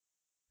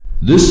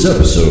This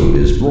episode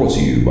is brought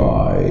to you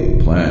by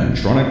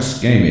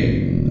Plantronics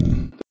Gaming.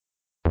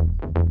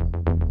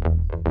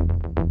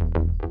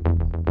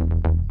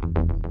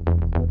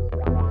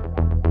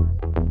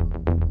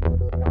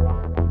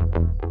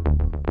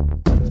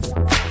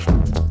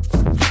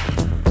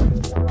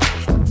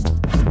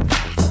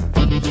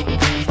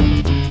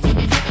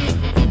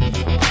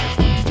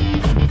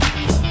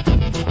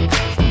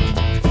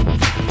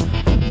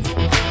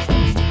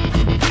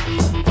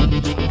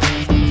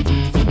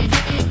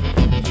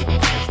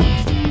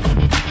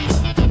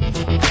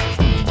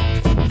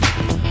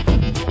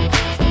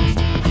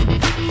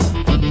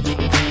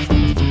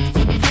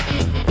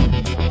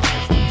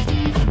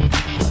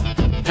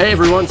 Hey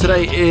everyone,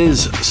 today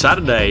is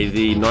Saturday,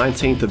 the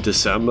 19th of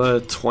December,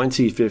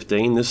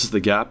 2015. This is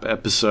the GAP,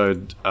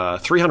 episode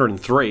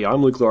 303.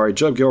 I'm Luke Lawrie,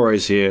 Joab Gilroy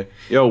is here,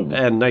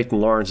 and Nathan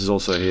Lawrence is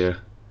also here.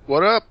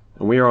 What up?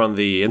 And we are on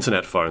the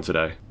internet phone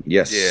today.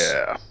 Yes.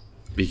 Yeah.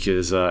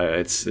 Because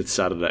it's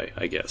Saturday,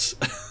 I guess.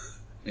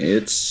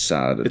 It's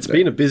Saturday. It's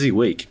been a busy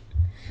week.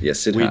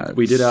 Yes, it has.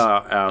 We did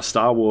our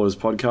Star Wars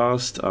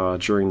podcast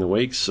during the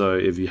week, so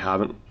if you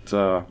haven't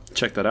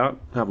checked that out,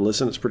 have a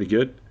listen. It's pretty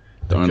good.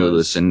 Only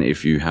listen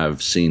if you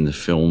have seen the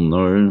film,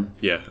 though.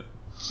 Yeah,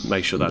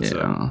 make sure that's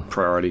a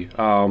priority.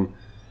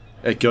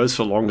 It goes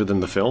for longer than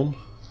the film.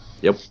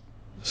 Yep.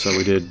 So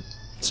we did.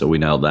 So we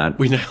nailed that.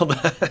 We nailed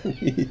that.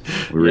 We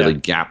really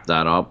gapped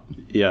that up.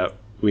 Yeah,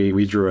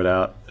 we drew it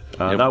out.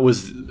 That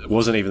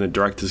wasn't even the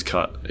director's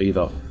cut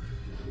either.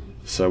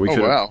 So we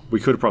could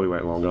have probably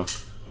went longer.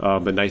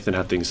 But Nathan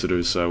had things to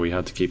do, so we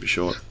had to keep it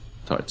short.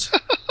 Totes.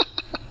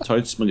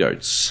 Totes my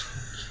goats.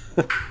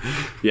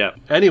 Yeah.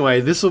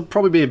 Anyway, this will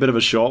probably be a bit of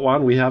a short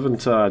one. We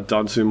haven't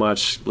done too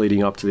much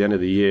leading up to the end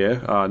of the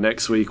year.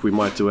 Next week we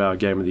might do our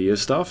Game of the Year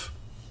stuff.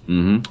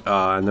 Mm-hmm.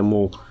 And then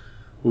we'll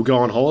go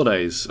on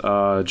holidays.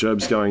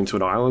 Job's going to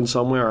an island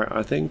somewhere,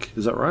 I think.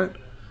 Is that right?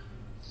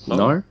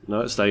 No,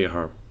 staying at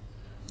home.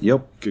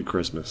 Yep. Good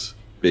Christmas.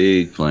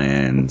 Big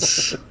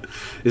plans.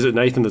 Is it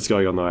Nathan that's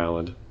going on the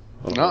island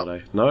on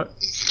holiday? No?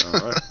 All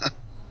right.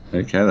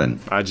 Okay, then.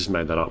 I just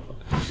made that up.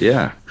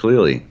 Yeah,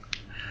 clearly.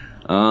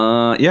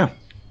 Yeah.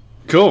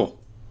 Cool.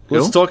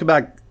 Let's talk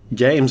about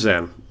games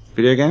then.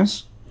 Video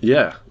games?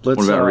 Yeah.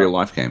 What about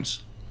real-life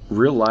games?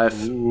 Real-life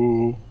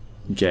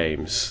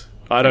games.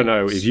 I don't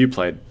know if you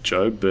played,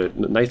 Joe, but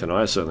Nathan and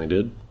I certainly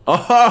did.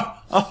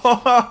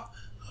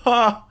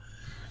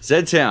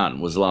 Zedtown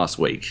was last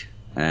week,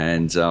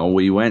 and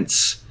we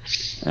went,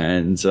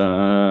 and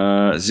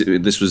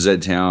this was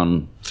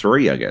Zedtown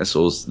 3, I guess,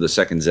 or the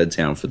second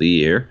Zedtown for the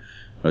year.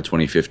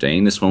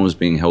 2015. This one was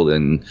being held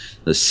in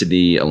the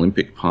Sydney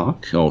Olympic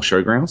Park, or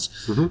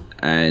Showgrounds. Mm-hmm.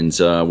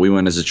 And we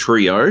went as a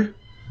trio.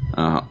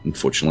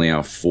 Unfortunately,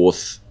 our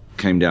fourth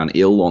came down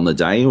ill on the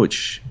day,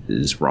 which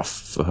is rough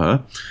for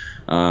her.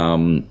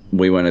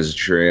 We went as a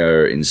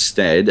trio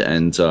instead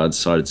and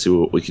decided to see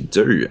what we could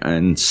do.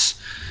 And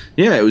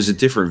yeah, it was a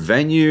different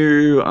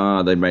venue.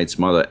 They made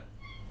some other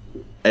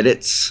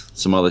edits,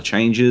 some other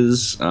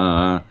changes.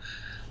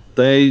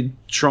 They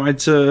tried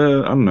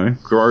to, I don't know,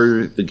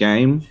 grow the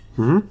game.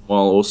 Mm-hmm.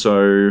 While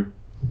also,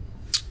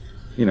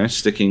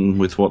 sticking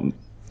with what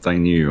they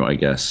knew, I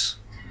guess.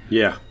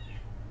 Yeah.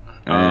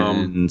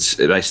 And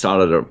they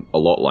started a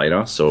lot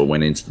later, so it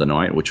went into the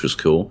night, which was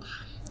cool.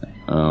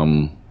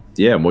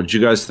 Yeah, what did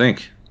you guys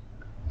think?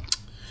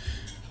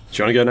 Do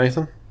you want to go,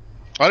 Nathan?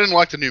 I didn't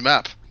like the new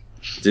map.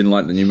 Didn't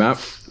like the new map?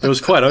 It was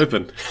quite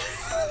open.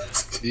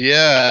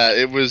 Yeah,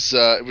 it was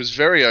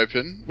very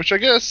open, which I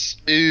guess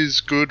is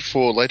good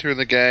for later in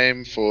the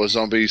game for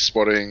zombies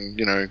spotting,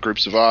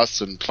 groups of us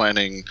and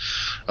planning,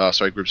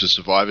 groups of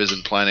survivors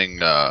and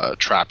planning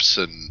traps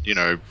and,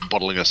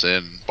 bottling us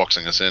in,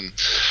 boxing us in.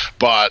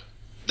 But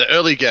the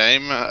early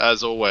game,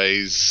 as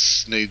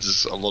always,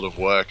 needs a lot of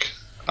work.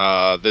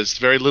 There's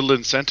very little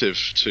incentive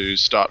to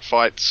start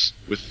fights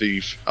with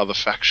the other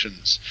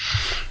factions,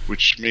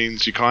 which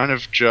means you kind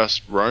of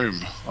just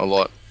roam a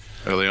lot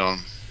early on.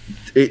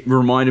 It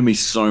reminded me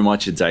so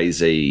much of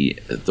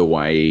DayZ, the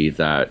way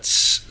that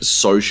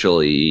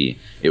socially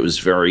it was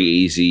very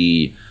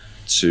easy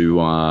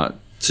to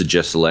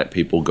just let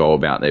people go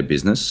about their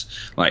business.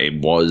 Like,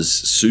 it was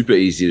super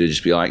easy to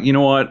just be like, you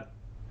know what?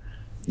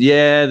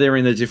 Yeah, they're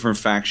in a different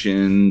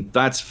faction.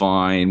 That's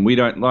fine. We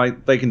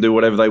don't they can do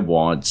whatever they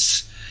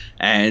want.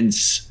 And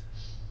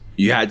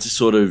you had to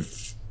sort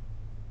of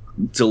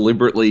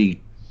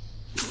deliberately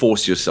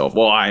force yourself.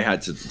 Well, I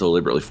had to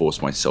deliberately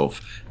force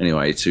myself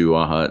anyway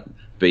to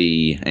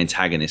be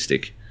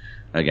antagonistic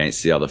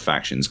against the other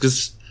factions,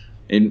 because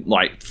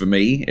for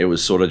me it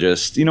was sort of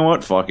just, you know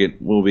what, fuck it,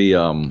 we'll be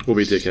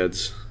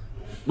dickheads.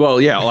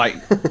 Well, yeah,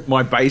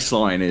 my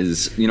baseline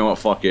is, you know what,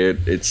 fuck it,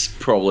 it's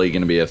probably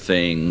going to be a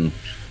thing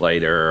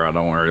later, I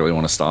don't really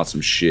want to start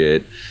some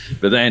shit.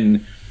 But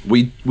then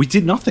we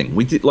did nothing.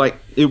 We did they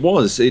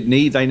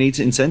need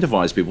to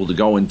incentivize people to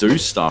go and do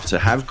stuff, to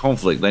have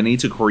conflict. They need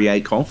to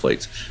create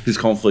conflict, because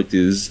conflict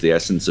is the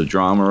essence of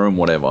drama and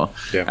whatever.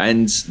 Yeah.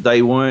 And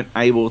they weren't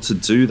able to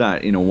do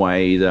that in a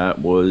way that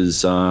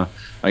was, I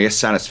guess,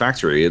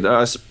 satisfactory.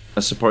 I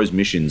suppose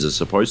missions are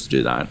supposed to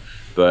do that,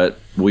 but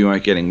we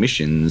weren't getting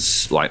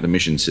missions. Like, the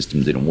mission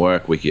system didn't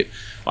work.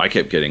 I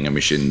kept getting a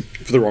mission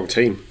for the wrong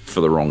team.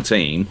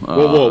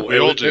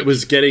 It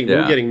was getting we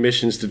were getting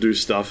missions to do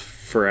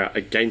stuff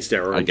against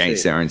our own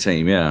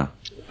team. Yeah.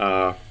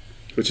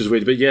 Which is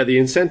weird, but yeah, the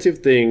incentive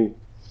thing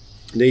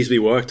needs to be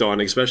worked on,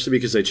 especially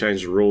because they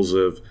changed the rules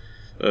of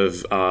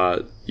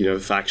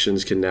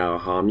factions can now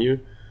harm you.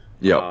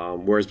 Yeah.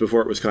 Whereas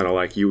before it was kind of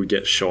like you would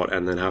get shot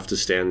and then have to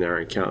stand there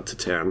and count to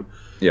 10.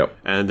 Yep.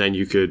 And then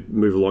you could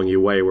move along your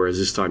way, whereas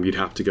this time you'd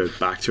have to go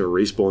back to a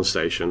respawn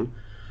station.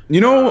 You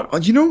know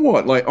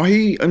what? Like,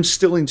 I am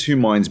still in two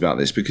minds about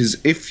this,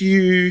 because if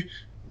you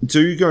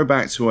do go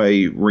back to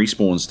a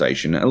respawn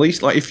station, at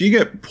least, like, if you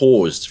get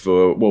paused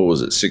for,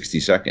 60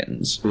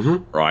 seconds,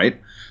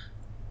 right?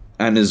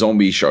 And a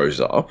zombie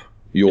shows up,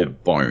 you're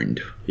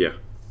boned. Yeah.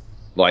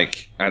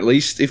 Like, at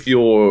least if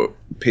you're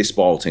piss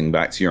bolting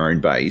back to your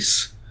own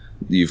base,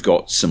 you've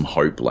got some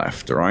hope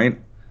left, right?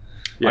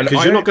 Yeah,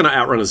 because you're not going to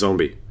outrun a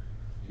zombie.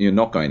 You're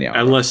not going to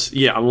outrun.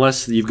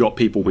 Unless you've got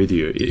people with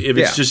you. If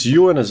it's just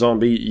you and a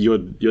zombie,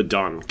 you're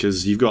done,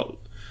 because you've got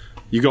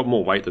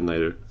more weight than they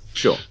do.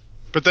 Sure.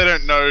 But they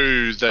don't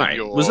know that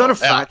you're Was that a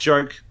fat out.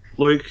 joke,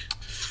 Luke?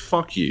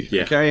 Fuck you.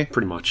 Yeah, okay?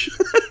 Pretty much.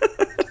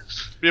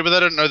 Yeah, but they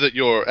don't know that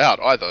you're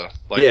out either.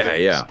 Like,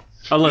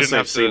 Unless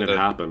they've seen it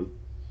happen.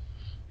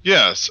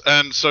 Yes,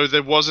 and so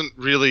there wasn't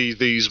really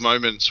these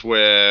moments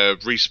where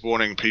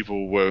respawning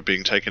people were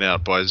being taken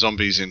out by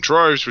zombies in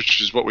droves,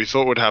 which is what we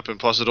thought would happen.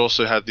 Plus, it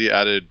also had the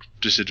added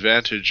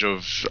disadvantage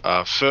of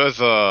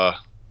further,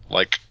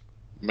 like,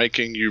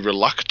 making you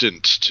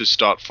reluctant to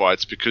start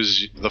fights,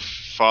 because the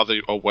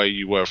farther away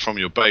you were from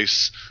your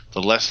base,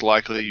 the less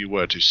likely you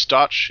were to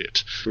start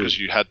shit, because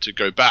you had to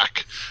go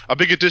back a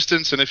bigger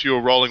distance, and if you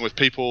were rolling with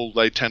people,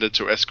 they tended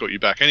to escort you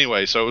back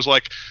anyway. So it was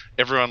like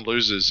everyone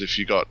loses if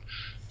you got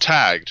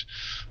tagged.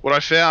 What I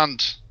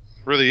found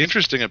really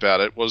interesting about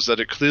it was that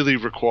it clearly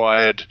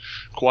required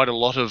quite a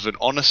lot of an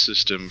honor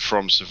system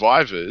from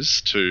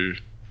survivors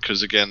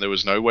because again, there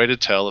was no way to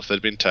tell if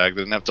they'd been tagged.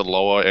 They didn't have to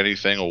lower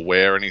anything or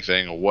wear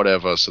anything or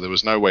whatever, so there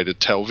was no way to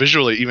tell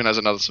visually, even as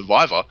another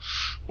survivor,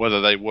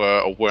 whether they were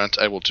or weren't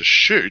able to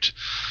shoot.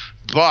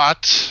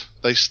 But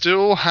they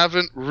still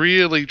haven't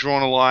really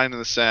drawn a line in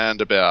the sand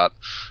about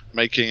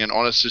making an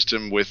honor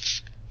system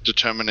with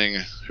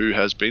determining who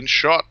has been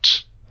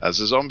shot as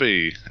a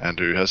zombie and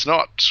who has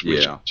not,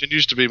 which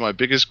continues to be my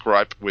biggest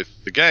gripe with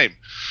the game.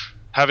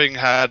 Having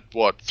had,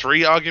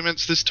 3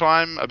 arguments this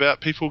time about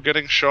people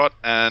getting shot,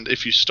 and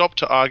if you stop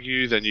to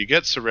argue, then you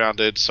get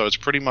surrounded, so it's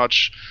pretty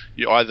much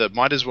you either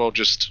might as well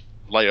just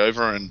lay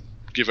over and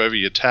give over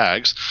your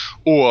tags,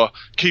 or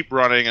keep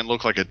running and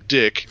look like a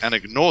dick and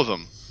ignore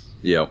them.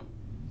 Yep.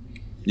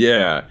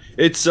 Yeah,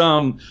 it's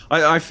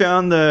I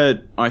found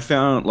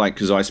like,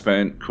 because I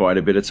spent quite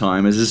a bit of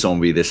time as a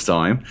zombie this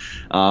time,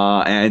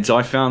 and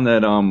I found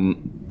that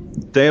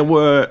there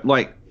were,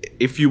 like,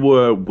 if you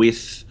were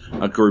with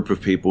a group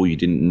of people you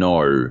didn't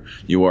know,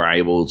 you were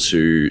able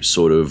to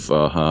sort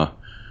of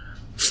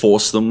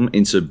force them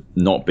into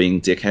not being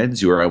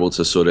dickheads. You were able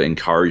to sort of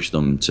encourage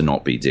them to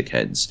not be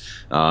dickheads.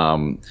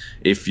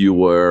 If you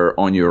were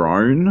on your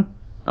own,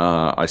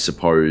 I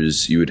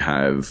suppose you would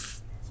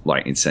have,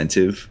 like,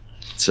 incentive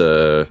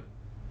to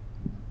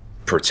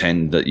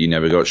pretend that you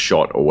never got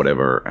shot or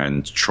whatever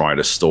and try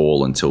to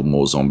stall until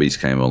more zombies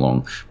came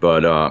along.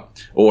 But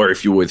or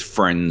if you're with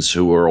friends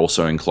who were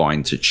also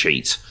inclined to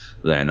cheat,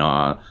 then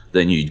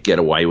you'd get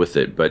away with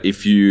it. But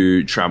if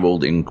you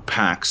traveled in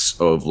packs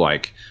of,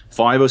 like,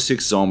 5 or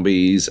 6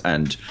 zombies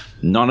and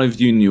none of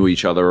you knew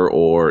each other,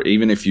 or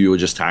even if you were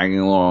just tagging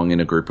along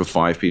in a group of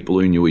 5 people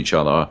who knew each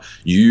other,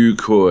 you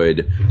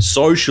could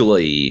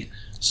socially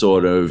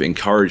sort of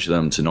encourage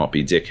them to not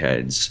be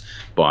dickheads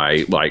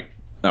by, like,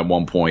 at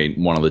one point,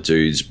 one of the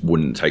dudes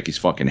wouldn't take his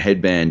fucking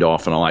headband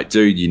off, and I'm like,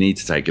 dude, you need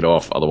to take it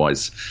off,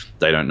 otherwise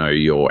they don't know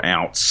you're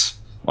outs.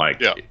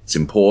 Like, it's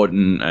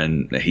important.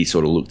 And he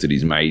sort of looked at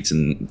his mate,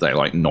 and they,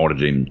 like,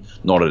 nodded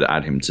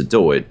at him to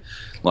do it.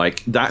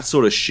 Like, that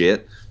sort of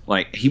shit.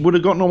 Like, he would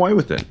have gotten away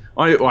with it.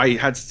 I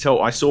had to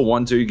tell. I saw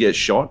one dude get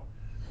shot,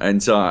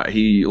 and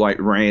he, like,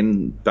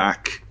 ran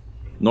back,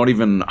 not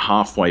even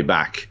halfway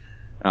back.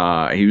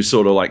 He was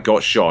sort of, like,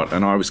 got shot,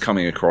 and I was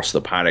coming across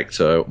the paddock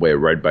to where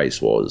Red Base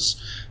was.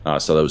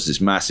 So there was this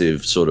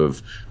massive sort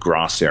of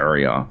grass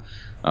area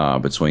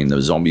between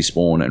the zombie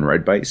spawn and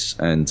Red Base,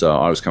 and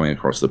I was coming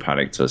across the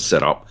paddock to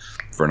set up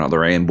for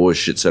another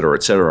ambush, etc.,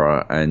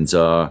 etc. And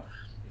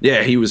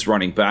he was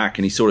running back,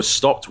 and he sort of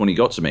stopped when he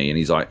got to me, and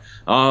he's like,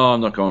 "Oh,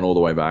 I'm not going all the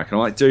way back." And I'm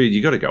like, "Dude,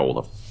 you got to go all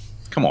the,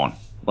 come on,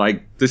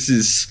 like, this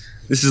is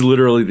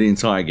literally the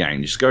entire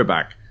game. Just go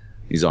back."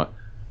 He's like,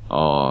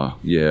 "Oh,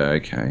 yeah,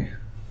 okay."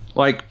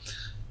 Like,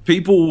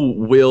 people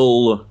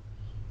will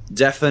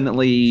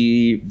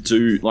definitely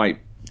do,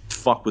 like,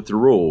 fuck with the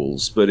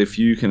rules, but if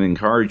you can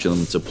encourage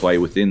them to play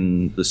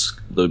within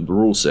the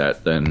rule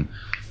set, then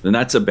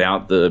that's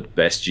about the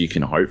best you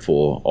can hope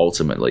for,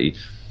 ultimately.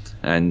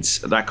 And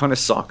that kind of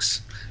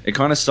sucks. It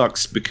kind of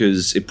sucks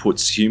because it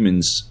puts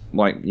humans,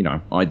 like, you know,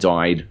 I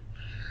died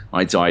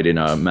I died in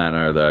a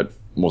manner that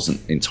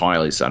wasn't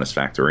entirely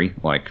satisfactory.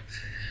 Like,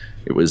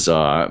 it was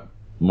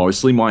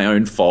mostly my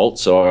own fault,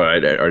 so I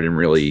didn't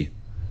really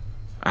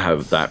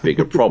have that big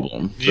a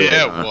problem. But,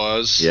 Yeah, it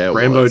was. Yeah, it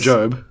Rambo was.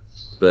 Job.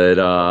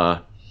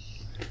 But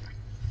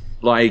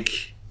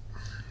like,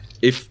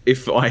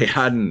 if I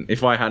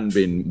hadn't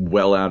been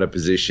well out of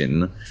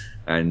position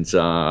and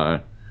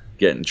trying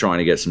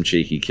to get some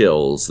cheeky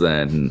kills,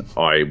 then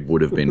I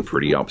would have been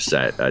pretty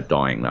upset at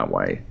dying that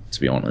way,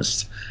 to be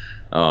honest.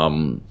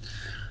 I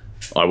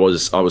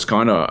was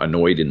kind of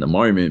annoyed in the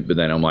moment, but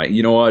then I'm like,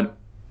 you know what?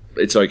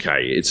 It's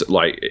okay. It's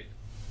like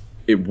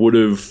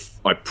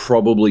I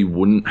probably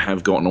wouldn't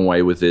have gotten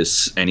away with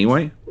this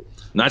anyway.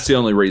 And that's the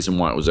only reason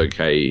why it was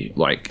okay,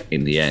 like,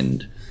 in the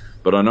end.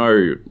 But I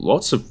know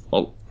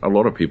a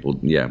lot of people.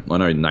 Yeah, I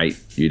know, Nate,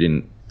 you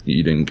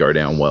didn't go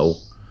down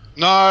well.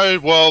 No,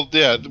 well,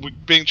 yeah, we're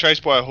being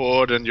chased by a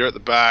horde and you're at the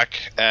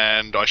back,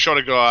 and I shot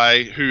a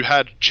guy who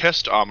had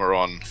chest armor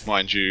on,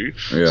 mind you.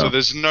 Yeah. So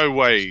there's no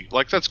way,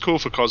 like, that's cool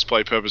for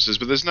cosplay purposes,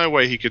 but there's no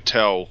way he could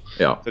tell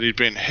that he'd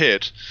been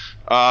hit.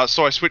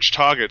 So I switched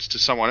targets to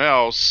someone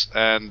else,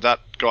 and that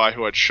guy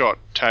who I'd shot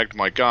tagged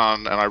my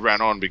gun, and I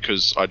ran on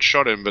because I'd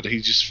shot him, but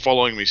he's just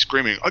following me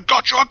screaming, I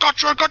got you, I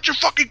got you, I got your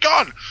fucking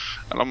gun!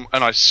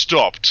 And I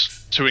stopped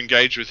to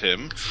engage with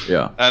him.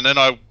 Yeah. And then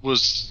I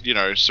was,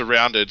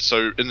 surrounded.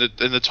 So in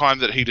the time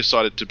that he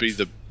decided to be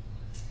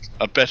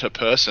a better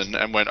person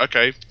and went,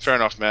 okay, fair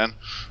enough, man,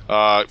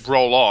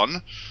 roll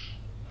on.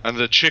 And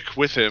the chick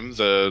with him,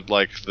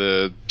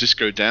 the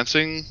disco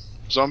dancing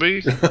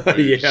zombie,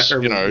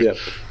 Yeah,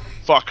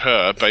 fuck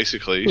her,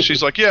 basically.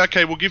 She's like, yeah,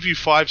 okay, we'll give you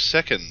 5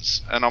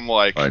 seconds. And I'm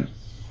like, Right.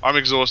 I'm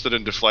exhausted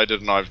and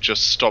deflated, and I've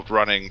just stopped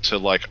running to,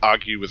 like,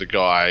 argue with a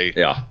guy.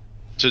 Yeah.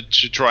 To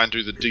try and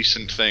do the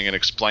decent thing and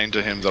explain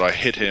to him that I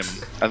hit him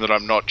and that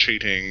I'm not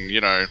cheating,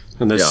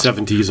 And there's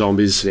 70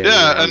 zombies.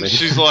 Yeah, and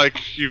she's like,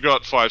 you've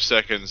got 5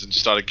 seconds, and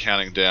started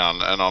counting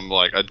down, and I'm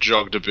like, I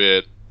jogged a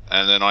bit,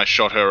 and then I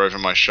shot her over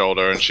my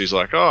shoulder, and she's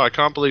like, oh, I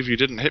can't believe you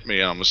didn't hit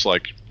me. And I'm just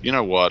like, you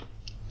know what?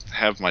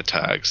 Have my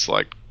tags.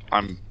 Like,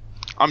 I'm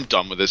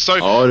done with this.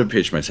 So I would have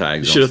pitched my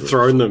tags. You should have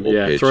thrown them.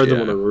 Yeah, throw them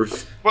on the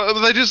roof.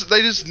 Well, they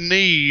just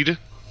need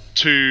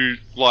to,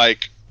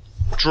 like,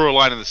 draw a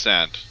line in the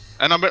sand.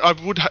 And I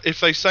would, if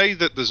they say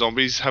that the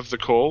zombies have the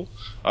call,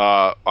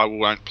 I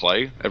won't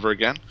play ever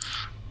again.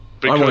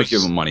 I won't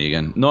give them money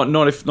again.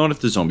 Not if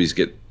the zombies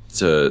get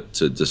to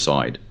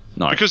decide.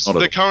 No, because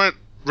the current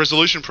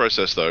resolution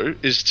process, though,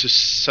 is to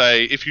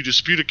say if you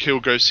dispute a kill,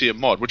 go see a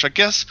mod. Which I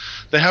guess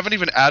they haven't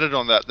even added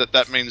on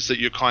that means that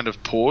you're kind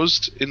of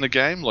paused in the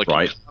game, like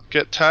right. You can't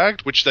get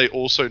tagged, which they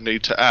also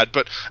need to add.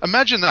 But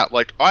imagine that,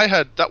 like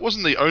that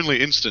wasn't the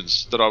only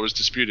instance that I was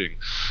disputing.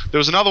 There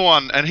was another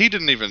one, and he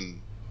didn't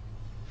even.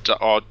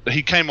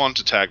 He came on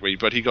to tag me,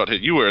 but he got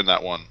hit. You were in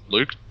that one,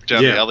 Luke,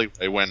 down the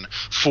alleyway when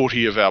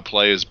 40 of our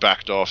players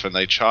backed off and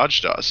they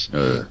charged us.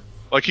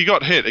 Like, he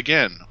got hit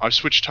again. I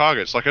switched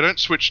targets. Like, I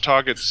don't switch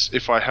targets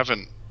if I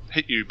haven't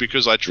hit you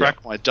because I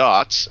track my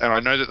darts and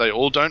I know that they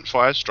all don't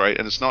fire straight.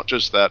 And it's not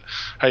just that,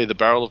 hey, the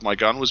barrel of my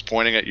gun was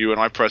pointing at you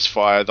and I press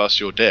fire, thus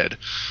you're dead.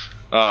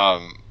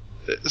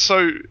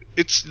 So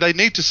they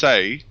need to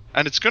say,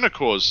 and it's going to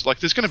cause, like,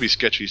 there's going to be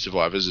sketchy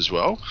survivors as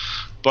well,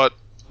 but,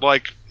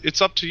 like, it's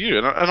up to you.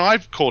 And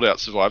I've called out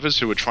survivors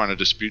who were trying to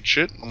dispute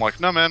shit. I'm like,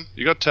 no, man,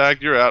 you got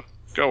tagged, you're out,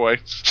 go away.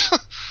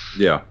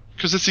 Yeah.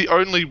 Because it's the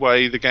only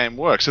way the game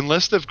works.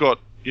 Unless they've got,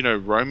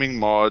 roaming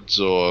mods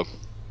or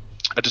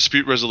a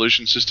dispute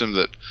resolution system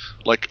that,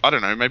 like, I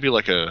don't know, maybe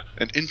like an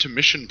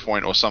intermission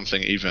point or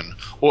something even.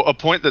 Or a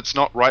point that's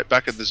not right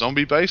back at the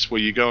zombie base where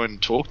you go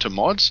and talk to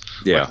mods.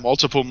 Yeah. Like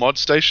multiple mod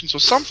stations or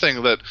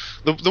something that...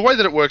 The way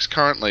that it works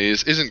currently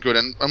isn't good.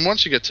 And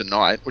once you get to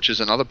night, which is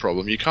another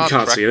problem, you can't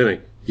see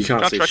anything. You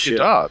can't see track shit. your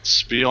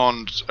darts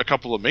beyond a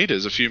couple of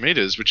meters, a few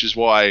meters, which is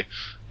why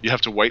you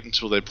have to wait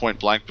until they're point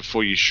blank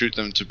before you shoot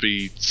them to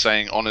be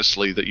saying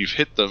honestly that you've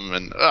hit them.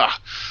 And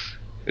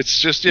it's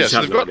just, yeah, so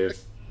they've got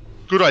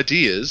good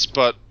ideas,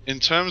 but in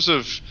terms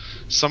of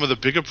some of the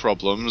bigger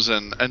problems,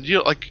 and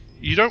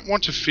you don't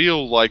want to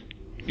feel like,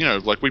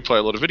 like we play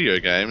a lot of video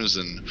games,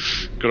 and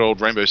good old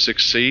Rainbow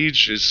Six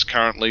Siege is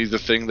currently the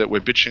thing that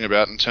we're bitching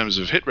about in terms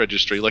of hit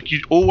registry. Like,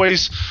 you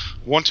always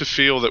want to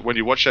feel that when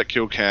you watch that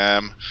kill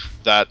cam,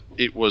 that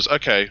it was,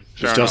 okay,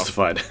 fair enough.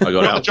 Justified. I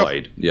got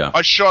outplayed, yeah.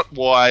 I shot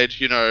wide,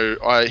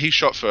 he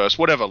shot first,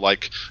 whatever,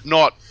 like,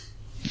 not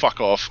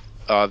fuck off.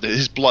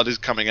 His blood is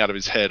coming out of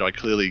his head. I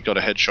clearly got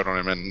a headshot on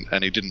him,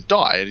 and he didn't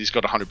die, and he's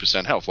got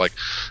 100% health. Like,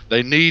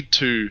 they need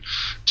to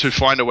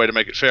find a way to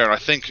make it fair. And I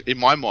think, in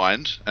my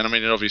mind, and I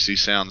mean, it obviously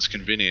sounds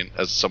convenient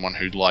as someone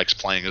who likes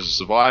playing as a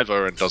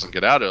survivor and doesn't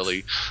get out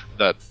early,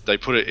 that they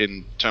put it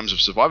in terms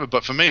of survivor.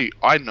 But for me,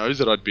 I know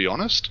that I'd be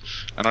honest,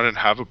 and I don't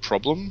have a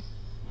problem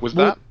with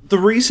that. The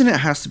reason it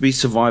has to be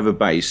survivor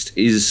based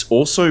is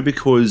also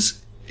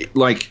because,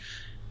 like,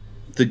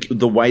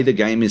 the way the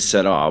game is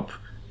set up,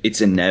 it's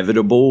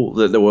inevitable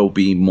that there will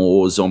be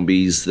more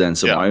zombies than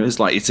survivors.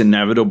 Yeah. Like, it's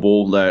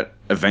inevitable that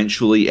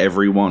eventually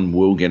everyone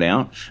will get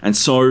out. And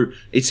so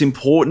it's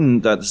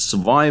important that the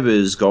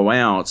survivors go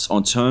out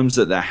on terms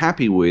that they're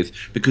happy with,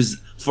 because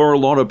for a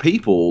lot of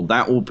people,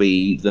 that will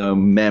be the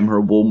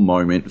memorable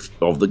moment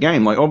of the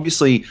game. Like,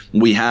 obviously,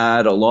 we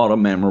had a lot of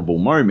memorable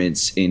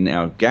moments in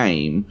our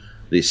game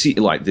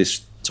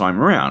this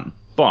time around.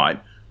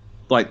 But,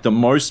 like, the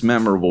most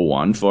memorable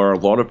one for a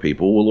lot of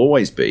people will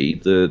always be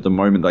the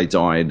moment they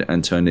died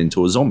and turned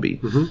into a zombie.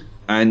 Mm-hmm.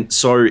 And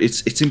so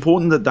it's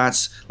important that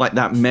that's, like,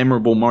 that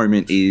memorable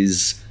moment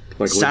is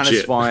like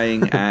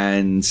satisfying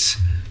and,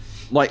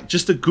 like,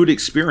 just a good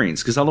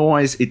experience, because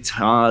otherwise it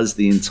tars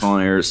the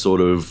entire sort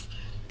of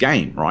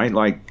game, right?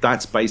 Like,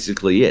 that's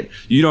basically it.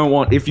 You don't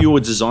want, if you were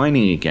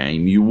designing a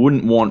game, you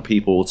wouldn't want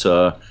people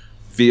to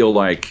feel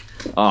like,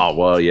 oh,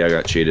 well, yeah, I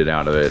got cheated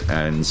out of it,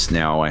 and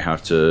now I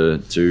have to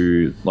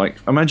do, like,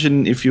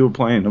 imagine if you were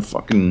playing a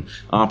fucking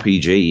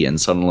RPG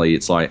and suddenly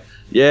it's like,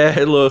 yeah,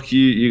 look,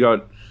 you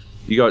got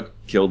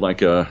killed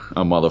like a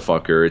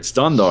motherfucker. It's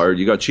done, though.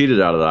 You got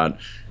cheated out of that,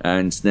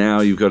 and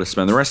now you've got to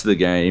spend the rest of the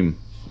game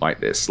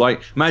like this.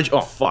 Like, imagine,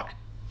 oh, fuck,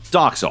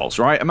 Dark Souls,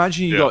 right?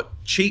 Imagine you got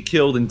cheat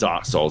killed in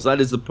Dark Souls. That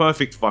is the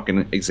perfect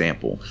fucking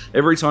example.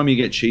 Every time you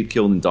get cheat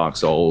killed in Dark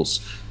Souls,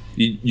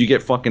 you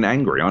get fucking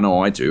angry. I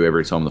know I do.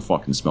 Every time the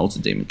fucking smelter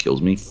demon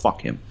kills me,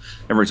 fuck him.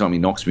 Every time he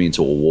knocks me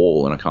into a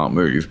wall and I can't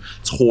move,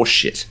 it's horse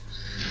shit.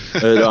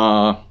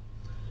 But,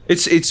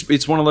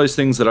 it's one of those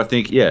things that I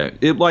think,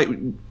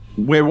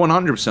 we're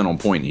 100% on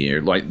point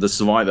here. Like, the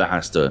survivor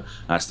has to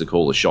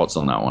call the shots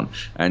on that one.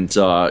 And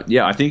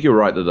I think you're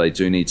right that they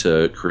do need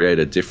to create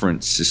a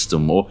different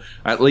system, or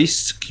at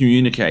least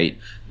communicate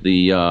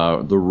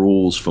the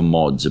rules for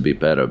mods a bit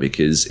better,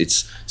 because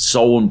it's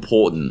so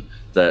important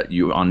that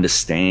you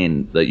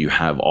understand that you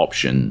have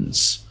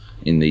options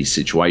in these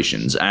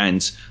situations.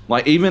 And,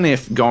 like, even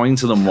if going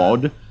to the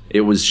mod,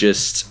 it was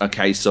just a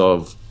case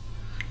of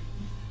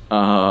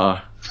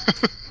what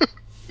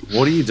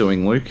are you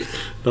doing, Luke?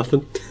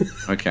 Nothing.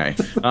 Okay.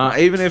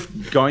 Even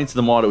if going to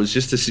the mod, it was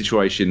just a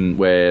situation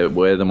where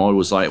the mod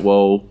was like,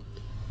 well,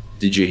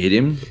 did you hit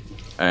him?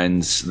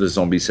 And the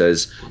zombie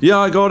says, yeah,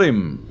 I got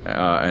him.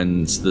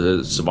 And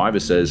the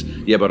survivor says,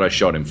 yeah, but I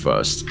shot him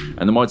first.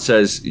 And the mod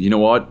says, you know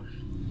what?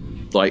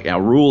 Like,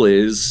 our rule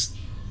is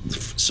the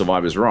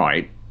survivor's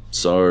right,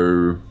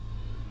 so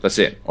that's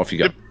it. Off you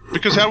go.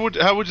 Because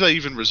how would they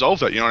even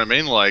resolve that? You know what I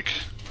mean? Like,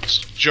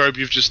 Job,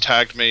 you've just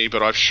tagged me,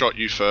 but I've shot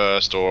you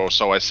first, or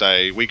so I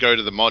say. We go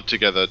to the mod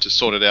together to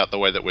sort it out the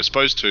way that we're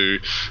supposed to,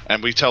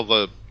 and we tell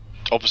the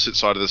opposite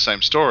side of the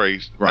same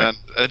story. Right. And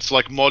it's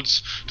like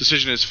mod's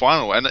decision is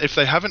final. And if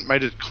they haven't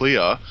made it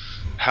clear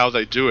how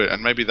they do it,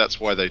 and maybe that's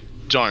why they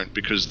don't,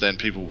 because then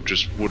people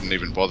just wouldn't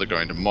even bother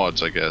going to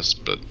mods, I guess.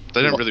 But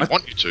they don't really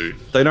want you to.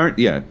 They don't.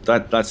 Yeah,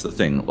 that's the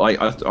thing.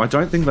 Like, I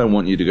don't think they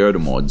want you to go to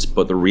mods,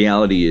 but the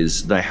reality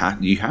is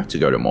you have to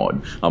go to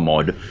a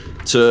mod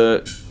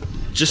to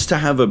just to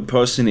have a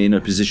person in a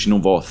position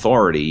of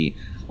authority,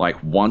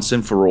 like, once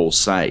and for all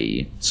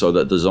say, so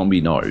that the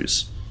zombie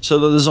knows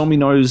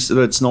that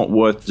it's not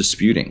worth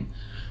disputing,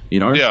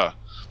 you know? Yeah.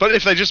 But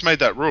if they just made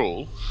that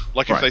rule,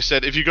 like if they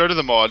said, if you go to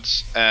the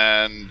mods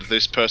and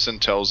this person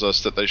tells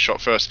us that they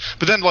shot first,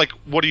 but then, like,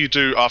 what do you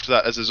do after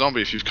that as a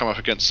zombie if you've come up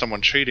against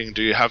someone cheating?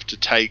 Do you have to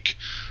take,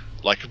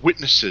 like,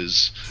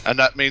 witnesses? And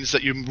that means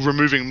that you're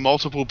removing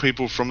multiple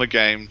people from the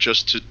game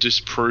just to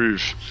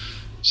disprove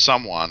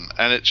someone.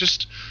 And it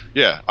just,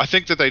 I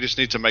think that they just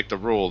need to make the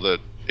rule that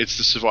it's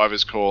the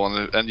survivor's call,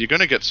 and you're going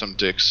to get some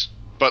dicks.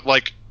 But,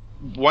 like,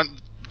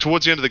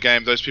 towards the end of the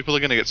game, those people are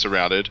going to get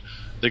surrounded.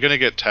 They're going to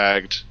get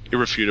tagged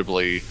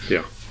irrefutably,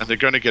 and they're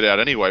going to get out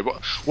anyway.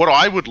 But what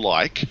I would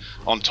like,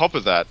 on top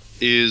of that,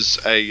 is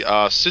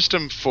a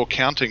system for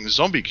counting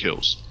zombie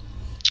kills.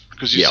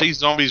 Because you see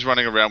zombies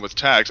running around with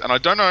tags, and I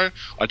don't know,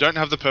 I don't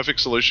have the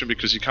perfect solution,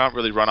 because you can't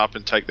really run up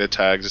and take their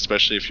tags,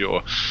 especially if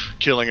you're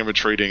killing and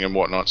retreating and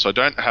whatnot. So I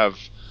don't have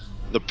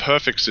the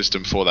perfect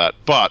system for that,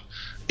 but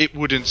it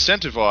would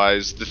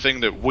incentivize the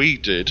thing that we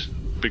did,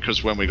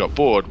 because when we got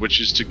bored, which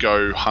is to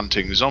go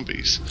hunting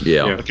zombies.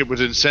 Like, it would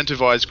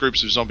incentivize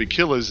groups of zombie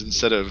killers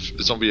instead of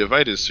zombie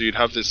evaders, so you'd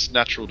have this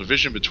natural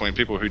division between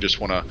people who just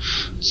want to,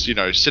 you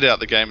know, sit out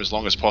the game as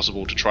long as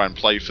possible to try and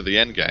play for the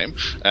end game,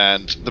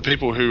 and the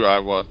people who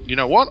are, you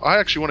know what, I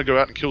actually want to go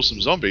out and kill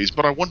some zombies,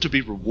 but I want to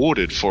be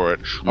rewarded for it.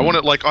 I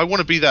want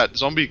to be that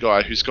zombie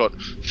guy who's got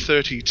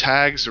 30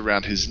 tags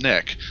around his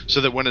neck,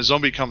 so that when a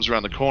zombie comes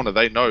around the corner,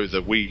 they know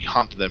that we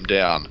hunt them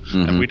down,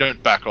 and we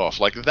don't back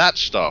off. Like, that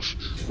stuff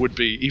would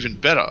be even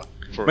better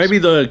for maybe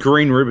us. The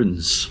green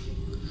ribbons.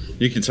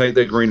 You can take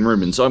their green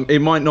ribbons.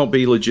 It might not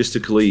be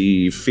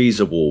logistically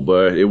feasible,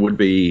 but it would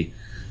be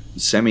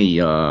semi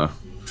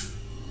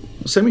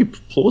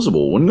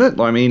plausible, wouldn't it?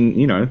 I mean,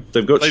 you know,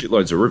 they've got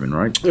shitloads of ribbon,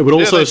 right? It would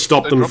also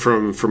stop them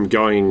from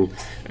going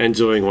and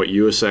doing what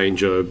you were saying,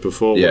 Joe,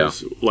 before,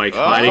 was like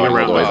hiding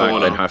around the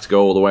corner. They'd have to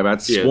go all the way back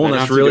to spawn.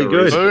 That's really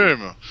good.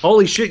 Boom.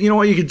 Holy shit! You know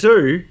what you could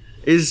do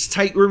is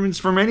take ribbons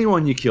from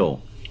anyone you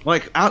kill.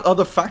 Like,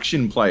 other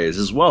faction players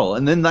as well,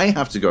 and then they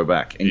have to go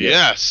back and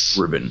get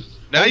ribbon.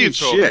 Now you're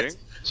talking. Shit.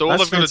 So all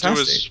That's they've got to do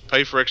is fantastic.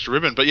 pay for extra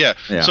ribbon. But yeah.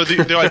 So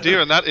the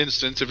idea in that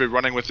instance, if we're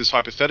running with this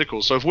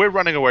hypothetical, so if we're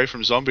running away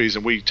from zombies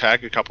and we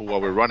tag a couple while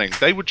we're running,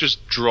 they would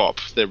just drop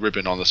their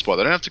ribbon on the spot.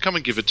 They don't have to come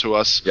and give it to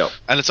us. Yep.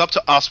 And it's up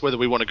to us whether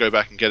we want to go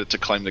back and get it to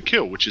claim the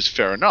kill, which is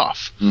fair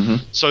enough.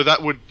 Mm-hmm. So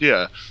that would,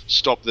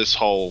 stop this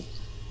whole...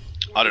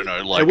 I don't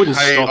know, like, wouldn't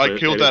hey, stop I it,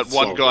 killed it'd that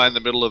one solve guy it. in the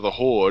middle of the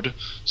horde,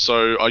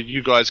 so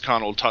you guys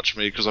can't all touch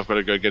me because I've got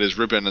to go get his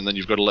ribbon, and then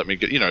you've got to let me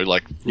get,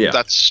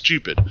 that's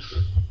stupid.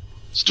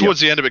 So towards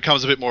the end, it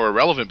becomes a bit more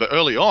irrelevant, but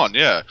early on,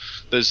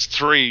 there's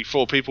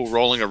 3-4 people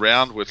rolling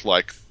around with,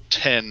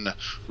 10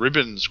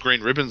 ribbons,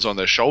 green ribbons on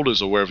their shoulders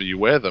or wherever you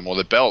wear them, or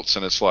their belts,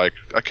 and it's like,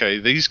 okay,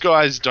 these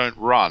guys don't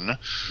run.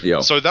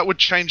 Yeah. So that would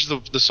change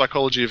the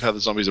psychology of how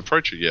the zombies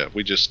approach you. Yeah,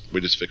 we just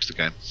fixed the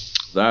game.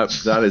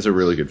 That is a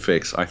really good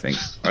fix, I think.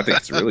 I think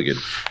it's really good.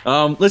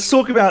 Let's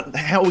talk about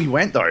how we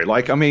went, though.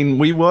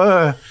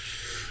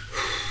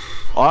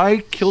 I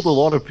killed a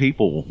lot of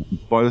people,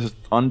 both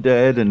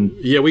undead and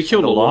we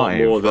killed a lot alive.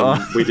 more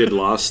than we did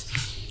last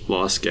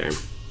game.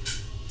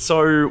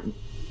 So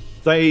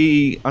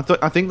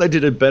I think they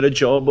did a better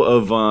job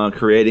of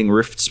creating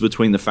rifts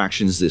between the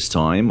factions this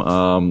time.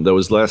 There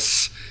was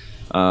less.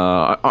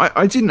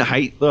 I didn't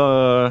hate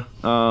the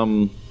I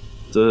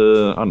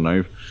don't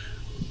know,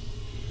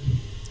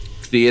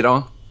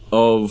 theater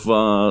of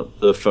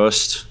the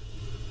first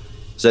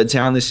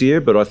Zedtown this year,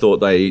 but I thought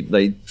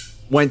they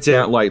went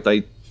down,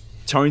 they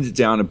toned it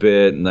down a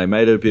bit and they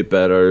made it a bit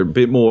better, a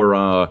bit more.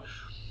 I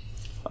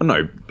don't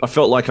know. I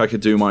felt like I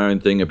could do my own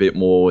thing a bit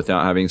more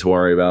without having to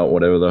worry about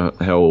whatever the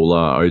hell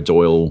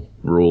O'Doyle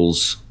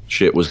rules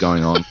shit was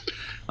going on.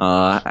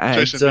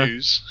 Jason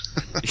Mewes.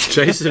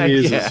 Jason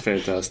Mewes is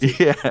fantastic.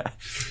 Yeah,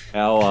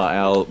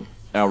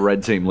 our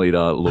red team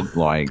leader looked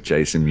like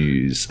Jason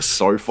Mewes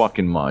so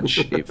fucking much.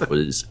 It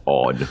was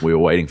odd. We were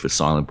waiting for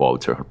Silent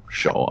Bob to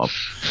show up.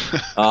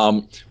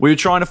 We were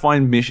trying to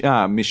find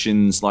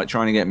missions,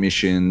 trying to get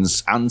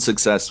missions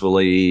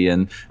unsuccessfully,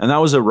 and that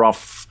was a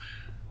rough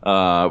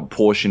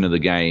portion of the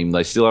game.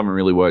 They still haven't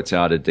really worked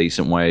out a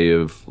decent way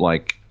of, I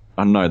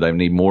don't know, they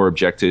need more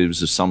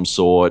objectives of some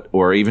sort,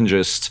 or even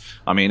just,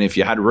 if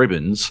you had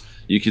ribbons,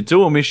 you could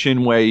do a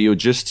mission where you're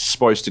just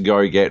supposed to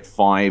go get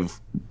 5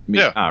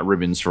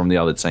 ribbons from the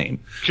other team.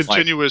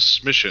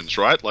 Continuous missions,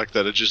 right?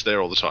 That are just there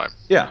all the time.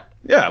 Yeah,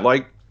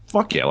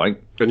 fuck yeah,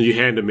 And you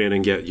hand them in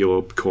and get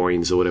your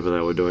coins or whatever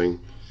they were doing.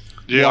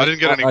 Yeah, I didn't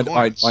get any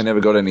coins. I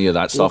never got any of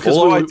that stuff.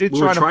 Although I did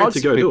try to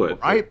go do it,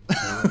 right?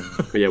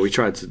 Yeah, we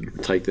tried to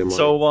take them.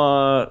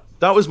 So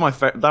that was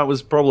that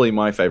was probably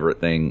my favorite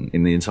thing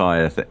in the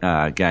entire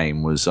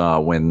game was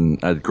when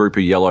a group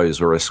of yellows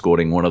were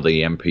escorting one of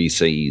the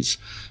NPCs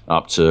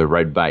up to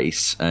Red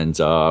Base, and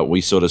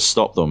we sort of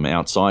stopped them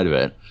outside of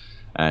it,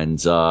 and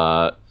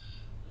the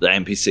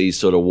NPCs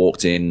sort of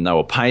walked in. They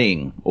were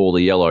paying all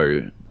the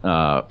yellow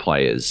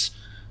players.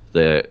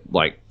 They're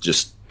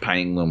just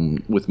paying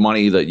them with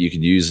money that you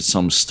could use at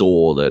some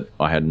store that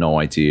I had no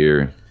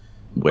idea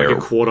where. Like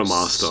a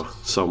quartermaster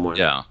somewhere.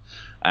 Yeah,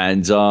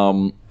 and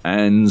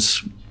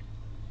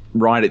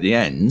right at the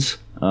end,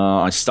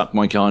 I stuck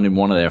my gun in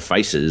one of their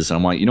faces. And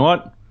I'm like, you know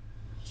what?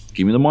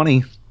 Give me the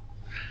money.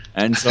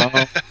 And so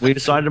we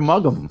decided to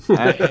mug them.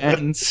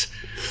 And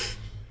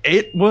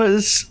it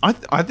was,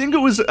 I think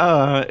it was,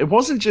 it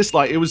wasn't just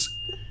it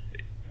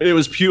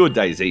was pure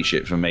DayZ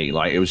shit for me.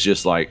 It was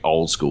just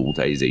old school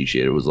DayZ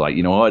shit. It was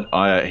you know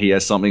what? He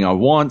has something I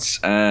want,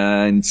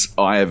 and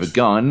I have a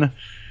gun.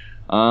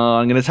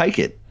 I'm going to take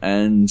it.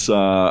 And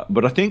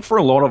but I think for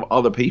a lot of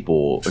other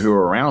people who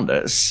were around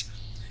us,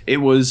 it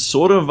was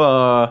sort of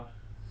a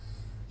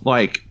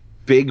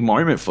big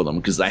moment for them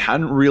because they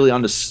hadn't really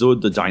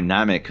understood the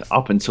dynamic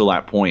up until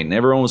that point. And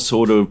everyone was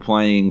sort of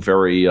playing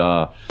very,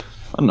 I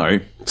don't know,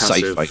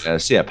 passive. Safe, I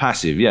guess. Yeah,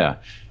 passive, yeah.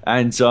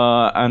 And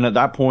at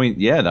that point,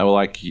 yeah, they were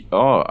like,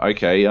 oh,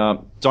 okay,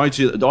 don't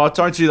do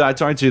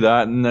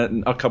that. And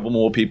then a couple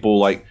more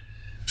people,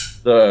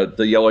 the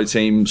yellow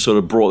team sort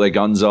of brought their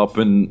guns up,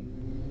 and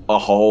a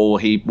whole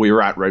heap, we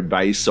were at Red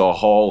Base, so a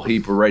whole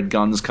heap of red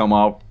guns come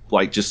up,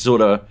 just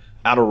sort of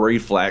out of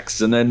reflex.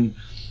 And then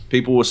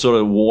people were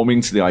sort of warming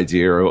to the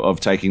idea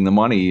of taking the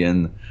money,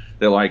 and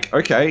they're like,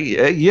 okay,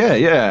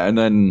 yeah. And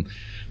then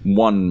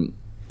one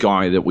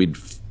guy that we'd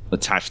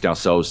attached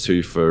ourselves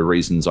to for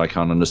reasons I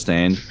can't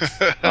understand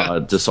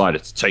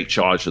decided to take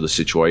charge of the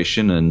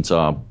situation and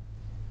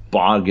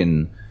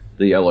bargain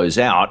the yellows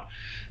out.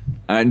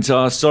 And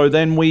so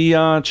then we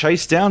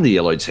chased down the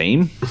yellow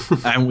team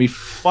and we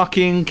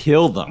fucking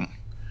killed them.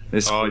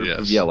 This group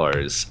of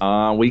yellows.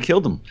 We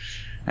killed them.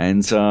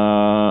 And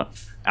out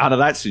of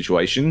that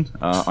situation,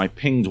 I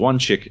pinged one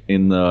chick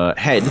in the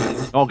head,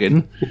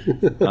 noggin,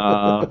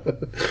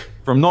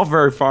 from not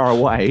very far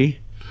away.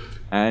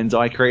 And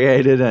I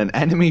created an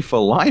enemy for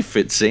life,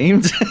 it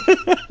seemed.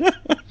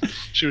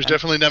 She was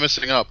definitely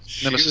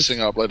nemesising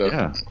up later.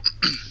 Yeah.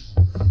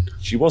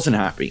 She wasn't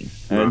happy.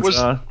 And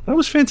that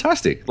was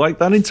fantastic.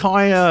 That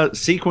entire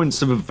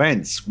sequence of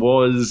events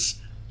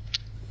was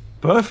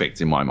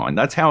perfect in my mind.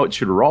 That's how it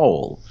should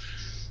roll.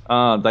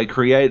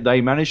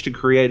 They managed to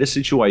create a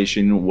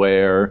situation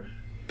where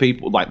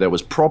people, like there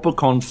was proper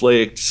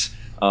conflicts.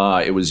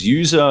 It was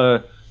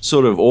user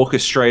sort of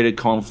orchestrated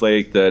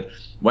conflict that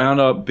wound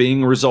up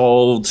being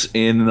resolved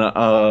in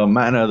a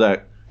manner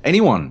that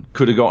anyone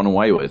could have gotten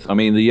away with. I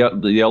mean,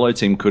 the yellow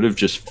team could have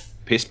just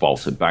piss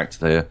bolted back to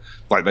their,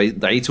 like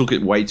they took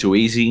it way too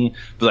easy,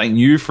 but they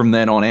knew from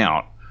then on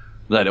out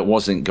that it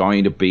wasn't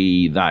going to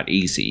be that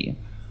easy.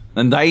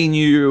 And they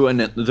knew,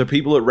 and the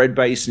people at Red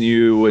Base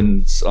knew,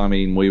 and I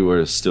mean, we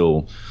were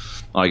still,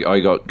 I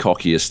got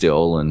cockier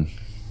still, and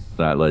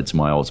that led to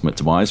my ultimate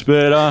demise.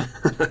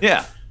 But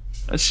yeah,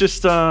 it's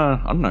just,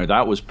 I don't know,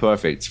 that was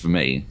perfect for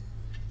me.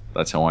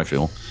 That's how I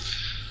feel.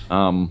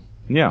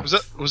 Yeah.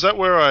 Was that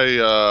where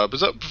I was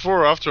that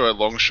before or after I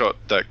long shot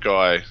that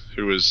guy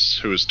who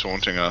was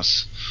taunting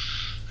us?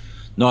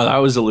 No, that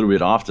was a little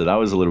bit after. That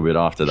was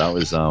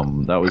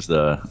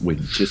we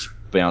just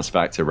bounced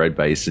back to Red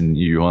Base and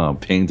you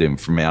pinged him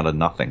from out of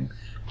nothing.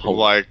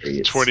 Like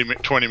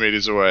 20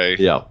 meters away.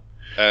 Yeah.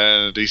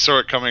 And he saw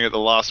it coming at the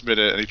last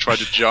minute, and he tried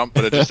to jump,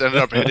 but it just ended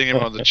up hitting him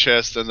on the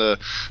chest. And the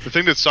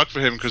thing that sucked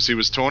for him, because he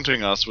was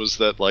taunting us, was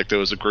that like there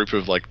was a group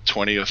of like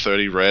 20 or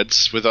 30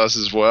 Reds with us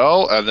as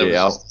well, and there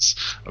was this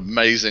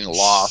amazing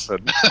laugh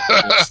and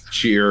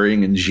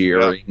cheering and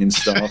jeering and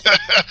stuff.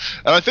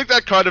 And I think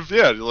that kind of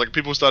like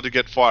people started to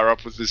get fire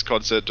up with this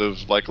concept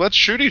of like, let's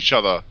shoot each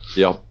other.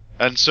 Yeah.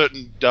 And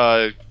certain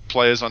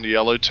players on the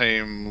yellow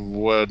team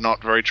were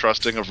not very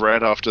trusting of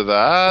red after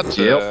that.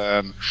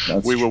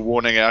 Yep. We were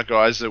warning our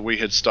guys that we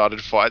had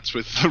started fights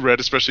with the red,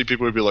 especially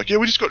people would be like, yeah,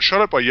 we just got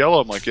shot at by yellow.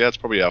 I'm like, yeah, it's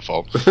probably our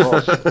fault.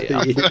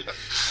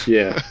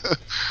 Yeah.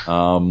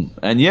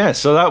 And yeah,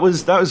 so that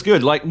was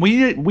good. Like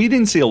we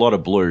didn't see a lot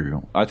of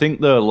blue. I think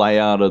the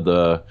layout of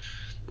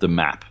the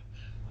map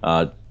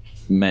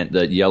meant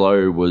that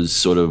yellow was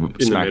sort of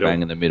smack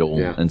bang in the middle,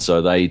 and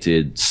so they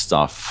did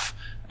stuff.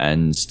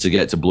 And to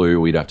get to blue,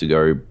 we'd have to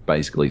go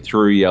basically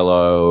through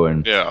yellow,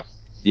 and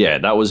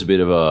that was a bit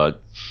of a,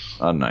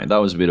 I don't know, that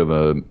was a bit of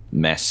a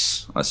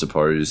mess, I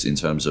suppose, in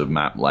terms of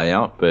map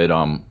layout. But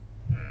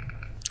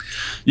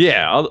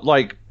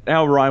like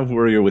our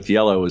rivalry with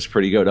yellow was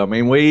pretty good. I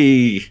mean,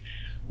 we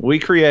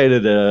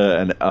created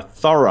a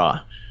thorough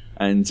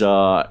and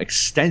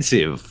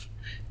extensive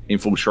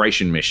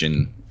infiltration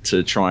mission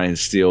to try and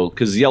steal,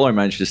 because yellow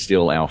managed to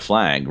steal our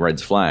flag,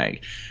 red's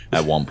flag,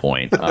 at one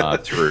point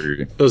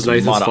through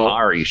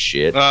Matahari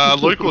shit.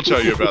 Luke will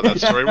tell you about that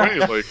story, won't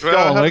you, Luke? Go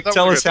on, Luke,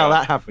 tell us how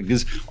that happened,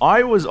 because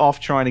I was off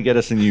trying to get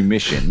us a new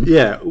mission.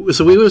 Yeah,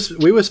 so we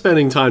were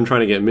spending time trying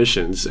to get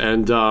missions,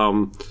 and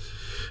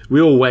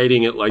we were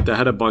waiting at, like, they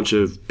had a bunch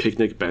of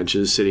picnic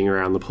benches sitting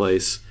around the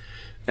place,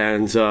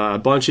 and a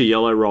bunch of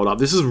yellow rolled up.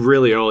 This is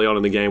really early on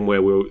in the game where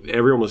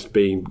everyone was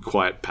being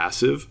quite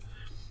passive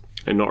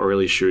and not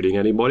really shooting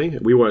anybody.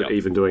 We weren't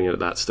even doing it at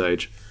that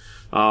stage.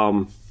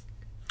 And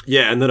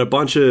then a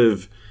bunch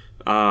of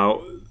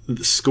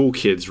school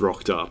kids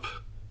rocked up,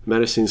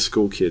 menacing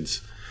school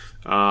kids,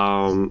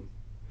 who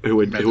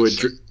were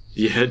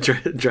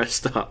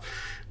dressed up.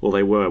 Well,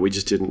 they were. We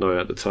just didn't know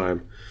at the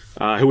time.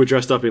 Who were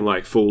dressed up in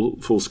like full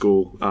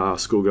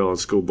schoolgirl and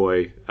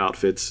schoolboy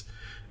outfits,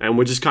 and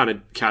we're just kind of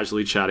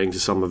casually chatting to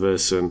some of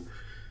us, and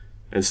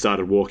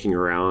started walking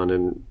around.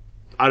 And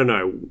I don't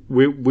know.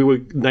 We were.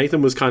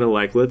 Nathan was kind of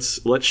like, let's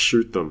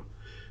shoot them.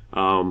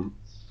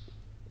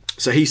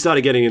 So he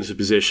started getting into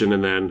position,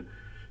 and then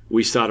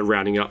we started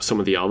rounding up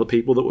some of the other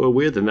people that we're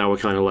with, and they were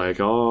kind of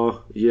like,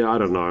 oh, yeah, I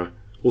don't know.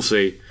 We'll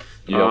see.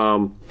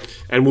 Yep.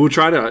 And we were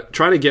trying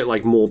to get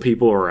like more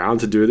people around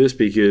to do this,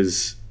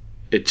 because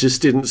it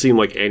just didn't seem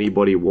like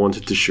anybody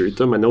wanted to shoot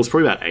them, and there was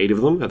probably about 8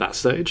 of them at that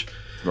stage.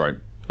 Right.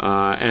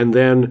 And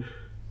then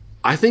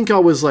I think I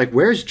was like,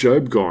 where's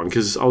Joab gone?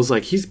 Because I was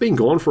like, he's been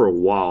gone for a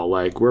while.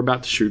 Like, we're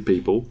about to shoot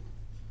people.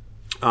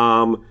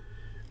 And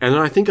then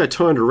I think I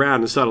turned around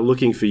and started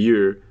looking for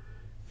you.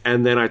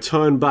 And then I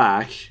turned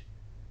back,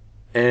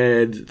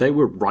 and they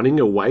were running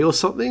away or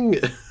something.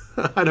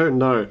 I don't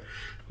know.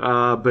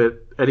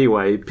 But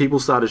anyway, people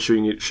started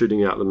shooting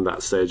at them at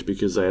that stage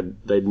because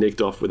they'd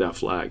nicked off with our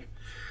flag.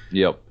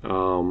 Yep.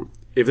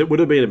 If it would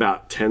have been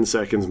about 10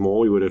 seconds more,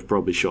 we would have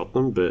probably shot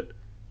them. But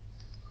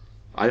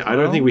I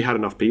don't think we had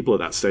enough people at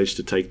that stage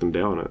to take them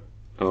down.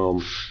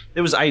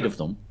 There was 8 of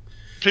them.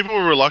 People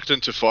were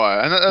reluctant to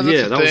fire, and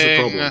that's the was thing,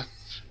 the problem.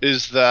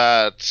 is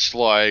that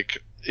like,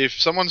 if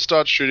someone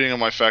starts shooting on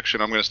my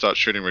faction, I'm going to start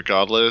shooting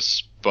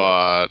regardless.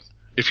 But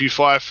if you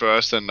fire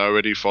first and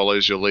nobody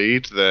follows your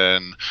lead,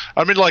 then,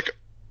 I mean, like,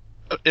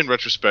 in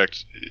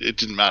retrospect, it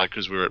didn't matter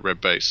because we were at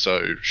Red Base,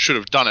 so should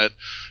have done it.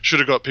 Should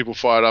have got people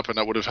fired up, and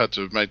that would have had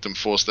to have made them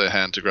force their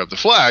hand to grab the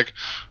flag.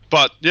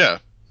 But yeah,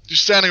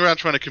 just standing around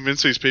trying to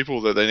convince these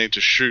people that they need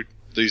to shoot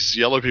these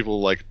yellow people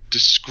like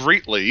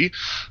discreetly,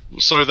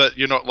 so that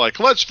you're not like,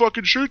 let's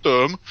fucking shoot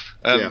them,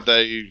 and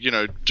they,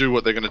 do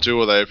what they're going to do,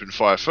 or they open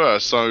fire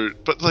first. So,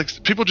 but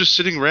like, people just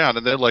sitting around,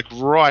 and they're like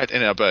right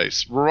in our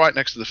base, right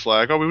next to the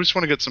flag. Oh, we just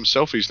want to get some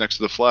selfies next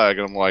to the flag.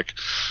 And I'm like,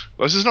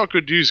 well, this is not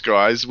good news,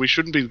 guys. We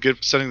shouldn't be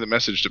sending the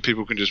message that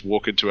people can just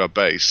walk into our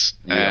base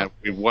and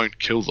we won't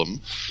kill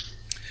them.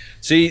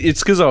 See,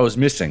 it's because I was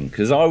missing.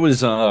 Because I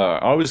was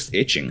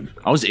itching.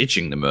 I was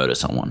itching to murder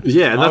someone.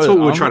 Yeah, and that's what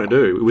we were trying to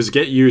do. It was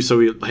get you. So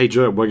hey,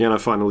 Joe, we're gonna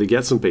finally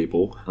get some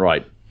people.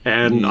 Right.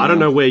 And I don't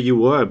know where you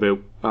were, but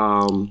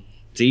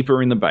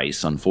deeper in the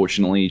base,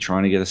 unfortunately,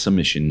 trying to get a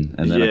submission,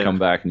 and then I come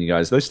back and you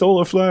guys, they stole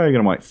our flag, and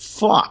I'm like,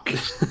 fuck.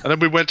 And then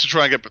we went to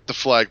try and get the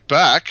flag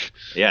back.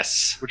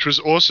 Yes. Which was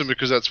awesome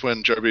because that's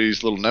when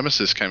Joby's little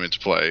nemesis came into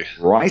play.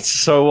 Right.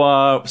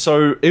 So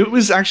it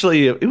was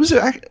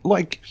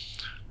like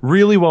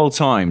really well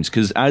timed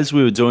because as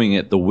we were doing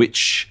it, the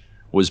witch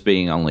was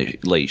being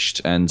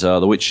unleashed, and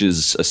the witch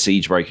is a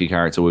siege breaker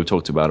character. We've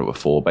talked about it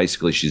before.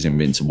 Basically, she's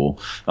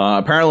invincible.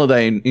 Apparently,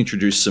 they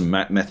introduced some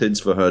methods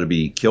for her to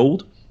be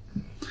killed,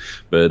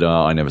 but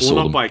I never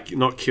saw them.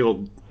 Not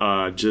killed,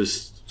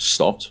 just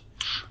stopped.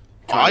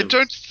 I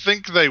don't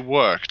think they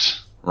worked.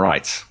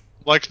 Right.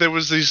 Like, there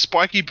was these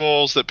spiky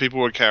balls that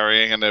people were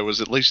carrying, and there was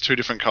at least 2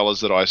 different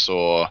colors that I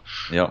saw.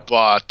 Yep.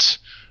 But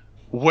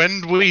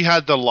when we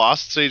had the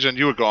last siege, and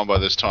you were gone by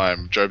this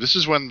time, Job, this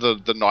is when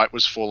the night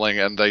was falling,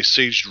 and they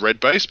sieged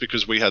red base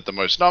because we had the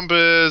most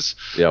numbers.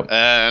 Yep.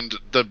 And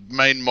the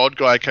main mod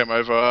guy came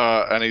over,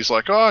 and he's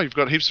like, "Oh, you've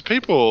got heaps of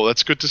people.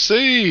 That's good to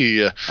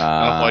see." And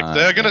I'm like,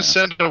 "They're going to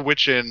send a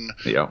witch in,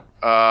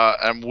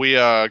 and we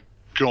are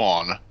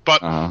gone."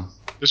 But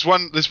this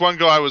one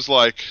guy was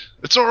like,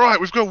 "It's all right.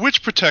 We've got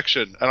witch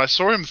protection," and I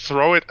saw him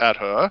throw it at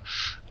her,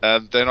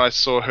 and then I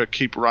saw her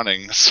keep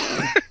running. So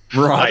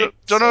right. I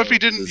don't know if he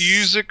didn't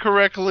use it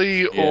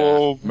correctly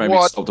or maybe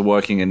what. It stopped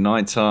working in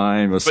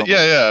nighttime or something.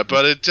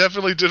 But it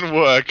definitely didn't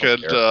work,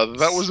 and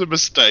that was a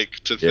mistake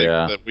to think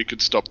that we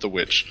could stop the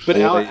witch. But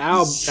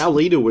our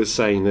leader was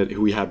saying that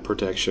we had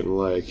protection.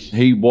 Like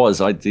he was.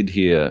 I did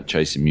hear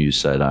Jason Mewes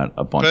say that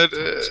a bunch.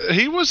 But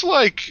he was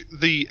like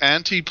the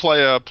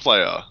anti-player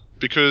player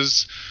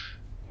because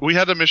we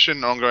had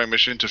an ongoing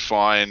mission to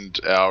find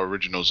our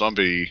original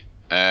zombie.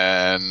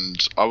 And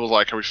I was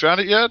like, "Have we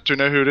found it yet? Do you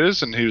know who it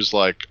is?" And he was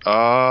like,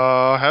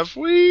 have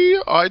we?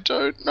 I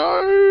don't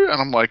know." And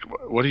I'm like,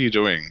 "What are you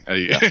doing? Are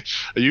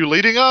you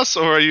leading us,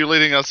 or are you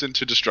leading us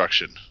into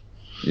destruction?"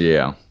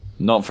 Yeah,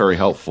 not very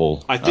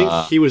helpful. I think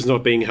he was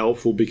not being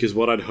helpful because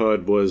what I'd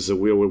heard was that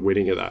we were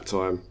winning at that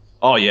time.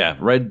 Oh yeah,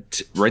 red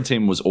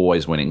team was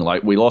always winning.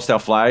 Like, we lost our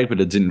flag,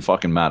 but it didn't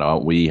fucking matter.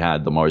 We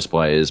had the most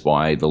players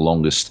by the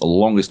longest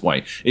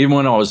way. Even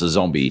when I was a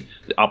zombie,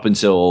 up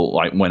until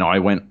like when I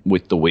went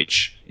with the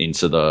witch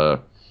into the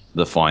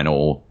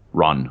final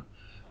run,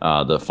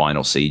 the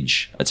final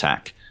siege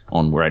attack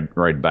on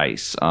red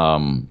base.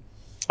 I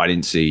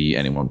didn't see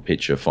anyone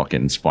pitch a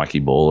fucking spiky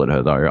ball at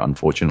her though,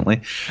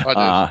 unfortunately. I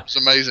did. It was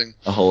amazing.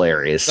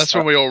 Hilarious. That's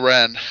when we all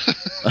ran.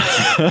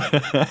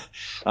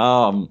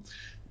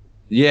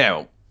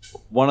 Yeah,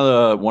 one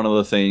of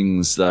the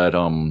things that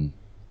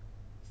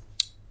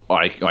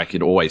I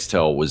could always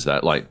tell was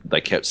that, like, they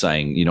kept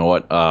saying, "You know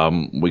what,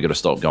 we got to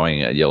stop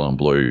going at yellow and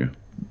blue.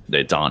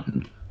 They're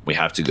done. We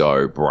have to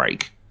go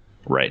break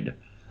red."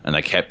 And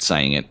they kept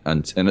saying it,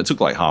 and it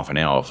took like half an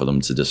hour for them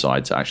to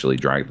decide to actually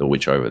drag the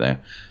witch over there.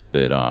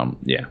 But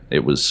yeah,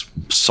 it was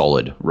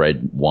solid.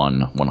 Red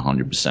won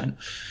 100%.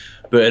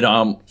 But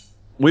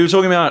we were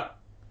talking about.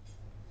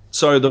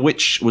 So the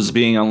witch was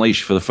being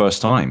unleashed for the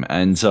first time,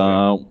 and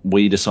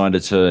we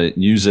decided to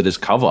use it as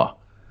cover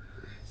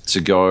to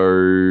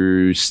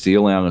go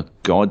steal our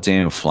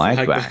goddamn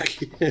flag back.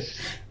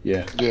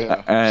 Yeah.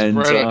 And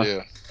great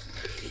idea.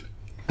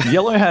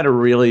 Yellow had a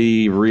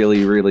really,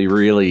 really, really,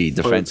 really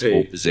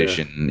defensible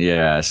position.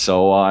 Yeah,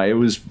 so it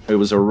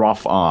was a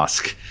rough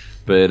ask,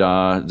 but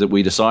that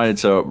we decided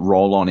to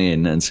roll on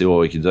in and see what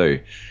we could do,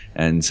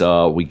 and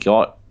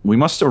we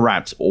must have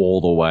wrapped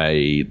all the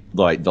way,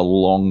 like the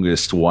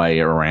longest way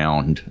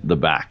around the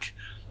back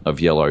of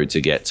yellow to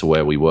get to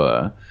where we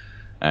were.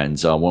 And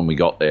when we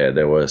got there,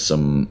 there were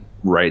some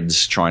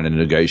reds trying to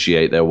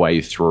negotiate their way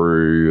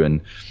through,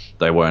 and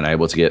they weren't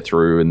able to get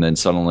through. And then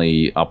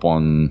suddenly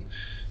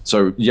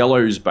so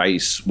yellow's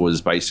base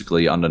was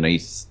basically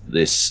underneath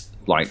this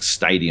like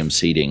stadium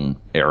seating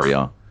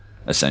area,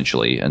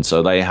 essentially. And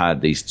so they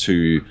had these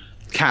 2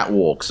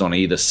 catwalks on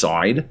either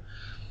side.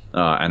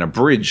 And a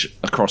bridge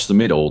across the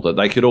middle that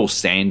they could all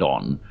stand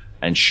on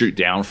and shoot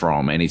down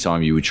from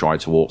anytime you would try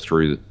to walk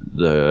through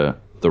the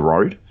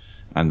road.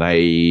 And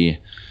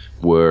they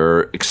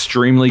were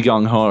extremely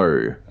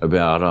gung-ho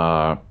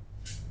about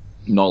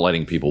not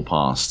letting people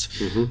past.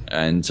 Mm-hmm.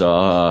 And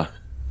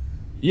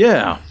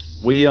yeah,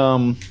 we I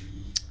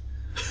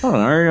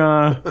don't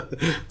know,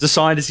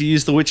 decided to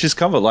use the witch's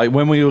cover. Like,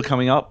 when we were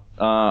coming up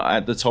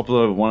at the top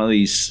of one of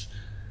these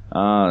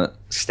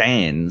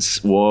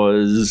stands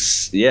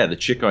was the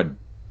chick I'd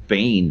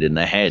beamed in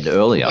the head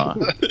earlier.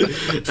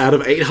 Out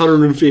of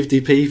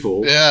 850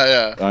 people.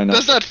 Yeah. I know.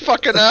 There's that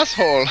fucking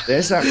asshole.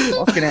 There's that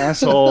fucking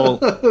asshole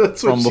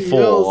from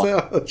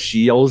before.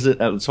 She yells it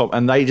at the top,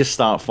 and they just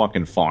start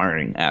fucking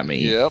firing at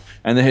me. Yep.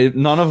 And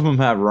none of them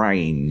have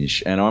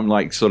range, and I'm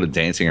like sort of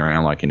dancing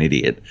around like an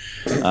idiot,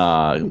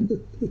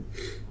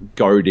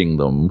 goading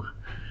them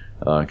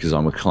because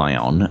I'm a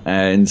clown.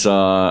 And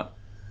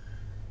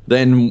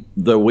then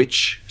the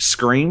witch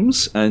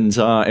screams, and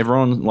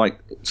everyone like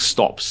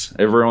stops.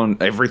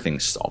 Everything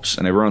stops,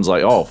 and everyone's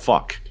like, "Oh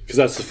fuck!" Because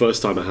that's the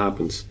first time it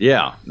happens.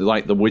 Yeah,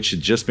 like the witch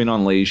had just been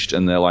unleashed,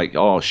 and they're like,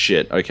 "Oh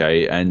shit,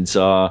 okay." And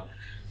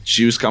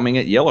she was coming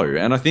at Yellow,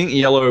 and I think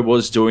Yellow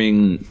was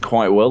doing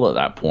quite well at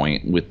that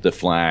point with the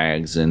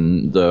flags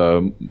and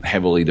the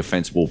heavily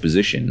defensible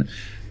position,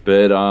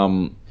 but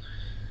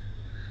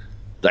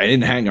they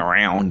didn't hang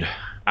around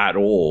at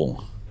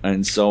all.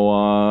 And so,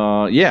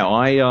 I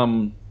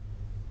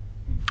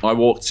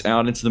walked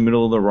out into the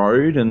middle of the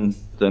road, and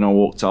then I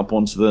walked up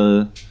onto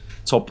the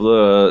top of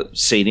the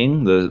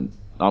seating,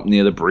 up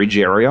near the bridge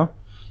area,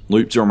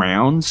 looped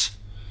around,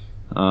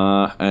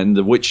 and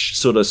the witch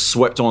sort of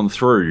swept on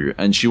through,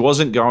 and she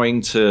wasn't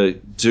going to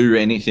do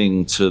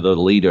anything to the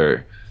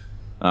leader.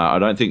 I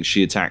don't think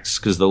she attacks,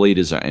 because the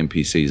leaders are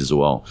NPCs as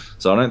well.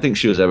 So I don't think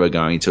she was ever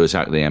going to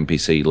attack the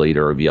NPC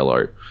leader of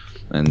Yellow.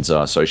 And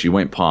so she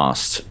went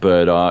past,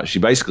 but she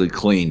basically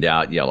cleaned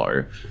out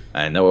Yellow.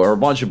 And there were a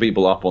bunch of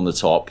people up on the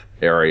top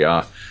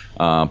area,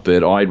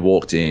 but I'd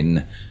walked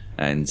in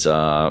and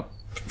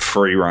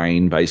free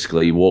reign,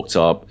 basically, walked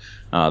up.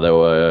 There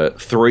were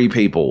 3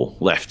 people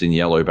left in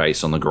Yellow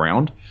base on the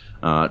ground.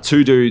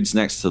 2 dudes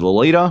next to the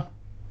leader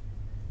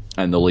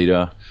and the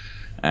leader.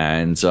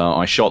 And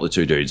I shot the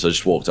 2 dudes. I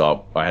just walked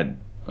up. I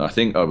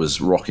think I was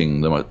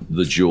rocking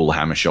the dual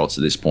hammer shots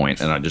at this point,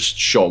 and I just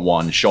shot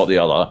one, shot the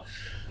other.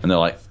 And they're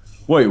like,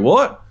 "Wait,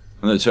 what?"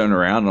 And they turn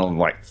around, and I'm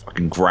like,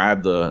 fucking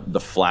grab the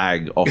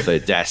flag off their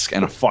desk,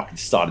 and I fucking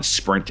started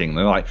sprinting.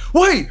 They're like,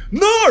 "Wait,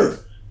 no!"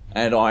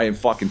 And I am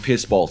fucking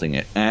piss bolting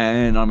it.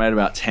 And I made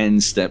about 10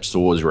 steps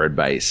towards red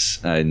base.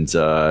 And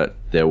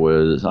there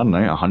was, I don't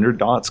know, 100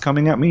 darts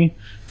coming at me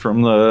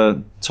from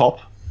the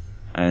top.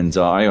 And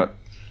I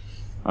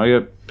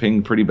got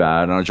pinged pretty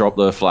bad. And I dropped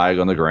the flag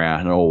on the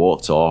ground, and I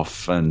walked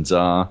off. And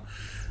that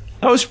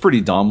was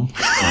pretty dumb.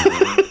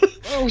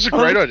 That was a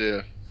great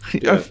idea.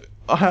 Yeah.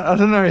 I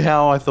don't know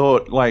how I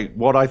thought, like,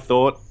 what I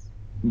thought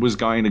was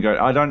going to go.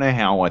 I don't know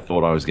how I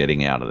thought I was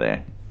getting out of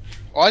there.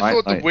 I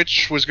thought the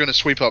witch was going to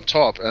sweep up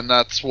top, and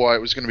that's why it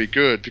was going to be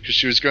good, because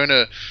she's going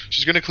to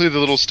clear the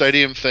little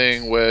stadium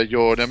thing where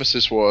your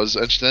nemesis was,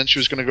 and then she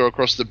was going to go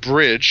across the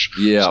bridge.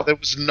 Yeah. So there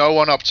was no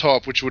one up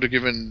top, which would have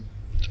given.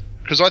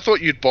 Because I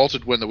thought you'd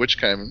bolted when the witch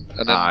came,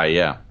 and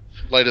then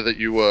later that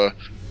you were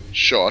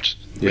shot,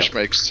 which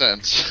makes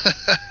sense.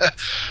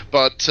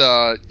 But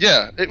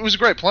it was a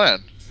great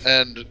plan,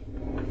 and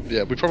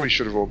we probably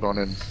should have all gone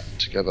in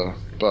together,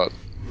 but.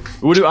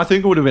 I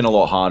think it would have been a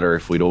lot harder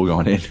if we'd all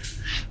gone in.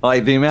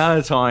 Like, the amount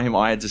of time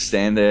I had to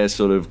stand there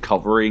sort of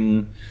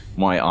covering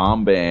my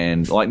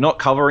armband, like, not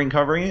covering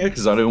it,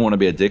 because I didn't want to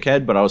be a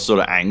dickhead, but I was sort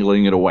of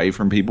angling it away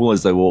from people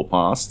as they walked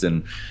past,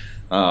 and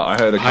I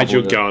heard a couple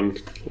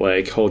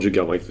hold your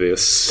gun like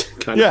this.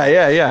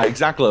 Yeah,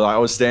 exactly. Like, I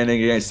was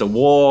standing against a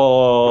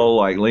wall,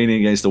 like, leaning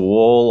against a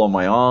wall on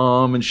my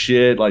arm and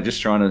shit, like,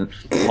 just trying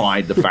to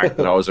hide the fact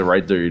that I was a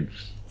red dude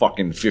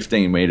fucking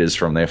 15 meters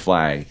from their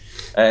flag.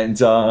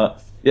 And,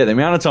 the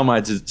amount of time I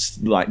had to,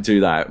 like,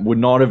 do that would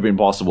not have been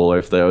possible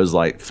if there was,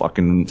 like,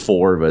 fucking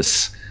 4 of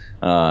us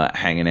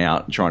hanging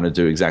out trying to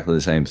do exactly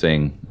the same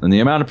thing. And the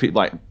amount of people,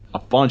 like, a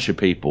bunch of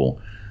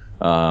people,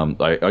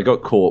 I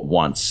got caught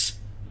once,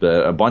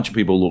 but a bunch of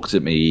people looked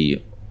at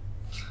me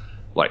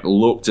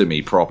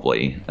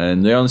properly.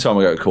 And the only time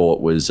I got caught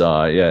was,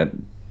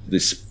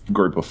 this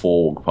group of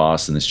 4 walked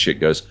past, and this chick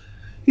goes,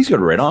 "He's got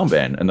a red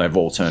armband." And they've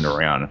all turned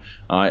around.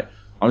 I'm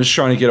just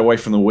trying to get away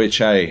from the witch,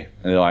 hey?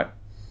 And they're like,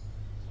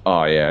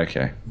 "Oh, yeah,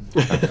 okay."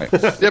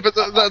 Yeah, but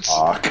that's...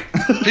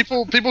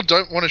 people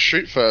don't want to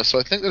shoot first, so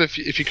I think that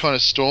if you kind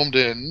of stormed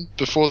in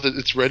before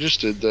it's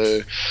registered,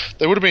 they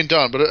would have been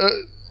done. But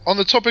on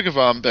the topic of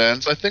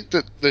armbands, I think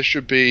that there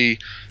should be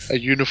a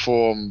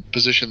uniform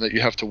position that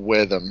you have to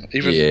wear them.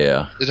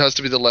 It has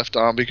to be the left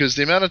arm, because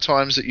the amount of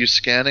times that you're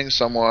scanning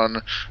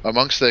someone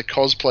amongst their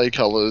cosplay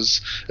colors,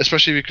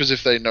 especially because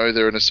if they know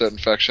they're in a certain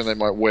faction, they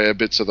might wear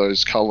bits of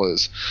those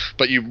colors,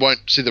 but you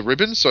won't see the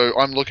ribbon. So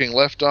I'm looking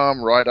left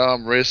arm, right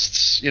arm,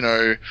 wrists,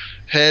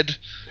 head,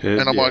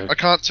 and I'm like, I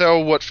can't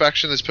tell what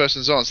faction this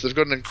person's on. So they've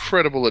got an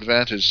incredible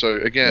advantage. So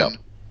again.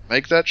 Yep.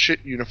 Make that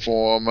shit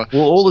uniform.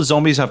 Well, all the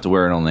zombies have to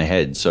wear it on their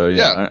head, so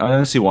I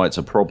don't see why it's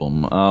a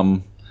problem.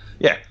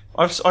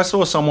 I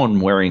saw someone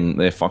wearing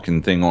their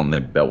fucking thing on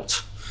their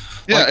belt.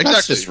 Yeah, exactly.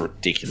 That's just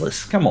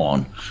ridiculous. Come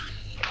on.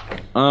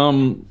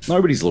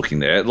 Nobody's looking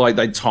there. Like,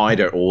 they tied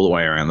it all the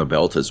way around the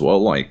belt as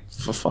well. Like,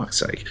 for fuck's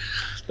sake.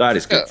 That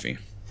is goofy.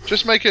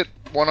 Just make it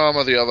one arm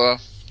or the other.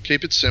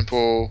 Keep it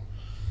simple.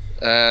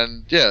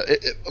 And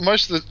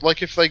most of the,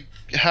 like, if they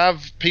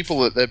have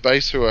people at their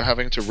base who are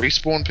having to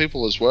respawn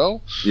people as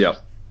well,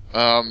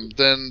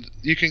 then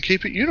you can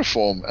keep it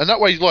uniform. And that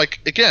way, like,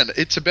 again,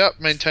 it's about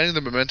maintaining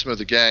the momentum of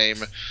the game.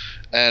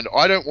 And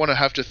I don't want to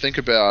have to think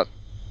about,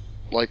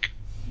 like,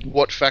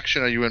 what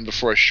faction are you in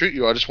before I shoot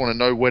you. I just want to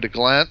know where to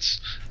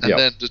glance and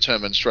then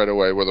determine straight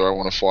away whether I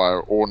want to fire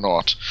or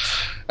not.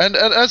 And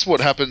as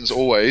what happens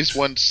always,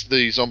 once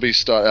the zombies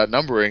start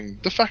outnumbering,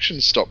 the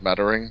factions stop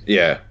mattering.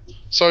 Yeah.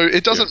 So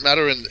it doesn't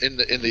matter in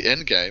the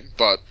end game,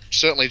 but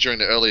certainly during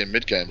the early and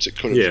mid games, it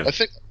could have. Yeah. I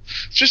think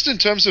just in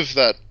terms of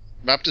that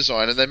map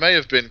design, and they may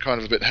have been kind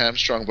of a bit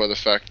hamstrung by the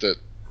fact that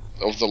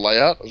of the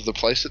layout of the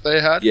place that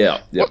they had.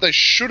 Yeah. What they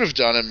should have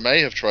done and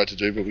may have tried to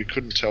do, but we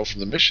couldn't tell from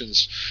the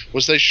missions,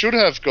 was they should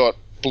have got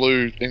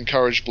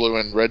encouraged blue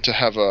and red to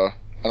have an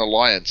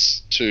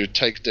alliance to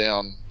take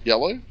down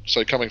yellow,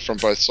 so coming from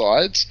both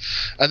sides.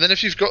 And then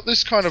if you've got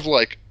this kind of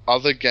like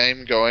other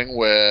game going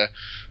where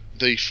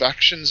the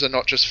factions are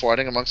not just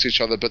fighting amongst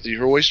each other, but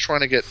you're always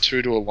trying to get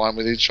two to align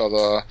with each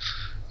other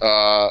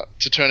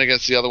to turn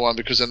against the other one,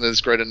 because then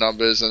there's greater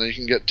numbers and you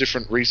can get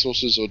different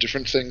resources or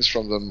different things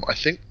from them. I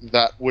think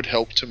that would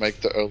help to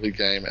make the early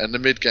game and the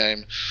mid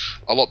game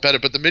a lot better.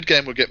 But the mid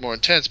game would get more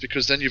intense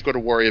because then you've got to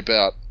worry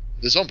about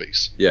the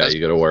zombies. Yeah, you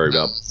got to worry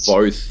about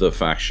both the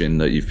faction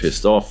that you've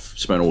pissed off,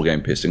 spent all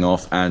game pissing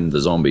off, and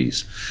the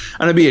zombies.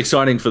 And it'd be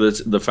exciting for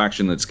the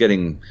faction that's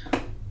getting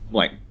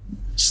like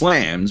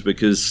slammed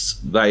because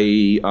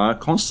they are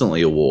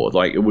constantly a war.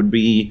 Like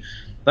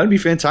that'd be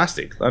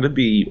fantastic. That'd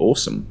be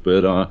awesome.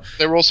 But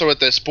they're also at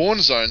their spawn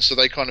zone, so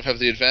they kind of have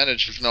the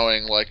advantage of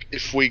knowing, like,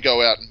 if we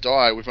go out and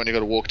die, we've only got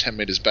to walk 10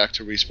 meters back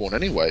to respawn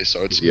anyway,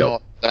 so it's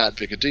not that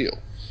big a deal.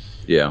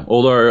 Yeah,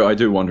 although I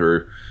do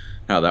wonder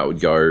how that would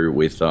go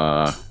with,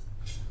 I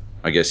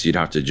guess you'd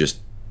have to just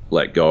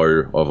let go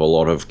of a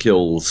lot of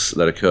kills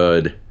that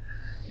occurred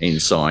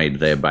inside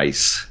their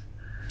base,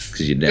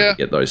 because you'd never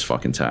get those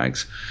fucking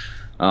tags.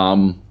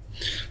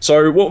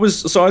 So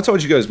I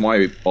told you guys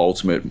my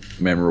ultimate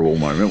memorable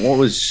moment. What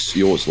was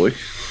yours, Luke?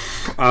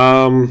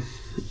 I'm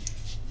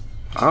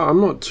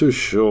not too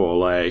sure.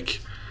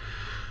 Like,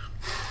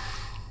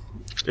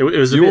 it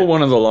was. You were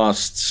one of the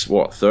last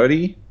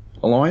 30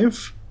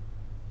 alive?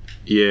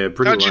 Yeah,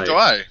 pretty. How'd you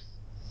die?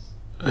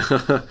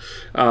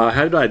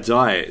 How did I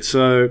die?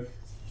 So,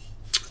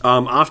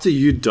 after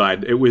you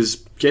died, it was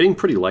getting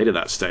pretty late at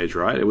that stage,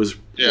 right? It was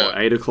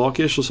 8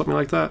 o'clock-ish or something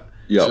like that.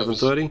 Yeah,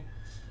 7:30.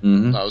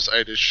 Mm-hmm. That was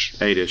 8-ish.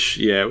 8-ish,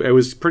 yeah. It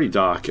was pretty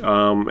dark,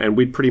 and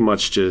we'd pretty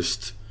much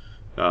just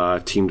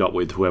teamed up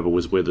with whoever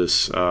was with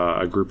us,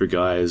 a group of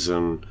guys,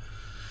 and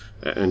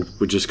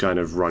we're just kind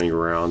of running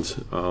around.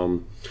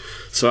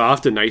 So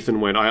after Nathan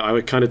went, I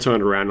kind of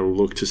turned around and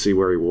looked to see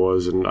where he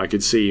was, and I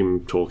could see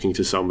him talking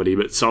to somebody,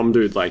 but some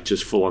dude like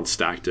just full on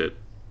stacked it.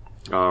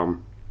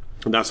 And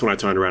that's when I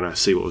turned around and I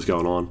see what was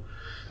going on,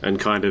 and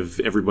kind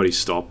of everybody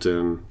stopped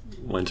and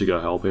went to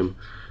go help him.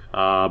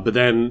 But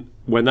then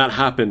when that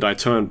happened, I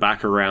turned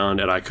back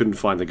around and I couldn't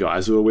find the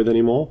guys we were with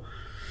anymore.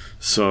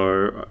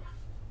 So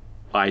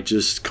I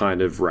just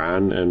kind of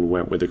ran and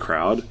went with the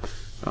crowd.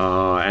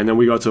 And then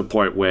we got to a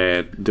point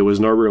where there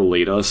was no real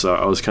leader, so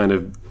I was kind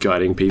of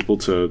guiding people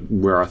to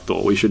where I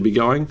thought we should be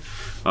going.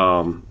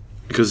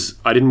 Because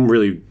I didn't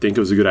really think it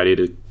was a good idea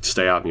to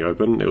stay out in the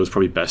open. It was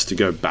probably best to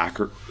go back,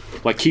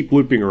 like keep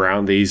looping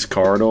around these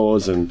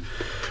corridors and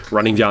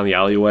running down the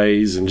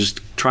alleyways and just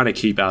trying to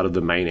keep out of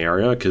the main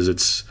area, because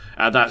it's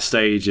at that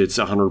stage it's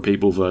 100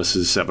 people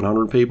versus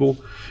 700 people,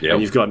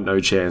 and you've got no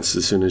chance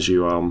as soon as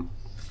you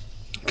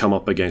come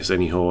up against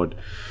any horde.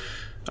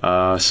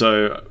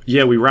 So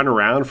yeah, we ran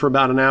around for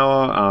about an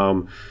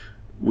hour.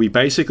 We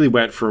basically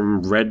went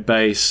from red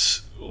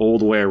base all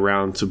the way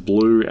around to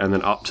blue and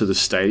then up to the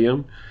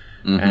stadium,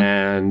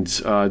 and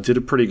did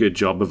a pretty good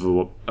job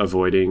of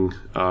avoiding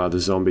the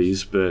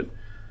zombies, but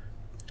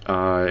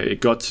it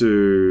got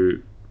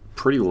to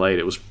pretty late.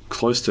 It was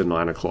close to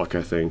 9 o'clock,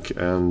 I think,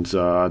 and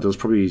there was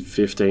probably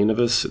 15 of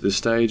us at this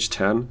stage,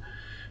 10,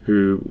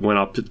 who went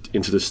up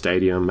into the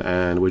stadium,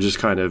 and we're just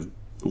kind of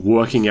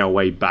working our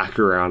way back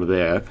around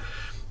there.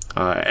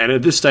 And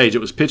at this stage, it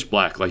was pitch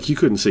black. Like, you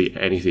couldn't see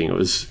anything.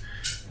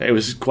 It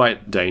was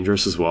quite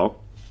dangerous as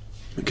well,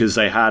 because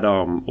they had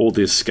all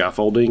this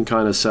scaffolding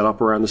kind of set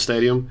up around the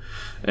stadium,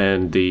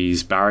 and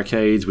these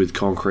barricades with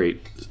concrete,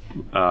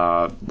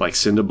 like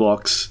cinder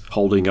blocks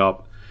holding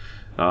up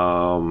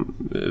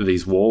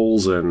these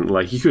walls, and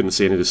like you couldn't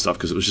see any of this stuff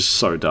because it was just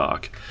so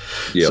dark.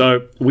 Yep.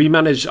 So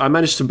I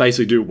managed to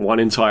basically do one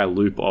entire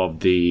loop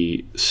of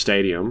the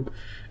stadium,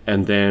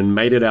 and then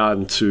made it out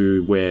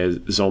into where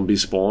zombie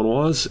spawn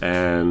was,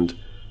 and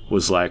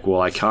was like, well,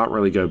 I can't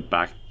really go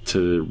back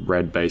to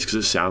red base because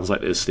it sounds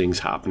like there's things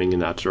happening in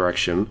that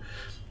direction.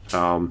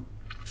 So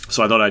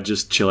I thought I'd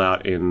just chill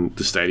out in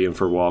the stadium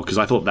for a while, because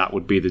I thought that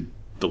would be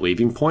the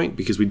leaving point,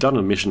 because we'd done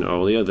a mission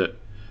earlier that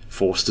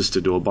forced us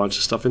to do a bunch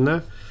of stuff in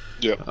there.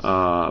 Yeah.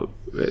 I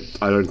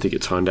don't think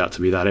it turned out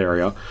to be that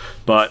area.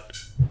 But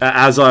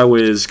as I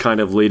was kind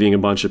of leading a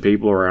bunch of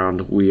people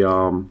around,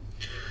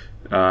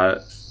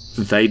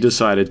 they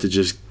decided to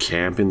just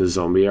camp in the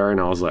zombie area, and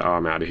I was like, oh,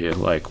 I'm out of here.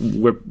 Like,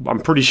 I'm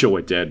pretty sure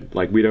we're dead.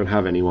 Like, we don't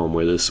have anyone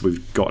with us.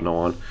 We've gotten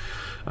on.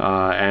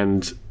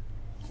 And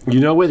you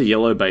know where the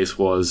yellow base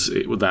was,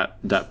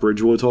 that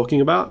bridge we were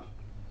talking about?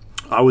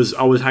 I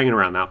was hanging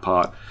around that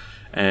part,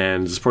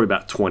 and there's probably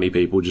about 20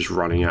 people just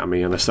running at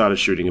me, and I started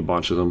shooting a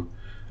bunch of them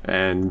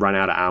and ran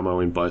out of ammo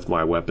in both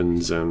my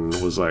weapons, and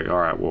was like, all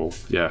right, well,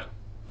 yeah,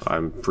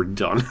 I'm pretty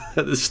done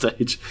at this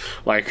stage.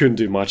 Like, I couldn't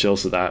do much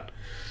else of that,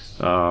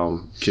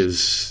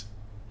 because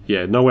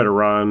nowhere to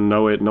run,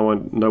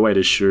 no way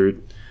to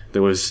shoot.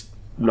 There was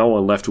no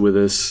one left with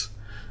us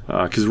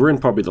because we're in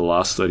probably the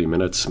last 30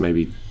 minutes,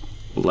 maybe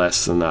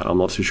less than that. I'm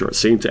not too sure. It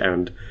seemed to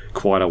end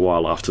quite a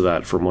while after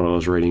that, from what I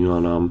was reading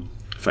on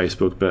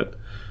Facebook. But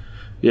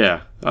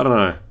yeah, I don't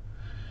know.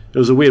 It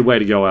was a weird way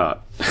to go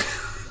out.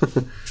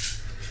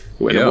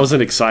 It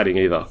wasn't exciting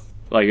either.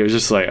 Like, it was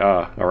just like,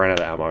 I ran out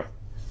of ammo.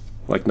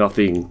 Like,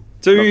 nothing.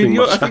 Dude,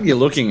 I think you're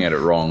looking at it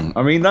wrong.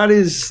 I mean, that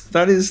is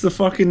the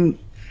fucking...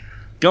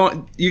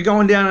 You're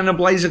going down in a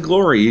blaze of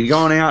glory. You're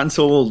going out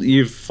until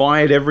you've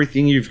fired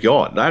everything you've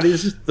got. That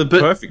is the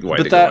perfect way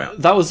to go out.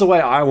 That was the way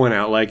I went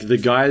out. Like,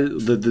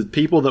 the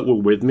people that were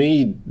with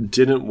me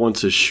didn't want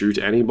to shoot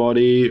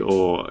anybody,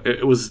 or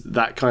it was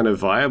that kind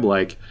of vibe.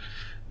 Like,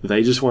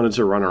 they just wanted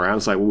to run around.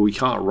 It's like, well, we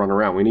can't run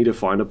around. We need to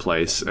find a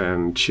place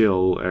and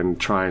chill and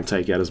try and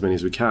take out as many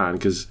as we can,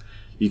 because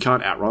you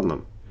can't outrun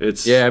them.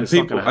 It's not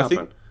going to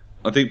happen.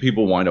 I think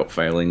people wind up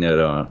failing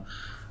at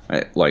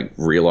like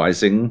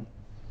realizing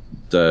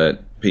that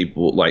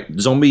people, like,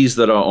 zombies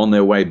that are on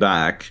their way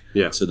back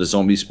to the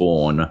zombie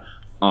spawn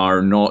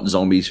are not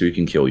zombies who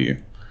can kill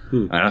you.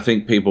 And I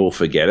think people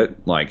forget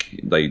it. Like,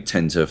 they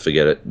tend to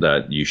forget it,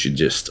 that you should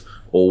just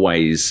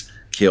always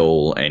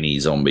kill any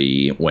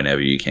zombie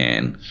whenever you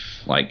can.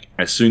 Like,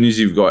 as soon as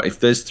if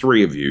there's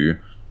 3 of you,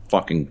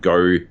 fucking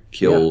go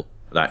kill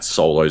that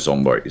solo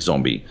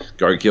zombie.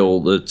 Go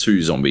kill the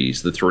 2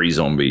 zombies, the 3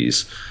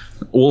 zombies,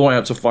 all the way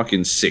up to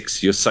fucking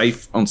 6. You're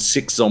safe on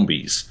 6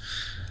 zombies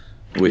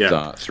with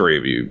 3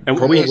 of you, and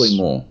probably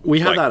more. We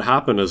had that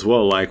happen as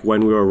well, like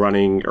when we were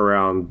running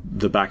around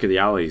the back of the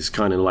alleys,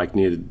 kind of like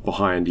near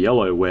behind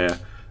Yellow, where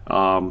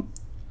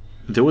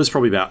there was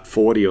probably about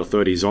 40 or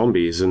 30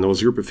 zombies, and there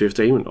was a group of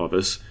 15 of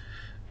us,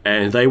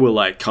 and they were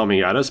like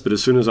coming at us, but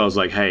as soon as I was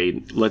like,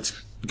 hey, let's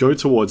go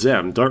towards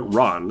them, don't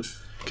run,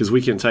 because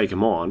we can take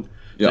them on,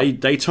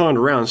 they turned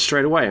around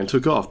straight away and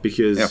took off,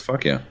 because...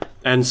 fuck yeah.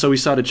 And so we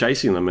started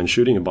chasing them and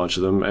shooting a bunch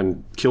of them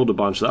and killed a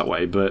bunch that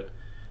way, but...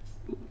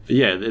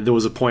 Yeah, there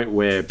was a point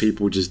where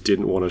people just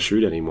didn't want to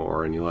shoot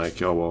anymore, and you're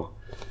like, oh, well,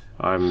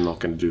 I'm not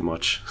going to do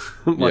much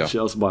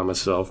else by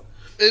myself.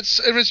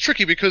 It's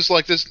tricky because,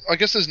 like, I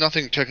guess there's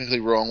nothing technically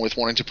wrong with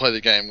wanting to play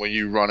the game where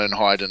you run and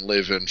hide and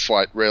live and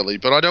fight rarely,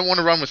 but I don't want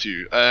to run with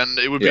you, and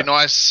it would be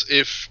nice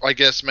if, I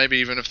guess, maybe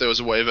even if there was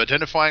a way of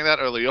identifying that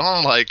early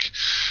on, like,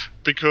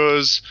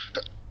 because...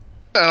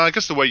 And I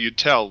guess the way you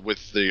tell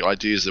with the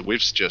ideas that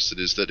we've suggested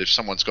is that if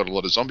someone's got a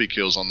lot of zombie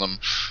kills on them,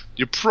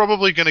 you're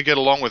probably going to get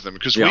along with them.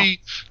 Because we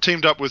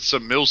teamed up with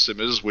some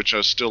milsimmers, which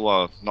are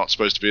still not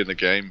supposed to be in the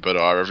game, but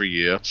are every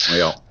year.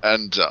 Yeah.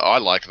 And I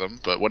like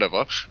them, but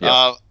whatever.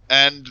 Yeah.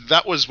 And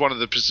that was one of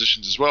the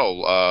positions as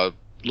well.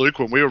 Luke,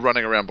 when we were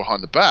running around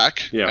behind the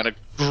back, and a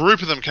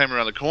group of them came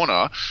around the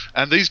corner,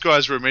 and these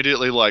guys were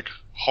immediately like,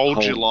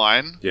 hold your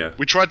line. Yeah.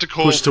 We tried to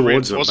call push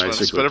towards them,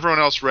 basically, but everyone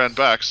else ran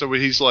back. So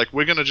he's like,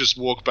 we're going to just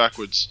walk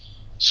backwards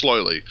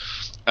slowly,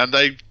 and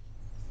they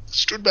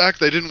stood back.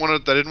 They didn't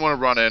want to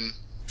run in.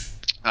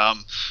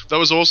 That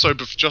was also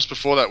just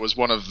before that was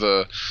one of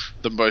the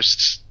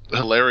most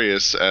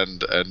hilarious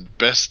and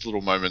best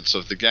little moments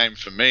of the game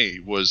for me,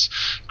 was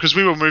because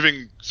we were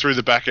moving through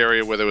the back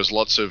area where there was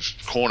lots of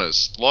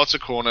corners, lots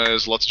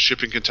of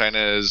shipping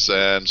containers,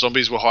 and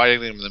zombies were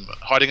hiding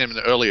them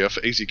earlier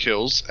for easy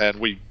kills, and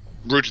we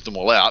rooted them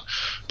all out.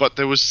 But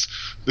there was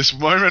this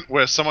moment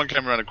where someone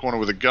came around a corner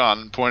with a gun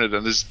and pointed,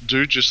 and this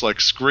dude just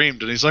like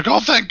screamed, and he's like,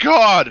 "Oh, thank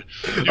God!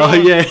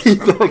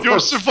 You're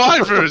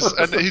survivors!"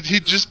 And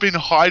he'd just been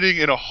hiding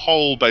in a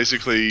hole,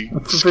 basically,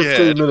 for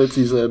scared. 15 minutes,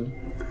 he said.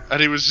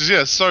 And he was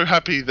so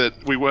happy that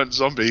we weren't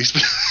zombies,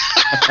 and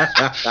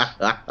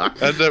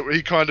that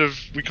we kind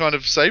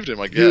of saved him,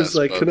 I guess. He was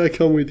like, "Can I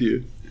come with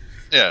you?"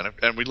 Yeah,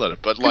 and we let him.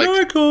 But like, can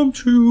I come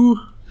too?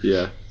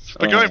 Yeah.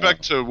 But going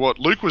back to what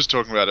Luke was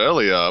talking about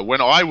earlier, when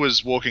I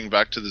was walking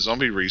back to the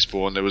zombie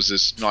respawn, there was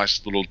this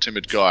nice little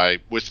timid guy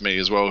with me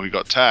as well who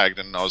got tagged,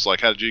 and I was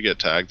like, "How did you get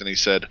tagged?" And he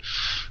said,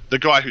 the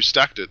guy who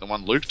stacked it, the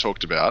one Luke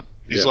talked about,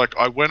 he's like,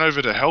 "I went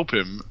over to help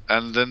him,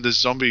 and then this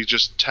zombie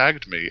just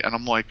tagged me," and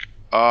I'm like,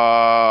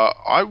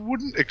 I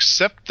wouldn't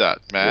accept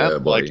that, man. Yeah,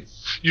 like,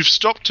 you've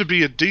stopped to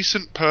be a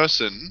decent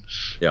person,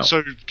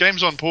 so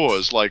game's on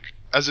pause, like,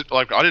 I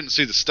didn't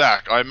see the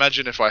stack. I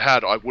imagine if I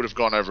had, I would have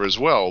gone over as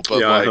well.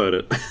 But I heard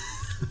it.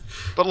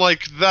 But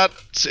like that,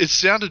 it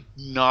sounded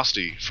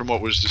nasty from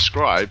what was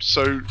described.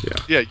 So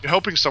you're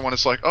helping someone.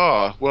 It's like,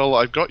 oh, well,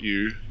 I've got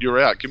you. You're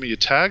out. Give me your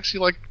tags.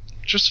 You're like,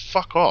 just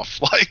fuck off.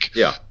 Like,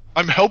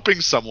 I'm helping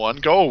someone.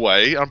 Go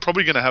away. I'm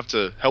probably going to have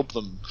to help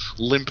them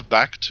limp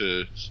back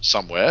to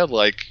somewhere.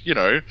 Like, you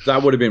know,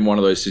 that would have been one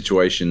of those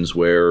situations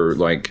where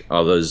like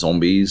other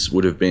zombies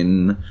would have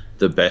been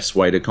the best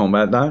way to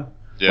combat that.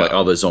 Yeah. Like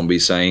other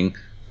zombies saying,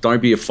 "Don't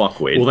be a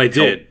fuckwit." Well, they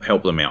did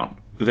help them out.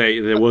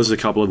 There was a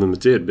couple of them that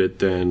did, but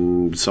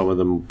then some of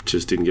them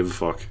just didn't give a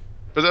fuck.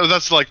 But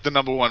that's like the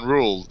number one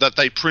rule that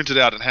they printed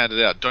out and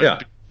handed out.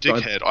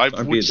 dickhead. I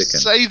would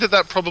say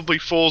that probably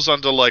falls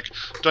under, like,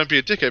 don't be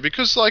a dickhead.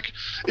 Because, like,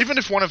 even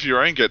if one of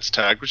your own gets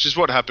tagged, which is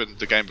what happened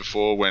the game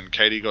before when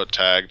Katie got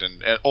tagged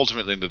and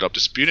ultimately ended up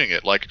disputing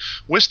it, like,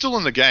 we're still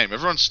in the game.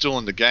 Everyone's still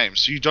in the game.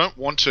 So you don't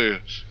want to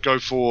go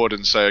forward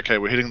and say, okay,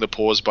 we're hitting the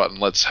pause button.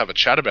 Let's have a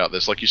chat about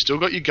this. Like, you still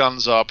got your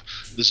guns up.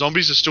 The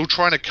zombies are still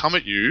trying to come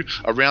at you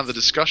around the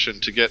discussion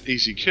to get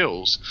easy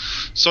kills.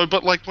 So,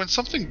 but, like, when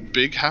something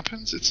big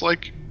happens, it's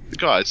like,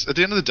 guys, at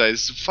the end of the day,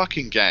 this is a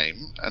fucking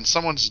game, and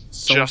someone's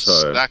just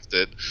stacked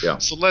it. Yeah.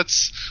 So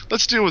let's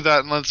deal with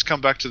that, and let's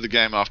come back to the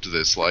game after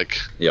this. Like,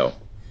 yeah.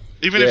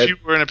 Even if you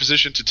were in a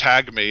position to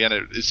tag me, and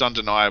it's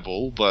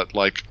undeniable, but,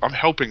 like, I'm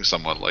helping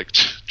someone. Like,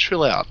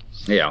 chill out.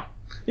 Yeah.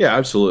 Yeah,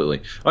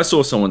 absolutely. I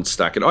saw someone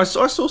stack it. I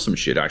saw some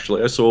shit,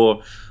 actually. I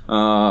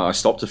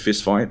stopped a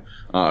fist fight.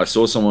 I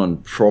saw someone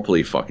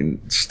properly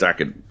fucking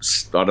stack it.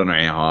 I don't know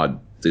how hard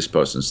this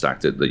person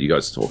stacked it that you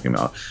guys are talking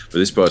about, but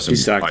this person,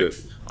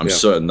 I'm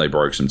certain they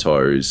broke some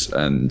toes,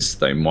 and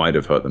they might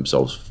have hurt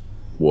themselves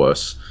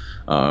worse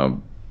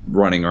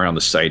running around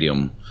the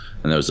stadium.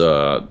 And there was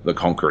the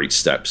concrete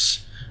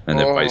steps, and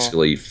they're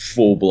basically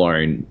full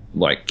blown,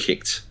 like,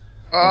 kicked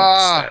on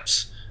the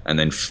steps and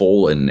then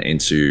fallen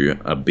into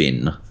a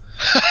bin,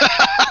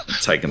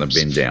 taken the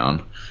bin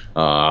down.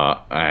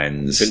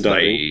 And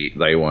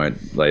they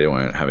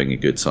weren't having a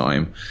good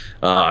time.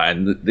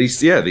 And these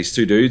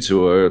two dudes who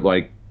were,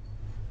 like,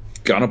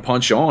 gonna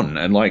punch on,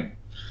 and, like,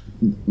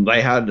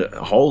 they had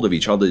hold of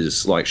each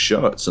other's, like,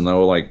 shirts, and they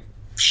were, like,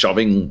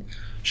 shoving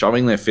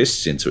their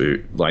fists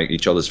into, like,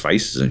 each other's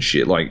faces and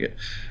shit. Like,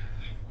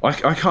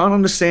 I can't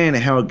understand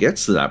how it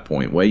gets to that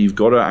point where you've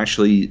got to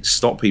actually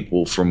stop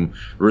people from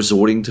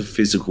resorting to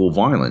physical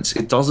violence.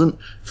 It doesn't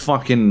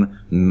fucking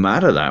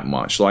matter that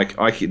much. Like,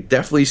 I could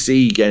definitely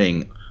see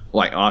getting,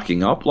 like,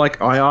 arcing up.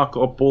 Like, I arc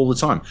up all the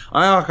time.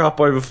 I arc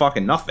up over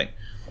fucking nothing.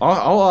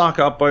 I'll arc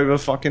up over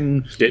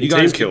fucking... Getting you guys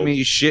team give killed.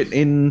 me shit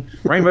in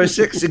Rainbow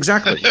Six,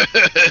 exactly.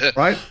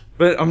 Right?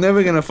 But I'm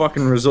never going to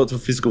fucking resort to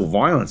physical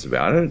violence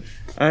about it.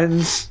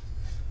 And...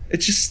 I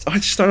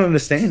just don't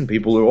understand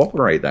people who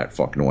operate that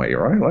fucking way,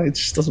 right? Like, it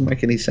just doesn't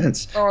make any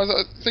sense. Oh,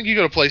 I think you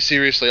got to play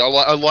seriously. I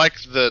like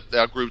that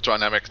our group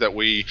dynamic, that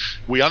we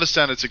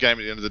understand it's a game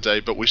at the end of the day,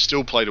 but we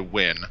still play to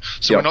win.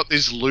 So we're not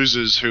these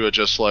losers who are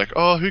just like,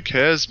 oh, who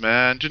cares,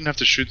 man? Didn't have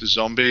to shoot the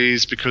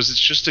zombies because it's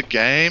just a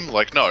game.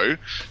 Like, no,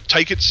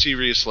 take it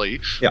seriously.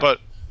 Yep.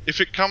 But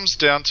if it comes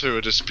down to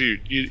a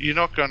dispute, you're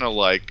not going to,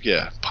 like,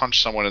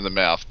 punch someone in the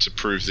mouth to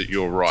prove that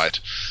you're right.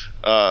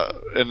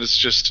 And it's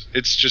just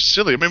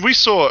silly. I mean, we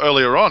saw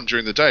earlier on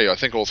during the day, I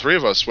think all three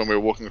of us, when we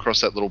were walking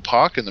across that little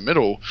park in the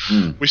middle,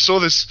 we saw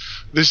this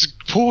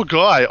poor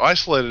guy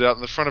isolated out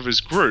in the front of his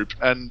group,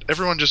 and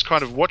everyone just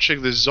kind of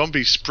watching this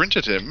zombie sprint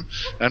at him,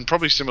 and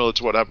probably similar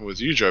to what happened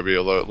with you, Joby,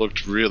 although it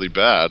looked really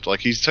bad.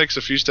 Like, he takes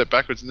a few steps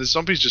backwards, and the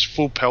zombie's just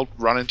full pelt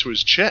run into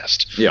his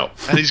chest. Yeah.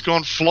 And he's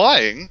gone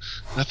flying.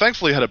 And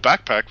thankfully, he had a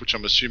backpack, which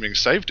I'm assuming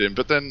saved him.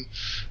 But then,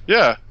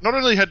 not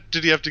only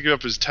did he have to give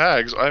up his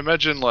tags, I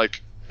imagine,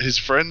 like, his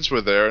friends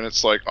were there, and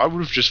it's like, I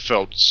would have just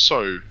felt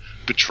so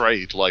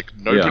betrayed. Like,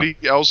 nobody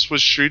else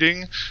was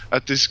shooting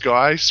at this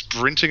guy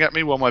sprinting at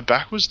me while my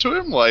back was to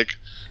him. Like,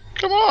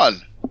 come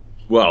on.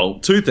 Well,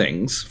 two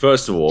things.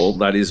 First of all,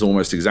 that is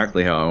almost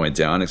exactly how I went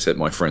down, except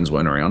my friends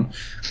weren't around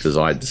because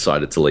I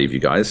decided to leave you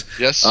guys.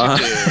 Yes, you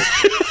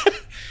did.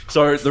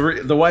 So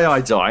the way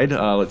I died,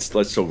 let's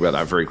talk about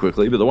that very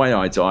quickly. But the way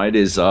I died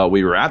is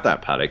we were at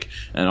that paddock,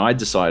 and I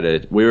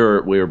decided we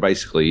were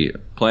basically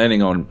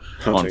planning on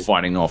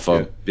fighting off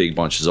a big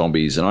bunch of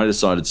zombies, and I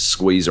decided to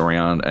squeeze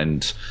around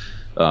and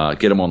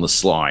get them on the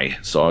sly.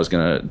 So I was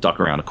going to duck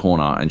around a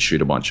corner and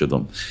shoot a bunch of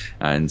them,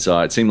 and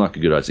it seemed like a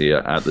good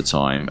idea at the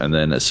time. And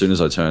then as soon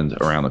as I turned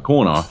around the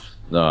corner,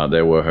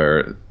 there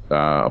were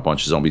a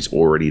bunch of zombies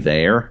already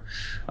there.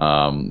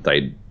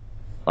 They'd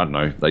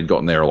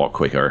gotten there a lot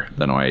quicker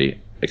than I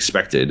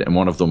expected, and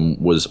one of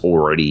them was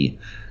already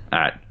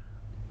at,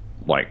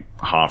 like,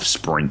 half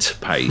sprint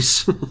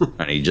pace,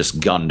 and he just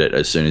gunned it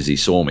as soon as he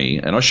saw me,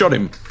 and I shot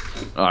him.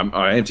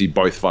 I emptied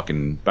both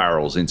fucking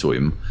barrels into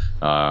him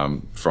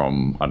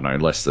from, I don't know,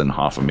 less than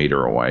half a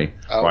meter away,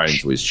 right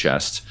into his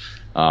chest,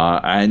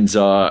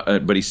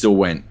 but he still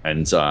went,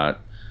 and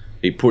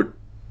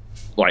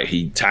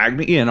he tagged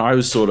me, and I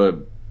was sort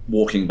of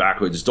walking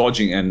backwards,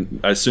 dodging, and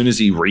as soon as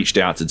he reached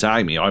out to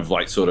tag me, I've,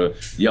 like, sort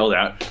of yelled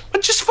out, I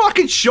just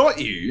fucking shot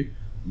you!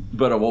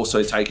 But I've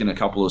also taken a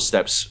couple of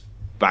steps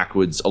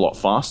backwards a lot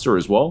faster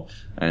as well,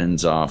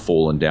 and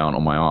fallen down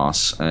on my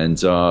ass. And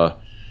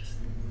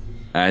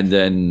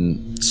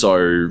then,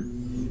 so,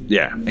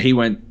 he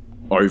went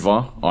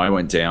over, I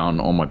went down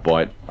on my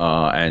butt,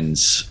 and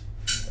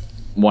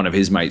one of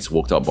his mates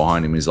walked up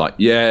behind him. He's like,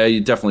 yeah,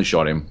 you definitely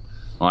shot him.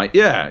 I'm like,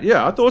 yeah,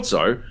 I thought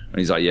so. And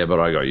he's like, yeah, but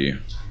I got you.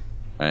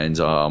 And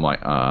I'm like,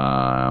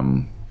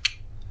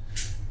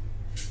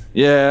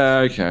 yeah,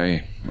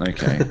 okay.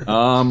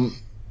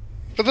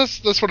 But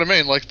But that's what I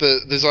mean. Like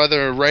there's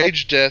either a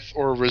rage death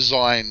or a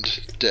resigned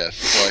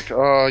death. Like,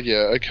 oh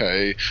yeah,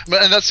 okay.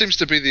 And that seems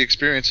to be the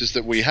experiences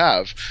that we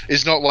have.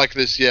 Is not like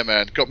this. Yeah,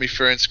 man, got me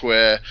fair and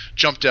square.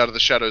 Jumped out of the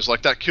shadows.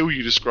 Like that kill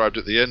you described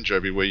at the end,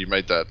 Joby, where you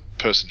made that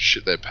person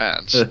shit their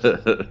pants.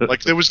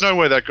 Like there was no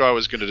way that guy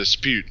was going to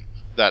dispute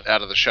that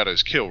out of the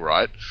shadows kill,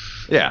 right?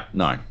 Yeah,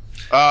 no.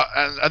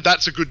 And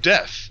that's a good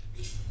death.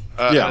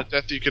 And a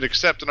death you can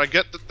accept. And I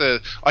get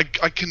that I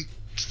can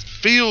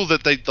feel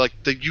that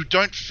that you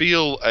don't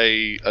feel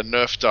a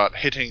Nerf dart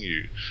hitting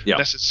you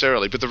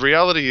necessarily, but the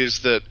reality is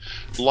that,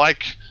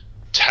 like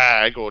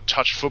tag or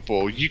touch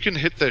football, you can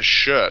hit their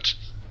shirt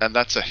and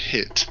that's a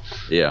hit.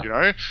 Yeah. You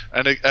know?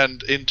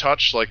 And in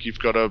touch, like, you've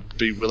got to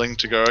be willing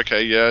to go,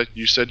 okay, yeah,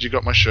 you said you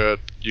got my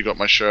shirt,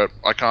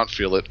 I can't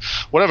feel it.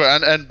 Whatever.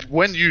 And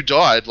when you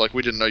died, like,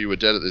 we didn't know you were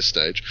dead at this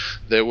stage,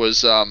 there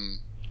was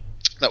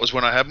that was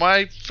when I had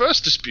my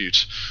first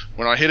dispute.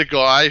 When I hit a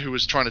guy who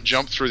was trying to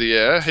jump through the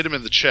air, hit him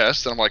in the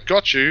chest, and I'm like,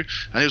 got you.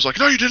 And he was like,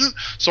 no, you didn't.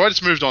 So I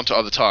just moved on to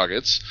other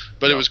targets.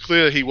 But it was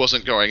clear he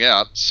wasn't going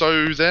out.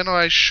 So then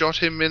I shot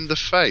him in the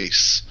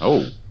face.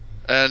 Oh.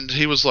 And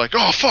he was like,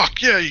 oh,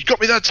 fuck, yeah, you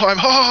got me that time.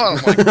 Ha!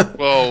 I'm like,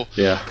 well,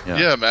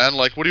 yeah, man,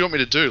 like, what do you want me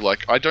to do?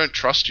 Like, I don't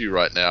trust you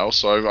right now,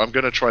 so I'm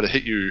going to try to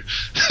hit you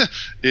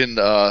in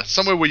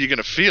somewhere where you're going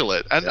to feel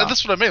it. And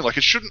that's what I mean. Like,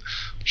 it shouldn't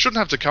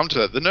have to come to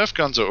that. The Nerf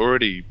guns are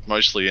already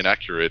mostly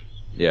inaccurate.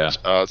 Yeah.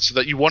 So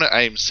that you want to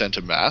aim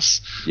center mass.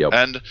 Yep.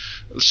 And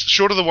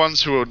short of the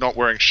ones who are not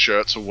wearing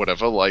shirts or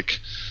whatever, like,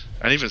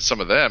 and even some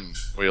of them,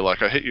 where you're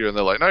like, I hit you, and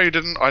they're like, no, you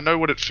didn't. I know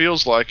what it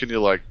feels like, and you're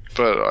like,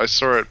 but I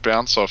saw it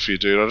bounce off you,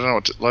 dude. I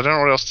don't know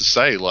what else to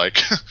say.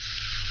 Like,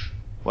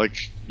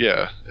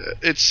 yeah,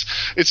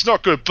 it's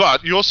not good.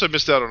 But you also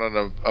missed out on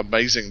an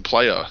amazing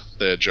player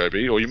there,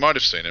 Joby, or you might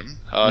have seen him.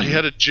 He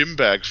had a gym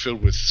bag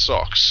filled with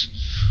socks.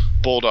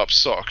 Balled up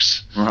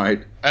socks.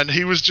 Right. And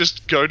he was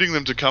just goading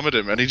them to come at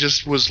him, and he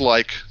just was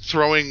like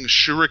throwing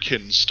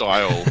shuriken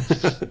style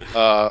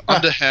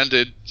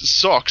underhanded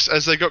socks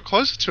as they got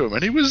closer to him,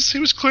 and he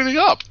was cleaning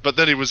up. But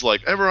then he was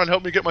like, everyone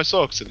help me get my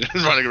socks, and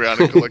running around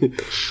and collecting.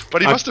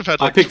 But he must have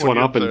had like, I picked one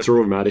up and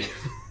threw him at him.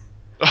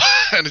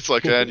 And it's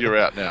like, and you're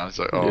out now. It's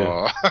like,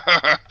 oh.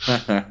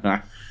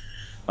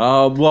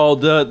 Well,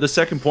 the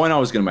second point I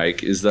was going to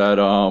make is that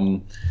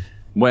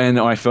when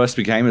I first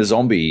became a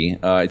zombie,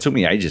 it took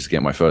me ages to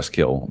get my first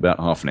kill, about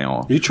half an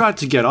hour. You tried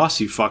to get us,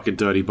 you fucking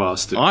dirty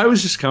bastard. I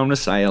was just coming to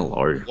say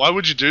hello. Why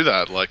would you do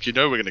that? Like, you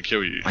know we're going to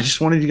kill you. I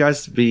just wanted you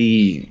guys to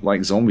be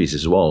like zombies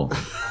as well.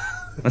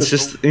 That's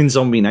just in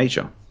zombie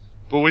nature.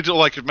 Well, we do,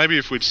 like, maybe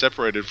if we'd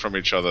separated from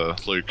each other,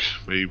 Luke,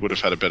 we would have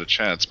had a better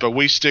chance. But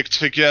we stick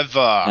together.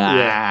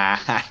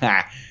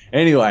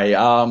 Anyway,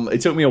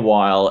 it took me a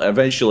while.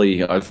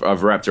 Eventually,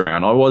 I've wrapped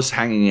around. I was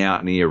hanging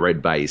out near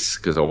Red Base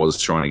because I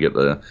was trying to get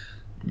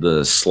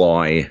the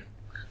sly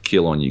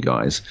kill on you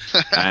guys.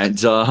 And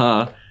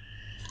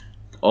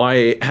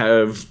I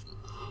have...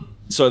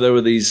 So there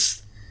were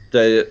these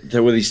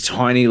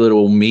tiny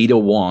little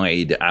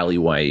meter-wide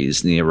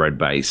alleyways near Red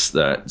Base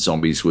that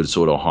zombies would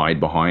sort of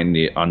hide behind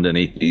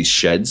underneath these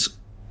sheds.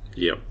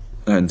 Yep.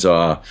 And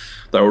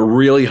they were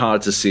really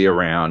hard to see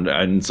around,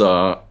 and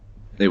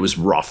it was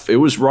rough. It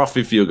was rough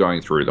if you're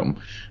going through them.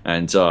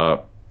 And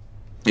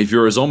if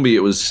you're a zombie,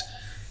 it was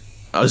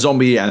a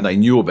zombie and they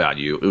knew about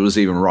you. It was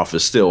even rougher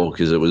still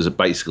because it was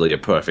basically a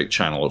perfect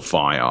channel of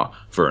fire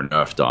for a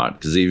Nerf dart,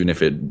 because even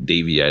if it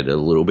deviated a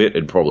little bit,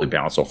 it'd probably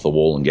bounce off the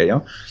wall and get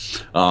you.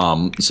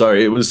 So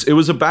it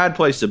was a bad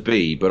place to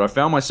be, but I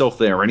found myself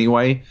there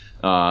anyway,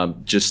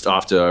 just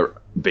after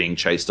being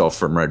chased off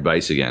from Red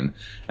Base again.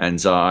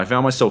 And I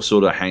found myself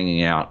sort of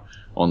hanging out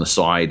on the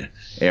side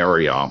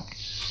area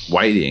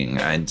waiting,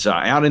 and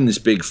out in this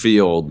big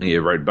field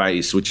near Red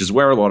Base, which is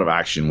where a lot of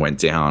action went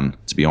down,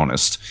 to be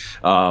honest,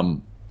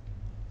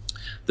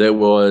 there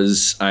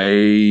was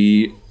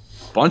a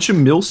bunch of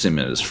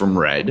milsimmers from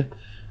Red,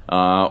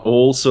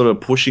 all sort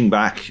of pushing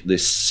back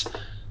this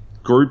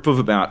group of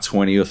about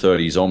 20 or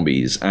 30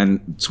 zombies. And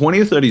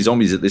 20 or 30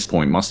 zombies at this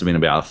point must have been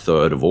about a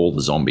third of all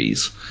the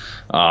zombies.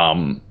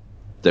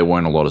 There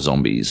weren't a lot of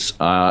zombies.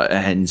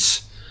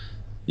 And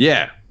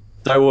yeah,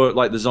 they were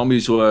like, the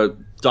zombies were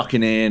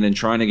ducking in and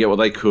trying to get what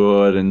they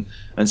could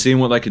and seeing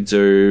what they could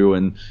do.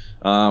 And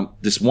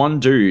this one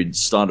dude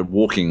started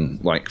walking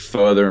like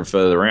further and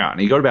further out,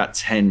 and he got about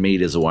 10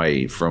 meters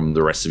away from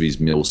the rest of his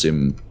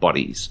milsim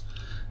buddies.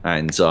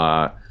 And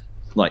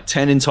like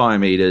 10 entire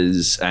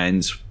meters,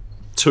 and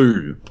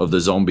 2 of the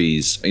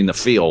zombies in the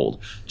field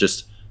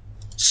just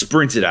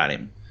sprinted at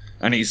him.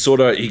 And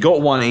he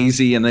got one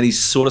easy, and then he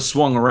sort of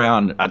swung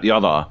around at the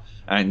other.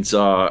 And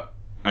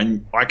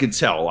I could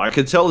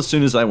tell as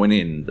soon as they went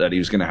in that he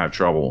was going to have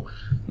trouble,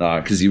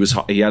 because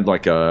he had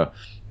like a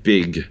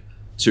big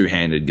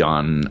 2-handed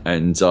gun,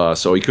 and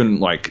so he couldn't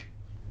like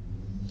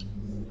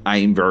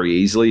aim very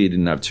easily. He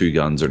didn't have 2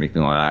 guns or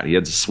anything like that. He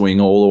had to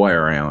swing all the way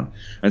around,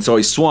 and so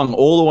he swung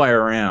all the way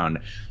around.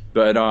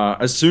 But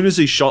as soon as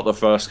he shot the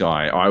first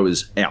guy, I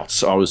was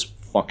out. I was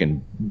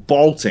fucking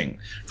bolting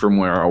from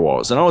where I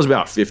was. And I was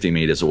about 50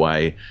 meters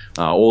away,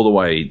 all the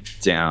way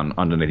down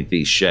underneath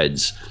these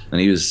sheds. And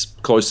he was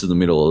close to the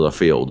middle of the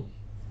field.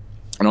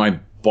 And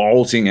I'm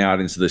bolting out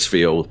into this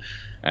field.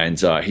 And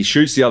he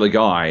shoots the other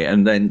guy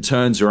and then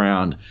turns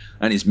around.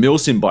 And his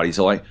Milsim buddies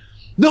are like,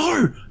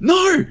 no,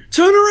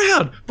 turn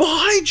around,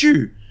 behind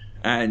you.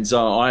 And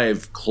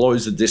I've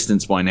closed the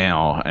distance by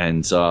now,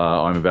 and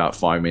I'm about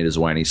 5 meters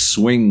away, and he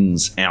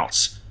swings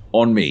out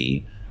on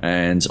me,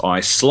 and I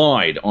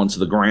slide onto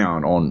the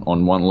ground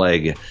on one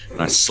leg,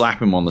 and I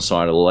slap him on the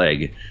side of the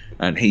leg,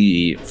 and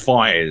he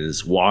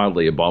fires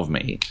wildly above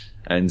me.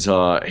 And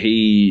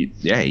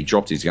he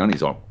dropped his gun.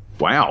 He's like,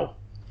 wow.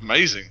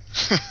 Amazing.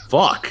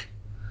 Fuck.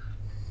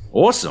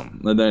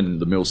 Awesome. And then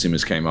the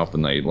Milsimmers came up,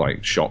 and they,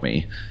 like, shot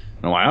me.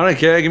 I'm like, I don't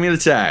care, give me the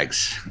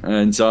tags.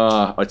 And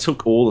I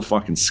took all the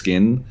fucking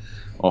skin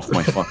off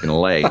my fucking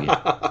leg,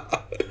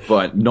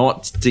 but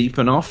not deep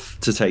enough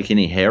to take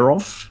any hair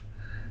off.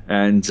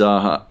 And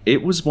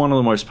it was one of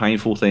the most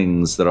painful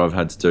things that I've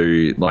had to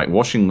do. Like,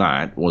 washing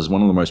that was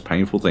one of the most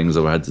painful things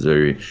I've had to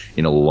do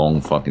in a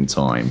long fucking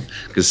time.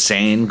 Because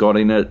sand got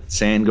in it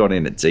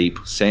deep,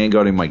 sand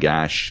got in my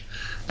gash.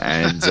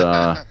 And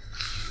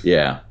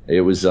yeah,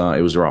 it was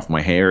rough.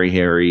 My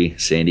hairy,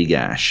 sandy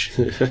gash.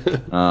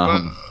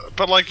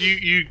 But like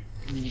you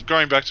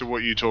going back to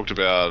what you talked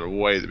about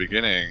way at the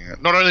beginning,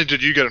 not only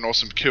did you get an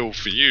awesome kill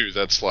for you,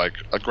 that's like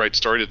a great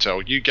story to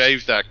tell, you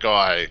gave that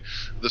guy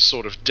the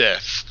sort of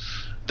death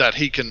that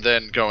he can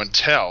then go and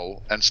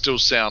tell and still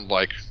sound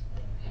like,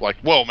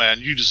 well, man,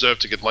 you deserve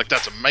to get, like,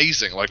 that's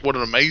amazing. Like, what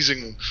an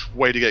amazing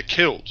way to get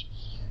killed.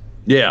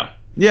 Yeah.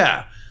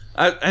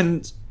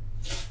 And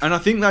I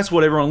think that's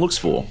what everyone looks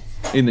for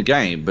in the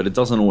game, but it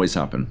doesn't always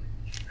happen.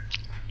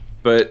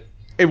 But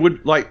it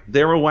would, like,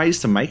 there are ways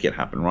to make it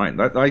happen, right?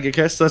 I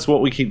guess that's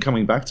what we keep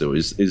coming back to,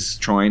 is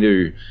trying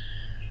to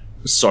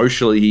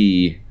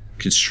socially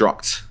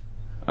construct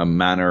a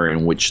manner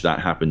in which that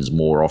happens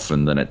more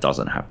often than it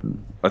doesn't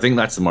happen. I think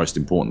that's the most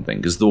important thing,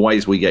 because the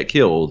ways we get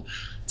killed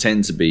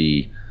tend to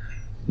be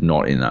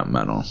not in that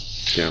manner.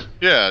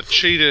 Yeah,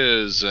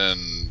 cheaters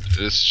and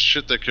it's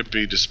shit that could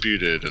be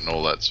disputed and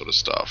all that sort of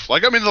stuff.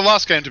 Like, I mean, the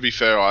last game, to be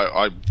fair,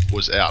 I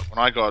was out. When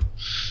I got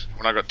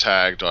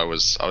tagged, I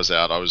was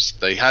out.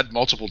 They had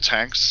multiple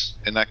tanks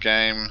in that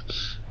game,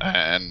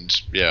 and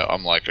yeah,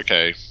 I'm like,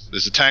 okay,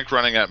 there's a tank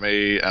running at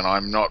me, and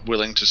I'm not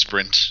willing to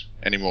sprint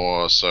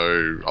anymore,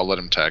 so I'll let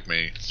him tag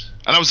me,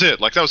 and that was it.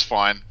 Like, that was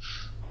fine.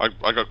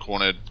 I got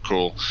cornered,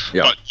 cool.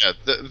 Yeah. But yeah,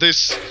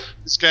 this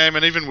game,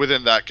 and even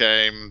within that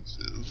game,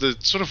 the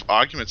sort of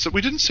arguments that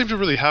we didn't seem to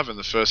really have in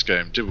the first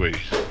game, did we?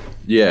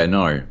 Yeah,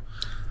 no,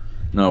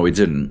 we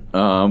didn't.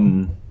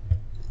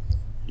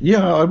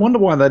 Yeah, I wonder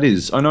why that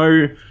is. I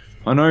know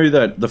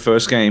that the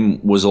first game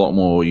was a lot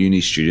more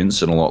uni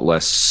students and a lot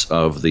less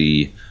of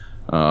the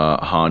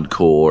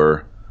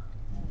hardcore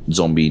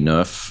zombie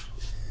nerf.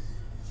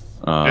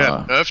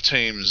 Nerf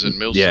teams and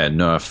Mills. Yeah,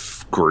 nerf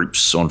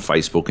groups on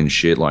Facebook and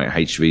shit, like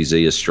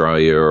HVZ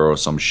Australia or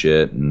some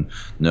shit, and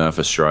Nerf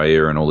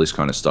Australia and all this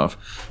kind of stuff.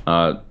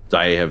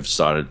 They have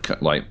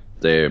started, like,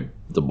 they're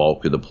the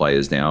bulk of the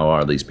players now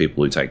are these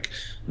people who take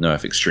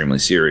Nerf extremely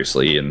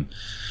seriously, and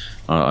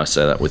I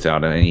say that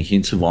without any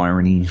hint of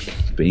irony,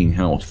 being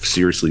how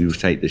seriously we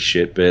take this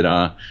shit. But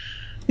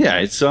yeah,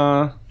 it's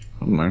I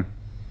don't know,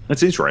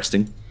 it's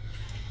interesting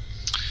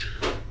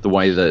the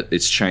way that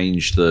it's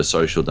changed the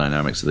social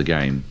dynamics of the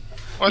game.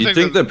 Well, You'd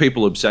think that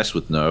people obsessed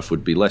with Nerf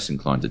would be less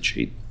inclined to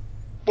cheat.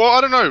 Well,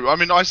 I don't know. I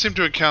mean, I seem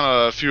to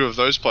encounter a few of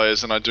those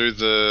players, and I do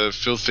the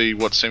filthy,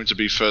 what seem to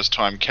be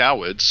first-time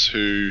cowards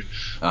who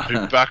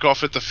back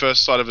off at the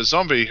first sight of a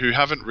zombie, who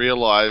haven't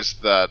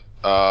realised that,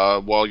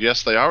 while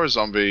yes, they are a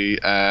zombie,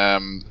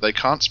 they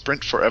can't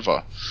sprint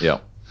forever.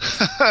 Yeah.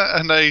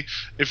 And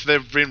if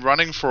they've been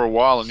running for a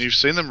while, and you've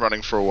seen them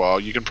running for a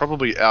while, you can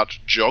probably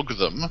out-jog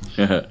them.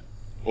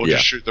 Or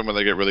just shoot them when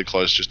they get really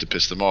close just to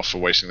piss them off for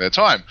wasting their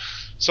time.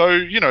 So,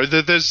 you know,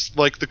 there's,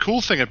 like, the cool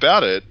thing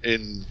about it,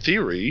 in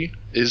theory,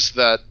 is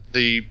that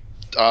the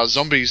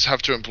zombies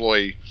have to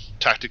employ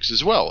tactics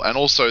as well. And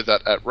also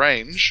that at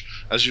range,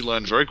 as you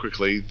learn very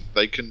quickly,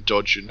 they can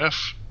dodge your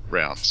nerf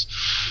rounds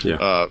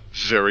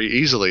very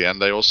easily.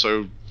 And they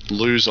also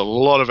lose a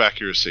lot of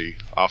accuracy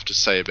after,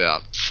 say,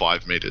 about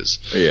 5 meters.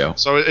 Yeah.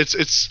 So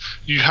it's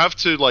you have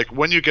to, like,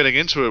 when you're getting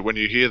into it, when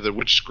you hear the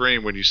witch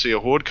scream, when you see a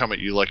horde come at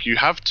you, like, you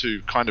have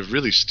to kind of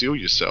really steel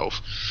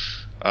yourself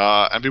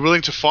and be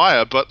willing to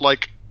fire. But,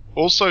 like,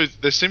 also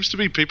there seems to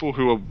be people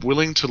who are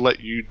willing to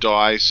let you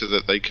die so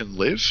that they can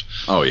live.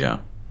 Oh yeah.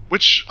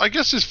 Which I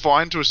guess is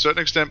fine to a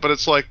certain extent, but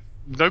it's like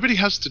nobody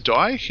has to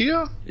die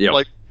here. Yeah.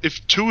 Like,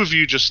 if two of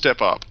you just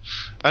step up,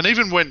 and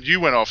even when you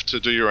went off to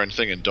do your own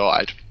thing and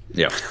died.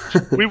 Yeah.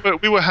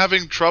 we were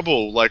having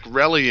trouble, like,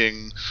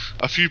 rallying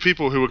a few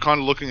people who were kind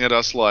of looking at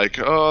us like,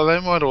 oh, they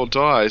might all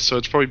die, so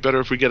it's probably better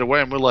if we get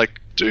away. And we're like,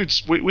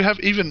 dudes, we have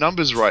even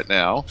numbers right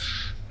now,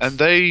 and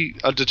they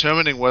are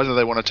determining whether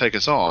they want to take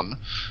us on.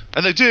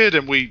 And they did,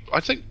 and I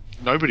think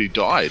nobody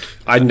died.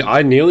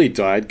 I nearly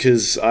died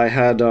because I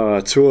had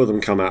two of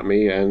them come at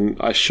me, and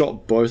I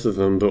shot both of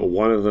them, but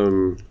one of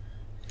them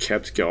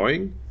kept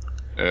going.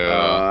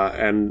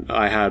 And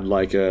I had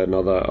like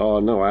another, oh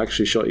no, I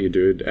actually shot you,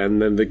 dude.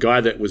 And then the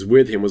guy that was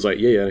with him was like,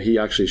 yeah, he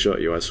actually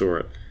shot you. I saw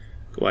it.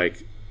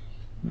 Like,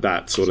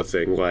 that sort of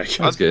thing. Like,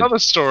 another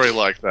story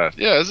like that.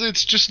 Yeah,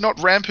 it's just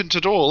not rampant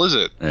at all, is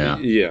it?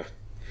 Yeah.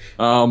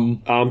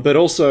 But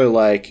also,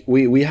 like,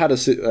 we had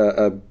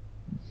a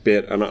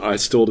bit, and I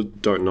still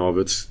don't know if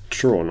it's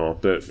true or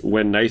not, but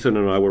when Nathan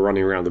and I were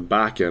running around the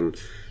back, and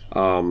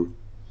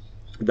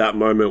that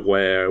moment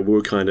where we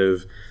were kind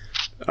of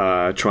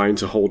trying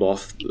to hold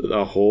off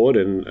a horde,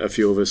 and a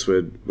few of us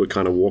were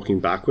kind of walking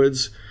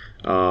backwards,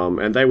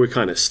 and they were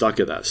kind of stuck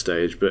at that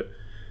stage, but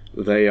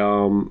they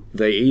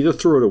either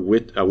threw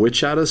a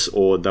witch at us,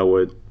 or they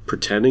were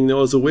pretending there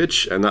was a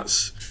witch, and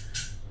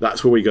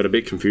that's where we got a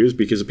bit confused,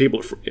 because the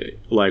people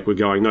like were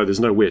going, no, there's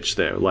no witch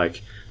there,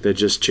 like they're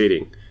just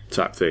cheating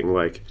type thing,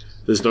 like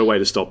there's no way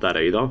to stop that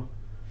either. All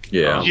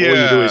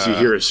you do is you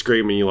hear a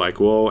scream, and you're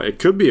like, well, it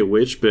could be a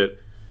witch, but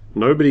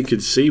nobody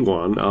could see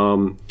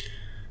one.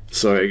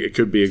 So it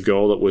could be a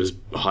girl that was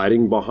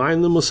hiding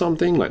behind them or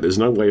something. Like, there's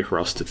no way for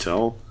us to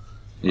tell.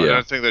 Yeah. I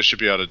don't think they should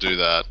be able to do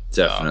that.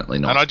 Definitely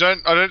not.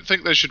 And I don't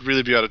think they should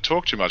really be able to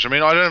talk too much. I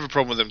mean, I don't have a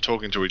problem with them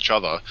talking to each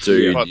other.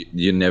 Dude,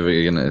 you're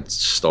never gonna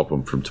stop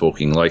them from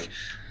talking. Like,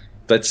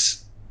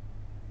 that's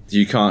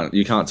you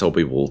can't tell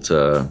people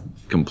to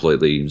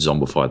completely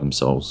zombify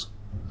themselves.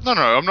 No,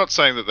 I'm not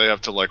saying that they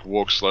have to like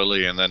walk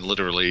slowly and then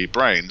literally eat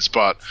brains,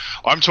 but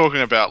I'm talking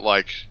about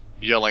like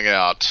yelling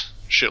out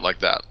shit like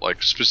that,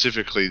 like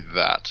specifically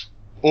that.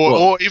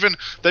 Or even,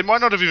 they might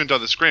not have even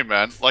done the scream,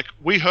 man. Like,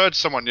 we heard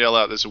someone yell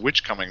out, there's a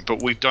witch coming,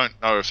 but we don't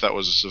know if that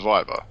was a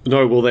survivor.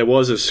 No, well, there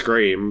was a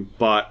scream,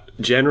 but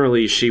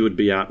generally she would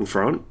be out in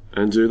front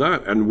and do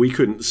that, and we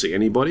couldn't see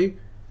anybody.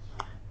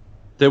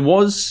 There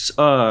was,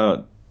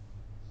 one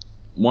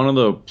of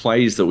the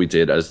plays that we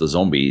did as the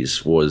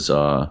zombies was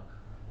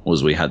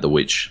we had the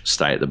witch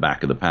stay at the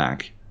back of the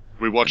pack.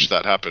 We watched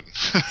that happen.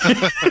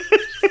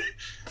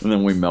 And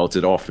then we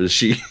melted off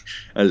as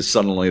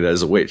suddenly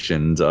there's a witch,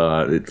 and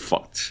it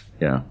fucked.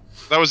 Yeah.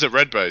 That was at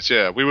Red Base,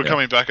 yeah. We were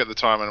coming back at the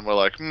time, and we're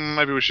like,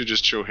 maybe we should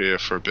just chill here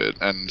for a bit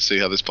and see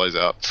how this plays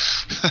out.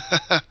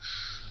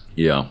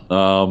 Yeah.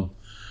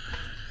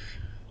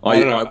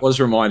 I was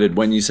reminded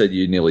when you said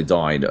you nearly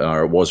died.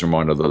 I was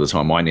reminded of the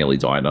time I nearly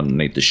died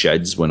underneath the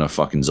sheds when a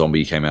fucking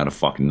zombie came out of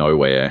fucking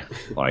nowhere.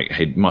 Like,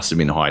 he must have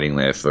been hiding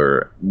there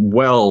for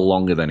well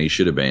longer than he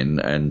should have been,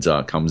 and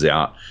comes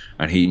out,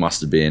 and he must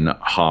have been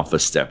half a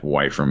step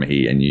away from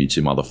me, and you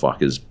two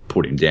motherfuckers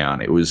put him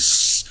down. It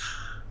was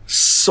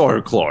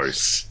so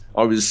close.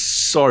 I was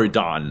so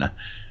done,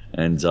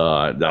 and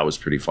that was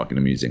pretty fucking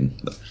amusing.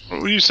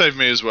 Well, you saved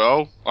me as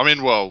well. I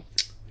mean,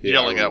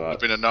 yelling out would have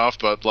been enough,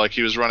 but like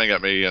he was running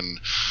at me, and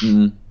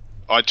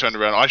I turned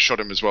around. I shot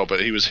him as well,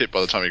 but he was hit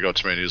by the time he got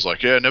to me, and he was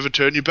like, "Yeah, never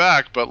turn your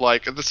back." But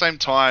like at the same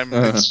time,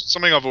 it's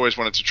something I've always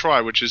wanted to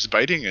try, which is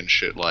baiting and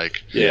shit.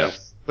 Like,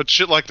 but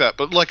shit like that.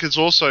 But like, it's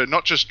also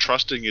not just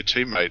trusting your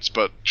teammates,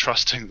 but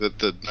trusting that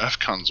the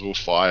Nerf guns will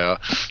fire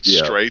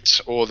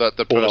straight, or that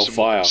the person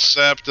will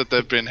accept that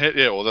they've been hit,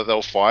 or that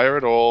they'll fire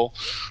at all.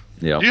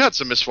 Yeah, you had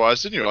some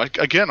misfires, didn't you? Like,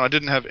 again, I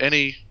didn't have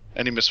any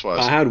misfires.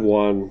 I had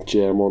one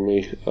jam on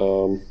me.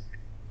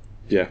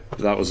 Yeah,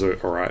 that was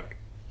alright.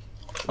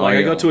 Like,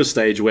 I got to a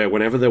stage where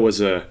whenever there was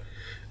a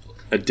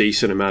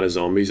decent amount of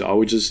zombies, I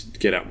would just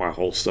get out my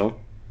holster,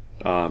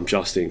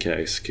 just in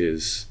case,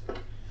 because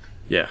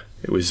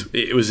it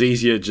was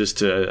easier just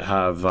to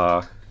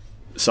have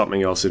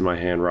something else in my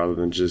hand rather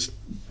than just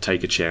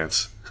take a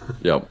chance.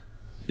 Yep.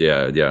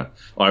 Yeah.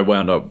 I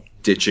wound up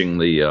ditching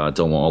the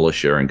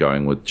Demolisher and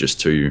going with just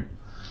 2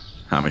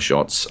 hammer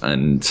shots,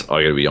 and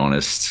I gotta be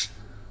honest,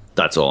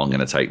 that's all I'm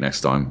gonna take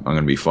next time. I'm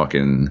gonna be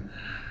fucking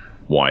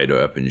wide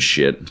open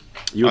shit.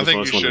 You were the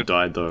first one that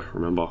died, though,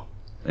 remember?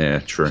 Yeah,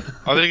 true.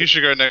 I think you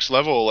should go next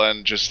level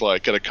and just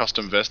like get a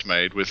custom vest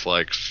made with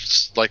like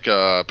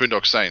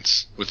Boondock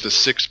Saints with the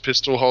 6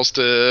 pistol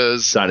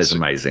holsters. That is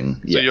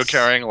amazing. So you're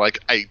carrying like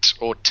 8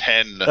 or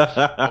 10.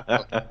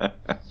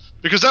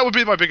 Because that would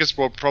be my biggest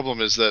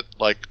problem, is that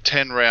like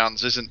 10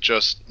 rounds isn't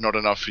just not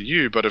enough for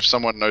you, but if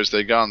someone knows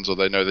their guns or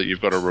they know that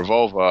you've got a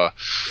revolver,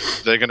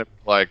 they're going to be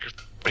like,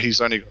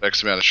 he's only got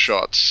X amount of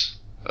shots.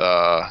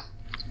 Yeah,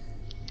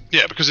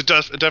 because it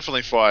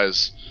definitely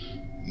fires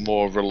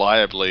more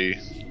reliably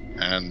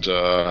and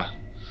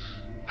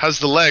has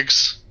the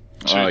legs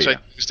to take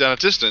things down a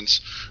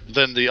distance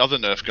than the other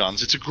Nerf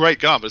guns. It's a great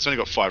gun, but it's only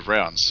got 5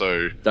 rounds,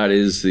 so... That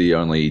is the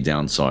only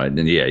downside.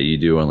 And yeah, you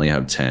do only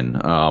have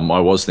 10. I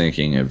was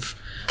thinking of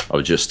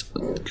just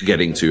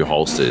getting 2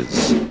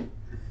 holsters,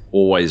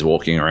 always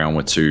walking around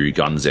with 2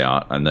 guns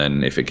out, and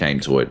then if it came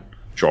to it,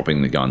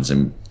 dropping the guns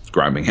and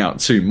grabbing out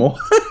 2 more.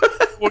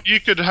 Well, you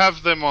could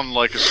have them on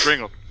like a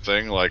string or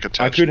thing, like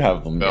attached. I could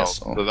have them, belt. yes.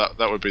 So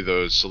that would be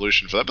the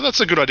solution for that. But that's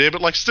a good idea.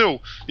 But like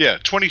still,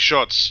 20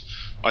 shots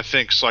I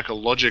think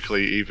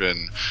psychologically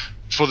even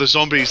for the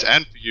zombies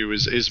and for you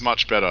is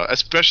much better,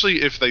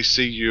 especially if they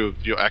see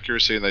your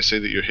accuracy and they see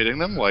that you're hitting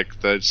them.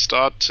 Like, they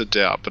start to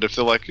doubt. But if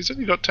they're like, he's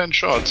only got 10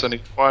 shots and he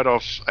fired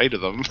off 8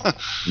 of them.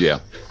 Yeah,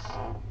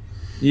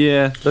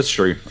 that's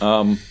true.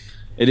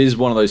 It is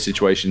one of those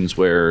situations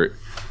where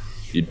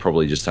you'd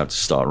probably just have to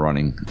start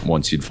running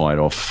once you'd fired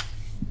off,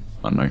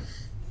 I don't know,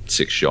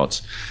 6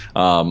 shots.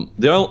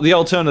 The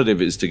alternative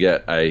is to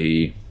get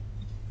a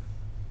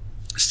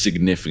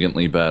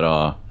significantly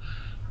better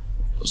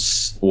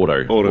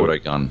auto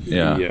gun.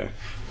 Yeah.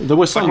 There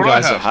were some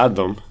guys that had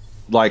them.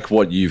 Like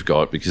what you've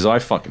got, because I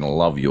fucking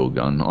love your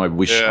gun. I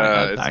wish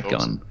I had that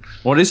gun.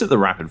 What is it? The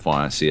rapid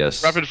fire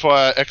CS? Rapid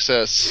fire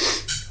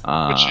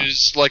XS, which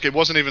is like, it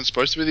wasn't even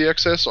supposed to be the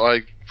XS.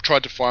 I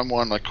tried to find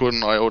one, I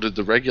couldn't. I ordered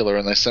the regular,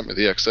 and they sent me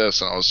the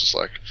XS, and I was just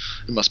like,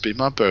 it must be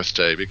my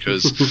birthday,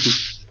 because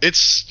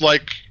it's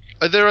like,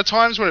 there are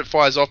times when it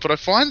fires off, but I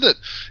find that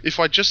if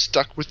I just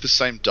stuck with the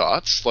same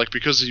darts, like,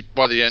 because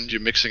by the end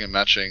you're mixing and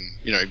matching,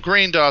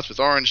 green darts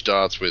with orange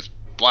darts with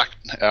black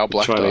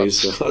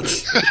Chinese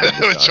darts.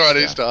 With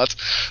Chinese darts,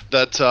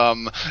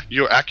 that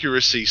your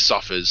accuracy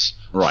suffers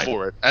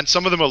for it. And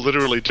some of them are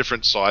literally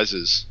different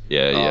sizes.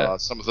 Yeah.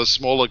 Some of the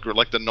smaller,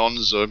 like the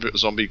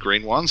non-zombie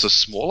green ones, are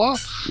smaller.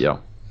 Yeah.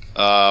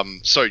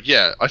 So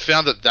yeah, I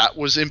found that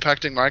was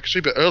impacting my accuracy,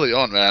 but early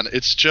on, man,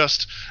 it's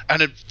just,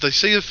 and they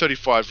see a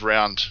 35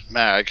 round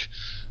mag,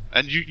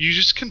 and you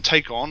just can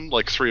take on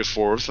like 3 or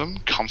 4 of them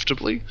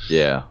comfortably.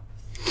 Yeah.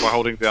 By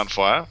holding down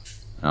fire.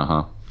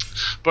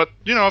 But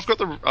I've got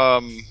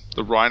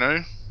the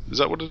Rhino. Is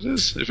that what it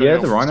is? The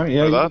Rhino.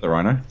 Yeah, the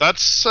Rhino.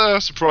 That's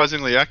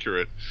surprisingly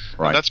accurate.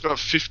 Right. And that's got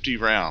 50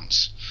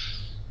 rounds.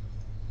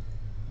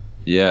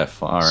 Yeah,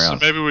 far out.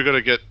 So maybe we've got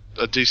to get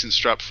a decent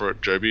strap for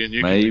it, Joby, and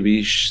you maybe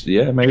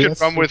you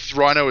could run with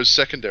Rhino as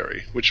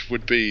secondary, which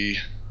would be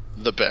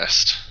the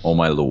best. Oh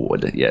my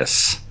lord,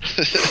 yes.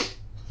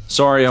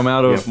 Sorry, I'm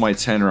out of my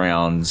 10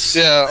 rounds.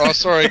 Yeah, oh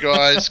sorry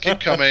guys, keep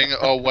coming.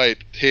 Oh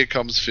wait, here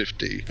comes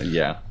 50.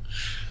 Yeah.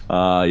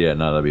 No,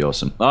 that'd be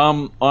awesome.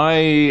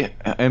 I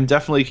am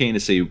definitely keen to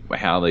see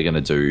how they're going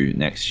to do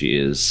next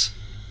year's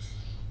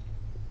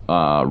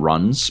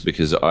runs,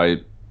 because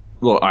I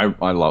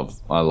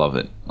love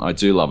it. I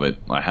do love it.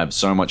 I have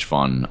so much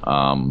fun.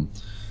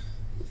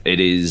 It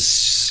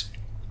is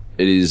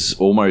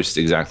almost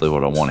exactly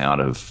what I want out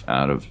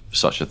of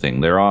such a thing.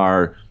 There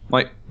are,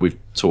 like we've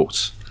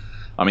talked,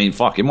 I mean,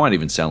 fuck, it might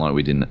even sound like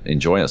we didn't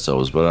enjoy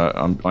ourselves, but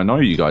I know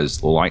you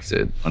guys liked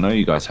it. I know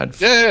you guys had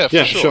fun.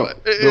 Yeah, sure.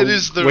 It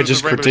is we're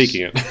just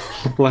critiquing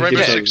it. Like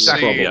Rainbow Six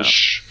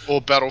Siege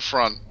or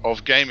Battlefront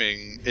of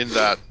gaming, in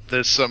that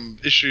there's some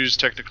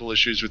technical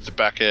issues with the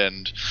back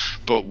end,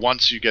 but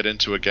once you get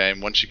into a game,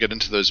 once you get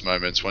into those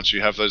moments, once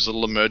you have those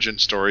little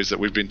emergent stories that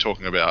we've been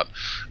talking about,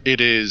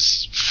 it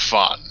is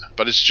fun.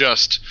 But it's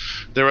just,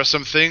 there are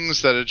some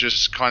things that are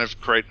just kind of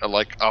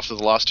like after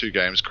the last 2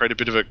 games, create a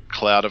bit of a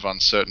cloud of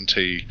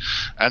uncertainty,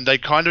 and they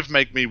kind of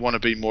make me want to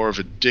be more of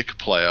a dick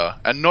player,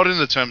 and not in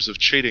the terms of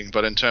cheating,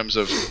 but in terms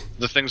of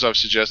the things I've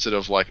suggested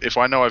of, like, if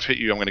I know I've hit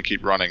you, I'm going to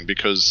keep running,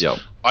 because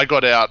I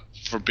got out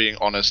for being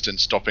honest and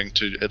stopping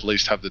to at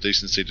least have the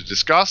decency to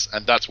discuss,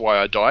 and that's why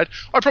I died.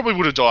 I probably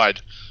would have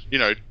died,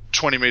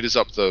 20 meters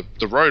up the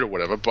road or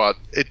whatever, but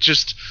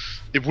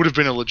it would have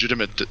been a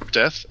legitimate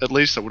death, at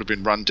least. I would have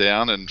been run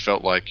down and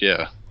felt like,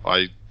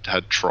 I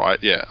had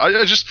tried. Yeah,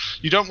 I just,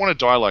 you don't want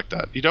to die like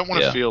that. You don't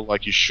want to feel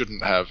like you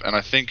shouldn't have, and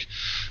I think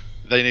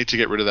they need to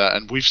get rid of that.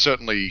 And we've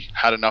certainly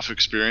had enough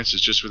experiences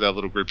just with our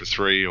little group of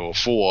 3 or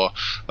 4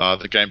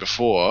 the game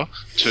before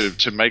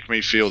to make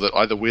me feel that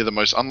either we're the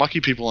most unlucky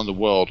people in the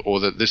world,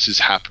 or that this is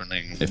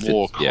happening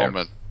more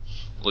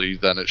commonly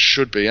than it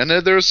should be. And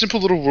there are simple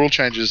little rule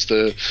changes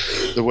the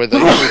way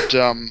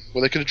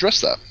they could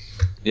address that.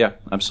 Yeah,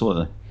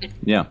 absolutely.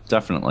 Yeah,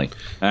 definitely.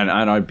 And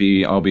I'll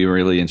be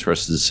really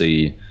interested to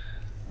see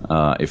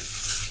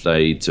if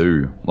they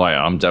do. Like,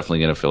 I'm definitely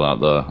going to fill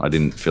out I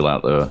didn't fill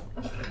out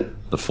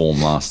the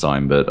form last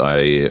time, but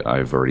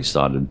I've already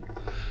started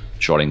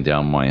jotting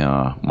down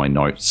my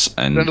notes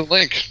and send a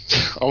link.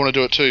 I want to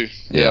do it too.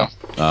 Yeah.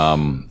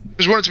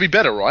 Because we want it to be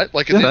better, right?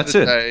 Like, at the end of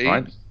the day,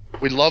 right?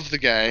 We love the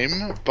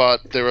game,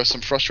 but there are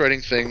some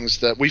frustrating things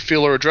that we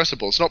feel are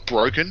addressable. It's not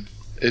broken.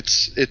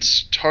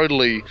 It's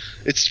totally,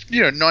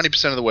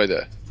 90% of the way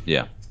there.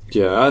 Yeah.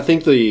 Yeah, I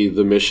think the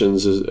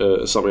missions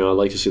is something I'd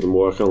like to see them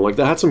work on. Like,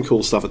 they had some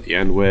cool stuff at the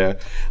end where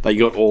they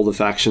got all the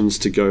factions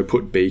to go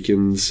put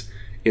beacons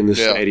in the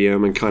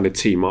stadium and kind of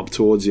team up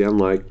towards the end.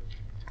 Like,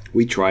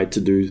 we tried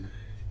to do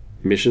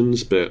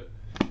missions, but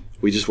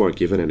we just weren't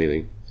given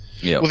anything.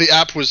 Yeah. Well, the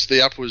app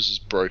was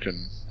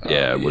broken.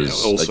 Yeah, it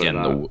was again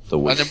the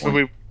weak point. And then when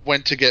we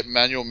went to get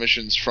manual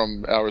missions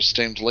from our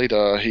esteemed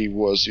leader, he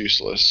was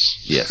useless.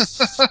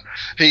 Yes.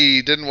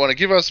 He didn't want to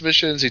give us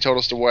missions. He told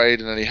us to wait,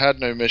 and then he had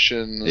no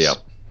missions. Yeah.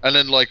 And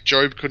then, like,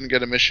 Job couldn't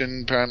get a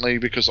mission, apparently,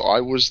 because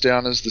I was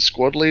down as the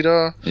squad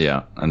leader.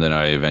 Yeah, and then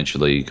I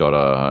eventually got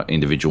a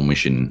individual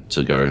mission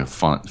to go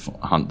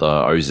hunt the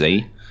OZ,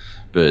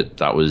 but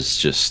that was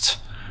just...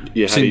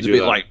 Yeah, seemed a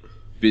bit like...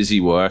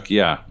 Busy work,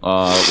 yeah.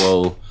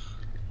 Well,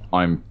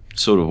 I'm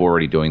sort of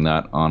already doing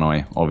that, aren't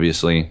I?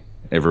 Obviously,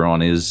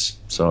 everyone is.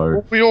 So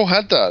well, we all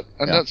had that,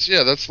 and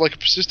yeah. that's like a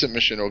persistent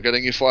mission, or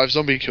getting your 5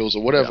 zombie kills,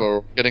 or whatever,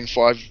 or getting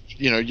 5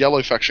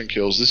 yellow faction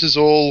kills. This is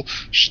all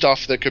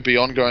stuff that could be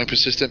ongoing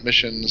persistent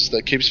missions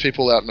that keeps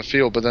people out in the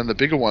field. But then the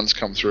bigger ones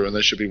come through, and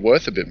they should be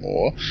worth a bit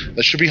more.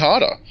 They should be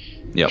harder.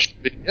 Yep.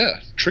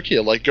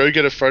 Trickier. Like go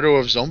get a photo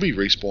of zombie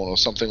respawn or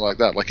something like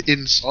that, like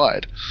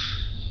inside.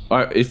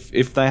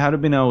 If they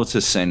had been able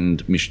to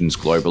send missions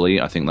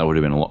globally, I think that would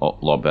have been a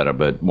lot better.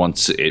 But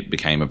once it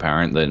became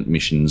apparent that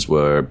missions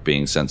were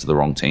being sent to the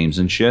wrong teams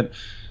and shit,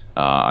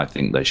 I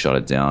think they shut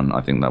it down.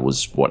 I think that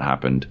was what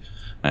happened.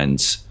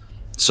 And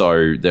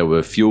so there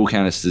were fuel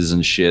canisters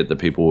and shit that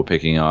people were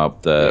picking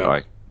up that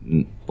I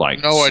No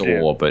saw,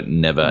 idea. but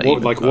never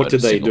even what heard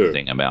did a they single do?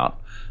 thing about.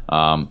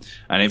 And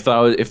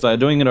if they're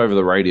doing it over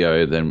the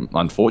radio, then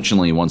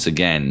unfortunately, once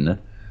again,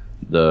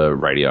 the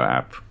radio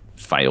app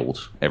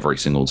failed every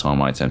single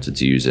time I attempted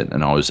to use it,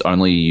 and I was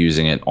only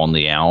using it on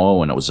the hour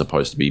when it was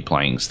supposed to be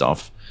playing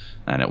stuff,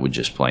 and it would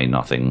just play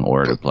nothing,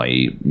 or it would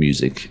play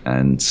music.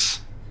 And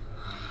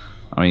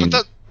I mean,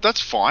 But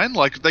that's fine.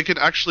 Like they could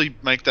actually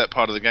make that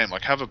part of the game.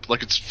 Like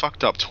it's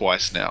fucked up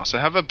twice now. So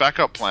have a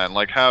backup plan.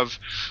 Like have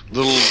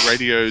little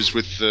radios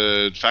with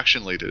the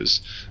faction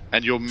leaders,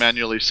 and you're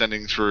manually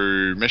sending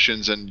through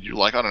missions. And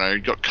you I don't know, you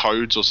got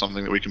codes or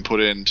something that we can put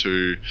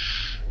into.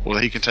 Well,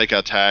 he can take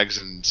our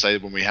tags and say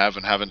when we have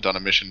and haven't done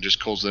a mission,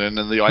 just calls it in,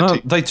 and the IT. no,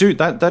 they do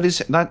that. That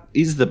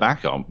is the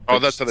backup. Oh,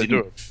 that's how they do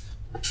it.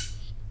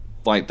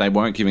 Like they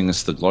weren't giving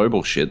us the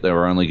global shit. They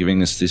were only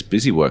giving us this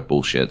busy work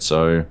bullshit.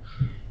 So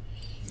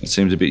it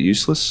seems a bit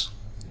useless.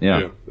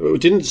 Yeah.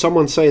 Didn't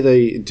someone say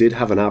they did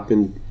have an app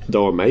they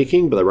were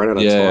making, but they ran out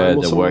of time? Yeah,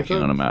 or they're working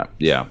like on a map.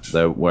 Yeah,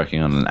 they're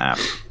working on an app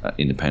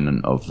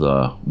independent of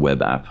the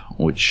web app,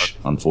 which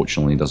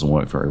unfortunately doesn't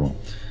work very well.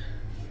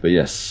 But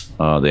yes,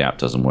 the app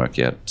doesn't work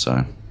yet,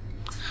 so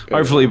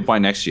hopefully by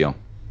next year.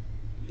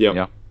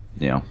 Yep.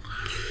 Yeah.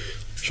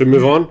 Should we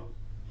move on?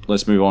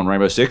 Let's move on.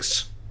 Rainbow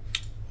Six.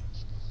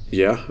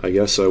 Yeah, I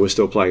guess so. We're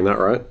still playing that,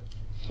 right?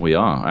 We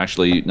are.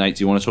 Actually, Nate,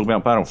 do you want to talk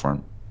about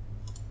Battlefront?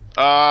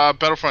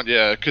 Battlefront,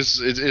 yeah,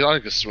 because I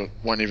guess it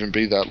won't even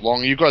be that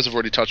long. You guys have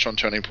already touched on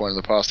Turning Point in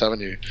the past, haven't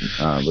you?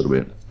 A little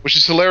bit. Which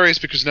is hilarious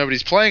because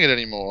nobody's playing it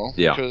anymore.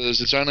 Yeah.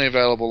 Because it's only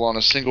available on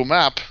a single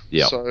map.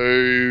 Yeah. So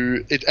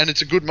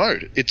it's a good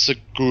mode. It's a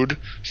good,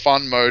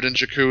 fun mode, and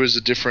Jakku is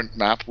a different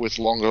map with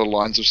longer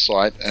lines of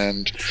sight,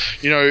 and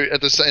in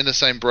the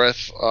same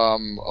breath, a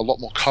lot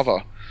more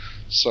cover.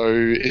 So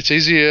it's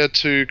easier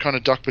to kind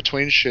of duck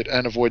between shit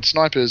and avoid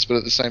snipers, but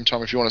at the same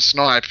time, if you want to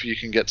snipe, you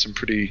can get some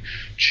pretty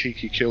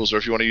cheeky kills, or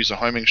if you want to use a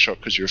homing shot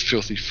because you're a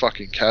filthy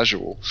fucking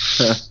casual,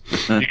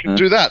 you can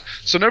do that.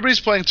 So nobody's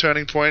playing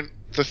Turning Point.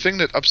 The thing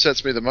that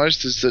upsets me the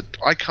most is that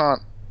I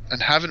can't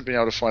and haven't been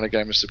able to find a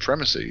game of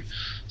Supremacy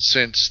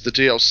since the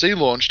DLC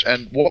launched,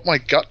 and what my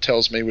gut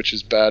tells me, which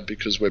is bad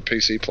because we're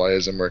PC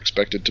players and we're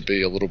expected to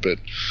be a little bit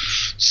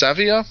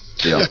savvier.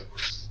 Yeah.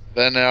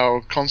 Than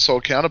our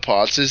console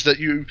counterparts, is that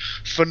you,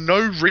 for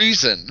no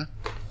reason,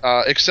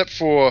 except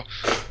for,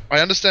 I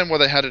understand why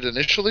they had it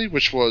initially,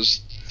 which was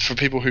for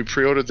people who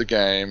pre-ordered the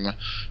game,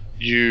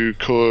 you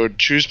could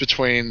choose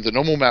between the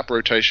normal map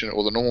rotation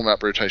or the normal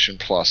map rotation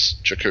plus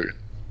Jakku.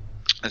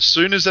 As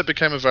soon as that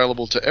became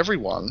available to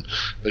everyone,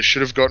 they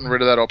should have gotten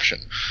rid of that option,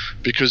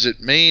 because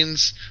it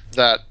means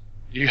that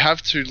you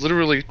have to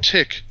literally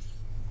tick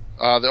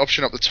the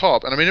option up the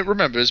top, and I mean it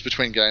remembers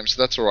between games,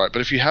 so that's alright,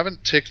 but if you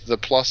haven't ticked the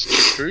plus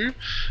Jakku,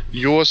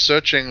 you're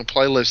searching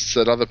playlists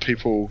that other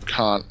people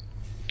can't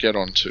get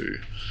onto.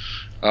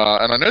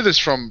 And I know this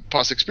from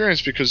past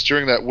experience, because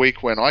during that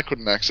week when I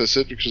couldn't access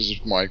it because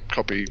of my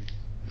copy,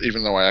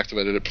 even though I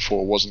activated it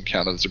before, wasn't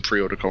counted as a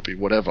pre-order copy,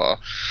 whatever,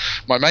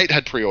 my mate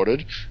had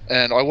pre-ordered,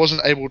 and I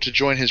wasn't able to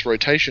join his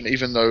rotation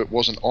even though it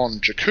wasn't on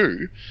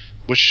Jakku,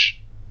 which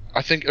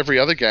I think every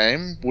other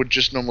game would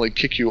just normally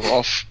kick you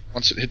off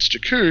once it hits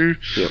Jakku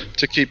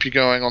to keep you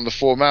going on the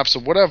 4 maps or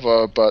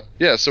whatever. But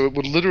yeah, so it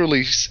would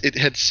literally, it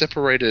had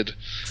separated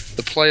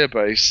the player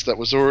base that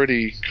was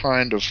already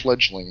kind of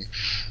fledgling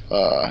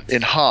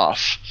in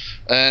half.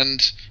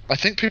 And I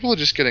think people are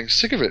just getting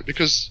sick of it,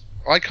 because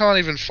I can't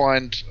even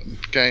find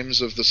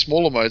games of the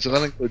smaller modes, and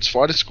that includes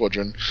Fighter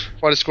Squadron.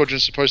 Fighter Squadron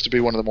is supposed to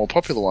be one of the more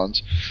popular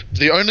ones.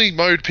 The only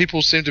mode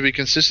people seem to be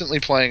consistently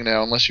playing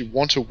now, unless you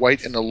want to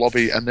wait in the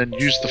lobby and then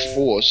use the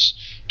Force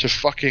to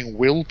fucking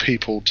will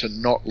people to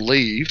not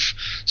leave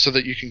so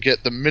that you can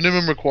get the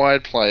minimum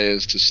required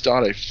players to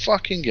start a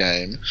fucking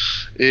game,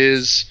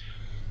 is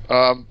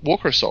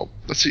Walker Assault.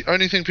 That's the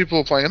only thing people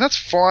are playing, and that's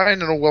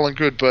fine and all well and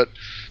good, but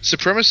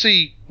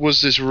Supremacy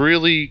was this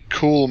really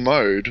cool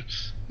mode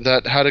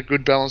that had a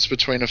good balance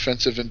between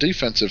offensive and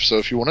defensive. So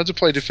if you wanted to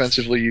play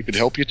defensively, you could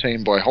help your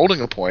team by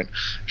holding a point.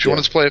 If you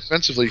wanted to play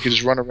offensively, you could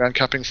just run around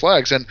capping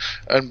flags. And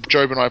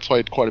Joab and I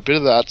played quite a bit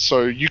of that,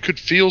 so you could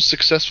feel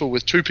successful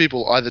with 2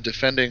 people either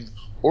defending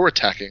or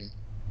attacking.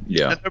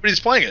 Yeah. And nobody's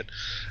playing it.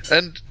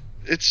 And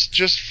it's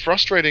just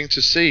frustrating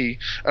to see.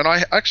 And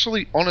I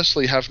actually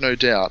honestly have no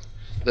doubt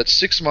that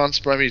 6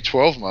 months, maybe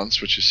 12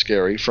 months, which is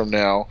scary from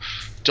now,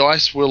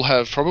 DICE will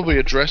have probably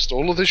addressed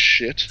all of this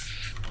shit.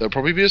 There'll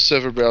probably be a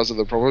server browser,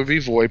 there'll probably be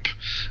VoIP,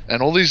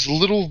 and all these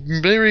little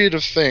myriad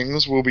of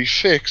things will be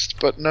fixed,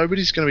 but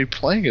nobody's going to be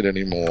playing it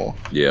anymore.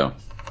 Yeah.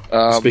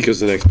 It's because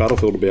the next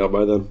Battlefield will be out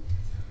by then.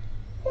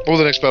 Or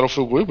the next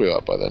Battlefield will be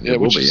out by then. Yeah, It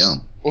will which be, is yeah.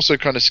 also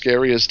kind of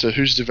scary as to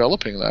who's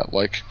developing that.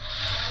 Like,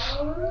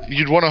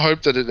 you'd want to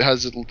hope that it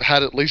has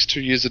had at least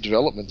 2 years of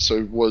development.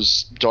 So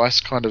was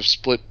DICE kind of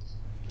split,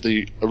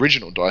 the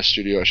original DICE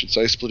studio, I should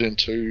say, split in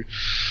two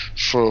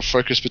for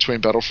focus between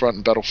Battlefront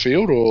and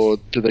Battlefield, or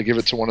did they give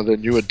it to one of their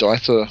newer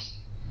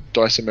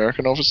DICE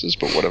American offices?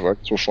 But whatever,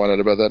 we'll find out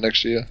about that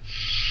next year.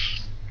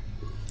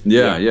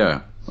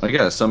 Yeah. I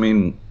guess. I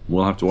mean,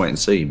 we'll have to wait and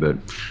see, but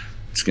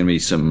it's going to be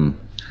some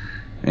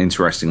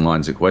interesting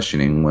lines of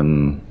questioning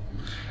when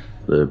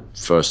the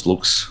first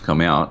looks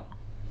come out,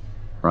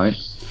 right?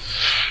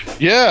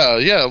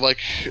 Yeah. Like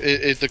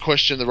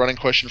the running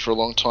question for a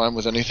long time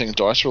with anything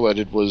DICE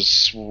related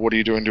was, what are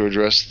you doing to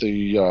address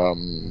the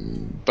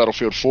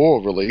Battlefield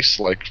 4 release?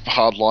 Like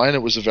Hardline,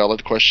 it was a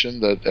valid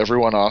question that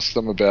everyone asked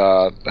them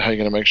about how you're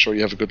going to make sure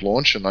you have a good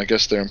launch, and I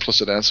guess their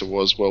implicit answer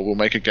was, well, we'll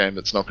make a game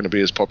that's not going to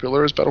be as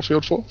popular as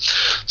Battlefield 4,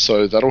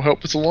 so that'll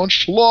help with the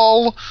launch.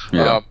 Lol.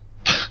 Yeah.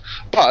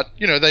 But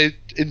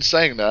in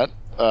saying that,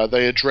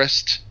 they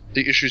addressed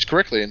the issues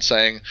correctly in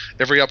saying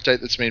every update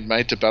that's been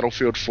made to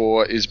Battlefield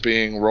 4 is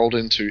being rolled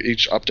into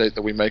each update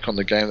that we make on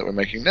the game that we're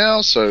making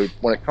now. So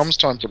when it comes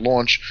time to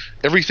launch,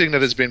 everything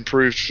that has been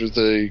proved for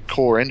the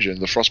core engine,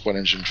 the Frostbite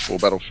engine for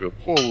Battlefield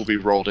 4, will be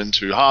rolled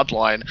into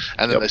Hardline,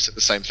 and then they said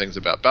the same things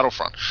about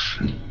Battlefront.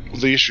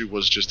 The issue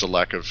was just a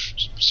lack of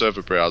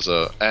server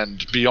browser,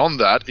 and beyond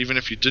that, even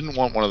if you didn't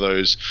want one of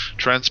those,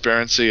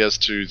 transparency as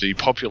to the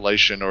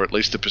population, or at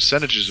least the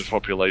percentages of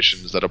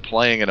populations that are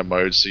playing in a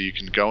mode, so you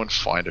can go and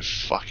find a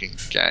fucking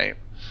game.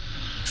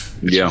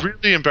 It's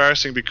really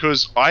embarrassing,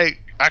 because I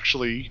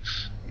actually,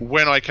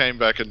 when I came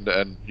back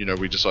and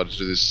we decided to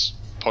do this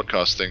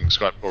podcast thing,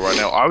 Skype call right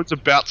now, I was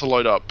about to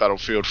load up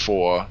Battlefield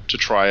 4 to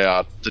try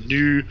out the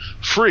new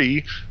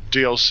free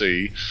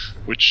DLC,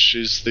 which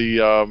is the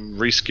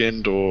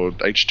reskinned or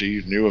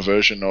HD newer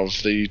version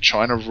of the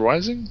China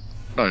Rising?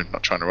 No,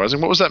 not China Rising.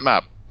 What was that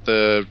map?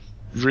 The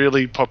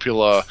really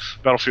popular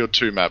Battlefield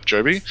 2 map,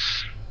 Joby?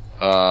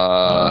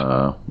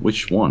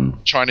 Which one?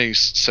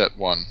 Chinese set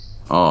one.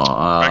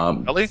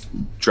 Dragon Valley?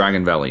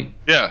 Dragon Valley.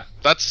 Yeah,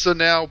 that's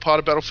now part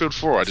of Battlefield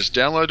 4. I just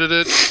downloaded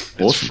it. It's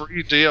Awesome.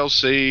 free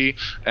DLC,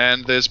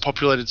 and there's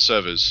populated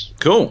servers.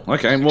 Cool.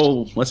 Okay,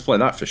 well, let's play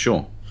that for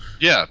sure.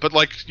 Yeah, but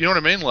you know what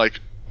I mean?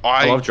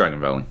 I love Dragon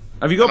Valley.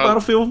 Have you got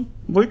Battlefield,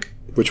 Luke?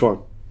 Which one?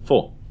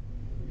 4.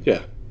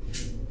 Yeah.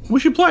 We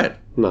should play it.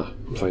 No,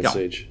 I'm playing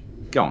Siege.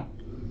 Go on.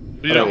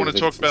 You don't want to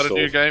talk about a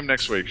new game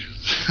next week?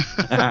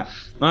 No,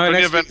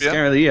 next week's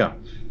Game of the Year.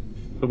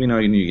 There'll be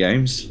no new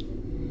games.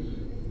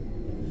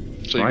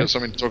 So you got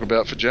something to talk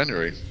about for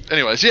January.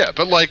 Anyways, yeah,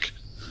 but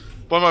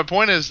my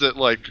point is that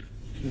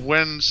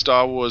when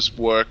Star Wars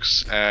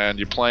works and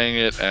you're playing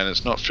it and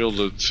it's not filled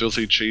with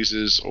filthy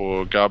cheeses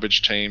or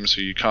garbage teams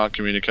who you can't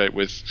communicate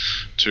with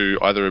to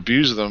either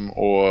abuse them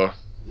or,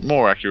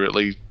 more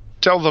accurately,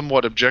 tell them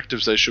what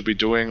objectives they should be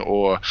doing,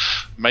 or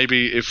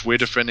maybe if we're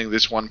defending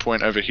this one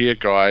point over here,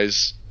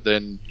 guys,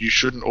 then you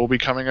shouldn't all be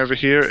coming over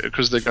here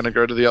because they're going to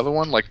go to the other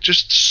one.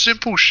 Just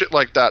simple shit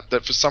like that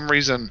for some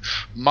reason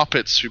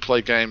Muppets who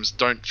play games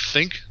don't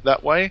think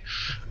that way.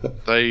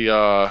 They,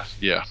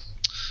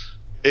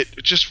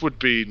 It just would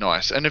be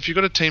nice. And if you've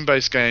got a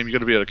team-based game, you've got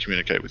to be able to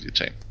communicate with your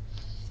team.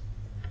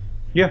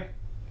 Yeah.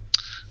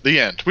 The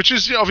end. Which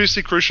is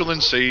obviously crucial in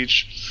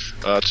Siege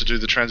to do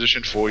the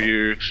transition for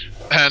you.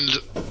 And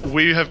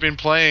we have been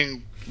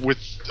playing with,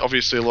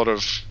 obviously, a lot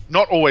of...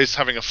 not always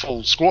having a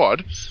full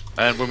squad.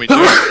 And when we do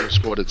have a full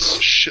squad, it's a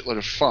shitload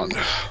of fun.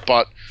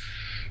 But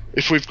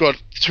if we've got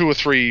 2 or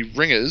 3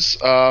 ringers,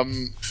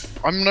 I'm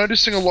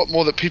noticing a lot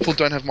more that people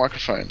don't have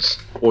microphones.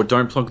 Or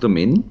don't plug them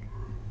in.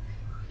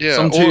 Yeah,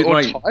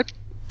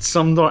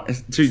 some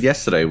dude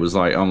yesterday was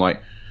like, I'm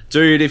like,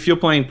 dude, if you're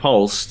playing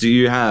Pulse, do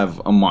you have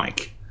a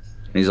mic?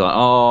 And he's like,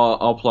 oh,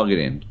 I'll plug it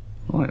in.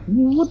 I'm like,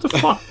 what the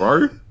fuck,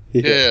 bro?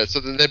 Yeah, so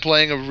they're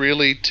playing a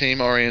really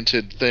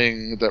team-oriented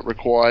thing that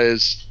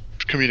requires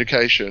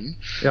communication,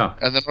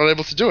 and they're not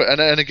able to do it.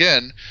 And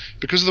again,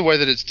 because of the way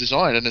that it's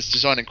designed, and it's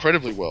designed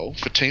incredibly well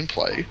for team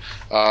play,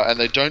 and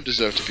they don't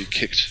deserve to be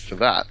kicked for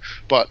that.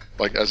 But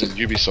as in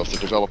Ubisoft, the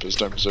developers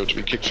don't deserve to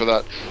be kicked for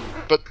that.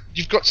 But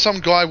you've got some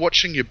guy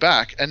watching your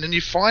back, and then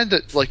you find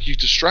that you're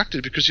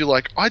distracted because you're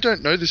like, I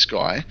don't know this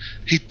guy.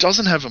 He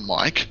doesn't have a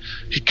mic.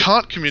 He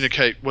can't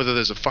communicate whether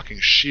there's a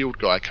fucking shield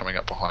guy coming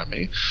up behind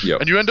me.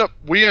 Yep. And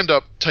we end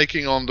up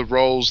taking on the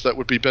roles that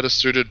would be better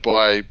suited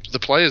by the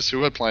players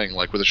who are playing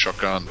with a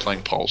shotgun,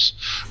 playing Pulse,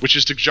 which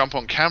is to jump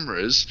on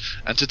cameras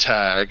and to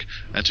tag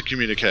and to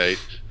communicate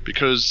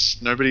because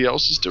nobody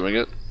else is doing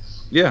it.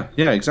 Yeah,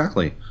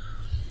 exactly.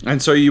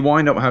 And so you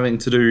wind up having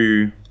to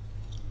do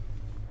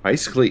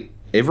basically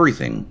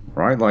everything,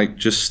 right?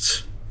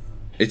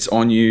 It's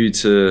on you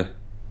to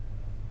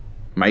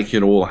make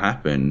it all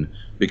happen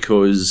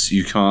because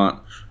you can't.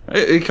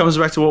 It comes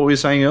back to what we were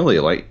saying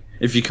earlier. Like,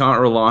 if you can't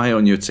rely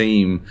on your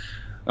team,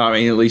 I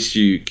mean, at least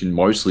you can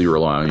mostly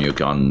rely on your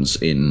guns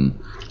in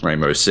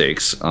Rainbow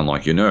Six,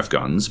 unlike your Nerf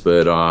guns.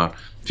 But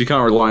if you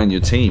can't rely on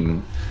your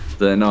team,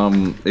 then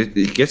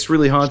it gets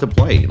really hard to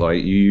play.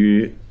 Like,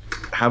 you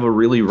have a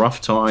really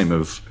rough time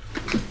of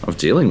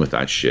dealing with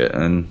that shit.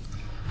 And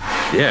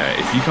yeah,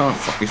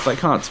 if they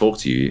can't talk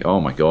to you,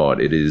 oh my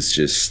god, it is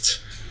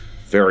just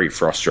very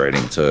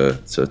frustrating to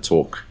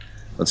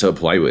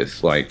play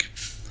with. Like,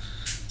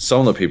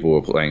 some of the people we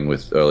were playing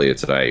with earlier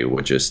today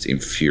were just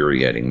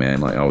infuriating, man.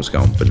 Like, I was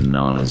going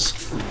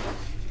bananas,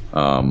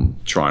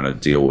 trying to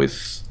deal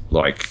with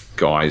like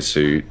guys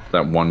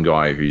that one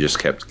guy who just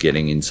kept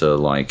getting into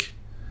like,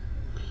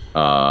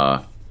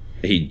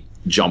 he'd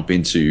jump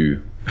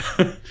into,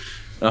 like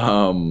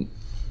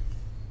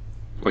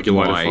your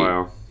line of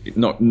fire.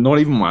 Not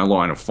even my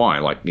line of fire,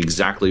 like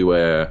exactly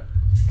where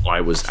I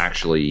was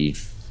actually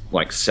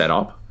like set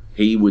up.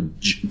 He would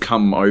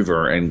come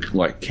over and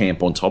like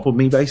camp on top of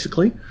me,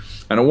 basically.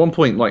 And at one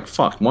point,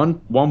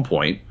 one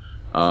point,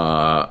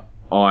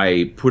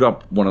 I put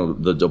up one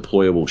of the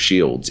deployable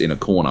shields in a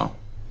corner,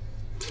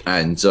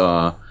 and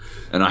I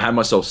had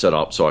myself set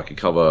up so I could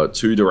cover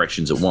two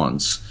directions at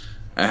once.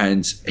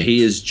 And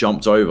he has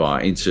jumped over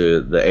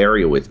into the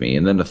area with me,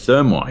 and then the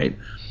thermite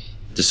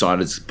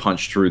decided to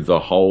punch through the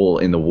hole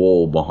in the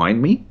wall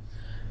behind me,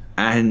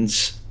 and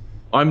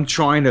I'm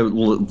trying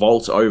to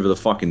vault over the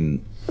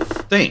fucking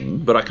thing,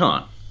 but I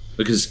can't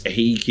because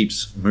he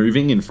keeps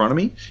moving in front of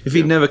me. If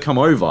he'd never come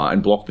over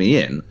and blocked me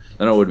in,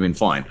 then I would have been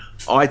fine.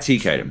 I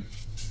TK'd him.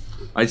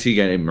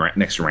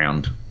 Next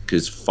round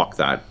because fuck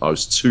that. I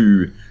was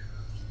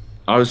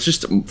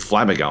just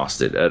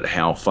flabbergasted at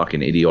how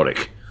fucking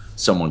idiotic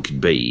someone could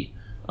be.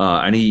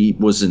 And he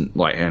wasn't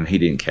like, and he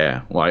didn't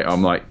care. Like,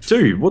 I'm like,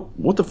 dude,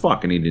 what the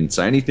fuck? And he didn't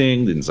say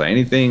anything.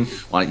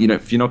 Like,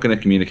 if you're not going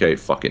to communicate,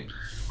 fuck it.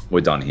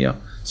 We're done here.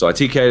 So I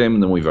TK'd him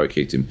and then we vote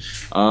kicked him.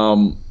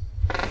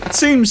 It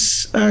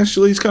seems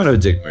actually it's kind of a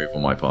dick move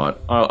on my part.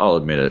 I'll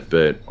admit it,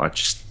 but I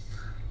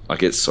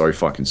get so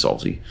fucking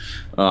salty.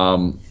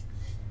 And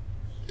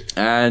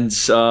apart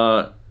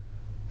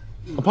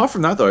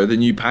from that, though, the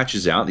new patch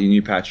is out. The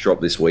new patch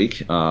dropped this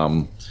week.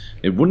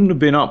 It wouldn't have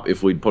been up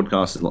if we'd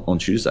podcasted on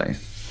Tuesday.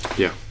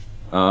 Yeah.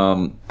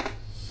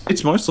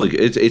 It's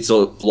a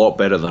lot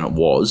better than it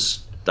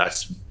was.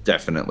 That's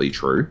definitely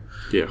true.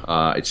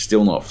 Yeah. It's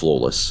still not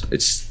flawless.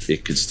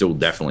 It could still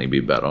definitely be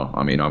better.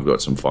 I mean, I've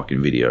got some fucking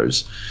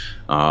videos.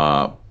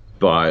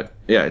 But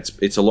yeah,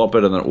 it's a lot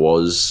better than it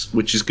was,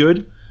 which is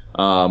good.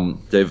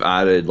 They've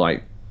added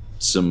like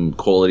some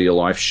quality of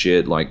life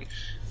shit, like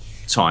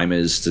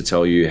timers to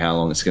tell you how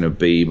long it's going to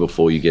be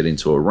before you get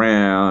into a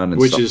round,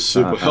 and which is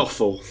super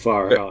helpful.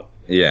 Far out.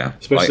 Yeah,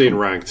 especially in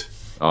ranked.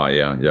 Oh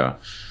yeah.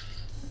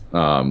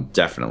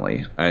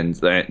 Definitely, and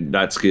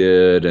that's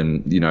good.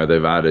 And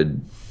they've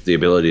added the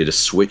ability to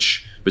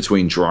switch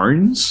between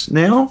drones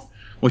now,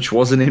 which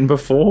wasn't in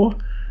before.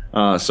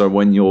 So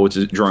when your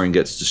drone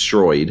gets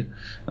destroyed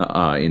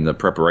in the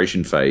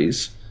preparation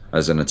phase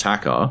as an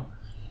attacker,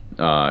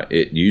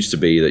 it used to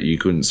be that you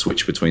couldn't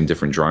switch between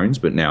different drones,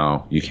 but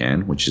now you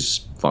can, which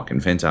is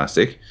fucking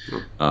fantastic.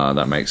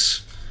 That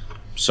makes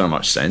so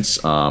much sense.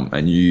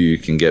 And you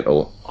can get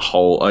a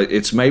whole...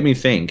 it's made me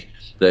think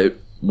that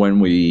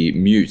when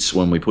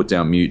we put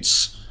down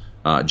mutes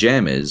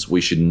jammers,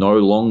 we should no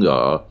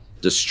longer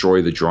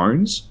destroy the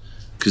drones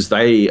because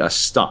they are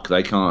stuck.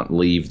 They can't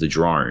leave the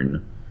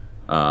drone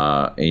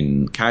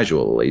in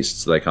casual, at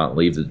least. So they can't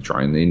leave the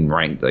drone. In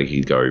ranked, they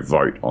could go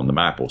vote on the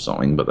map or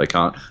something, but they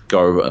can't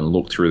go and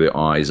look through the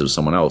eyes of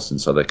someone else,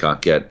 and so they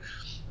can't get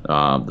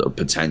the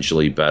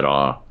potentially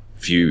better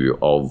view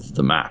of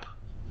the map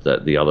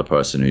that the other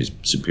person who's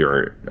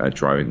superior at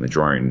driving the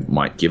drone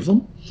might give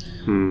them.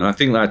 And I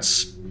think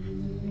that's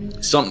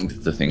something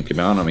to think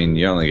about. I mean,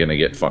 you're only going to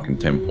get fucking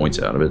 10 points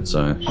out of it,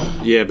 so...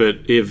 Yeah, but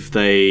if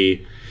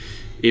they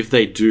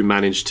do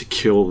manage to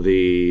kill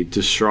the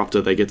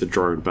disruptor, they get the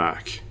drone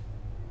back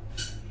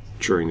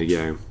during the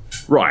game.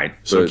 Right.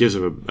 So it gives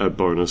them a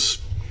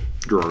bonus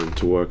drone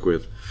to work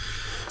with.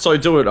 So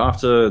do it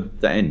after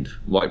the end,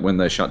 like when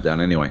they're shut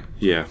down anyway.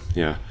 Yeah.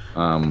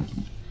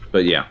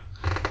 But yeah.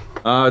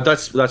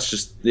 That's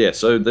just... Yeah,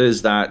 so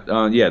there's that.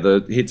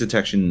 The hit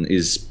detection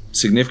is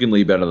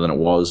significantly better than it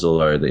was,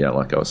 although,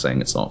 like I was saying,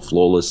 it's not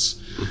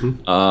flawless.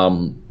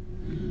 I'm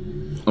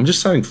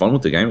just having fun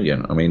with the game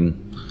again. I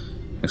mean,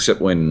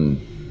 except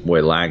when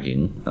we're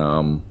lagging.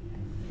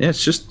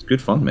 It's just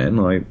good fun, man.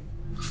 Like,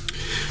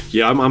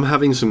 yeah, I'm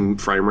having some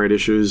frame rate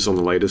issues on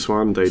the latest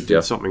one. They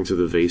did something to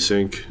the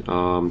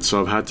VSync,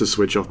 so I've had to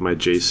switch off my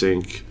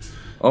G-Sync.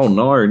 Oh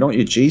no, not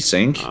your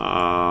G-Sync.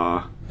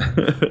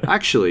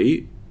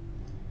 Actually,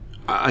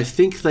 I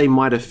think they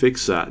might have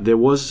fixed that. There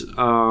was...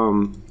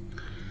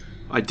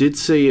 I did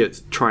see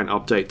it try and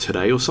update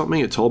today or something.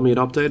 It told me it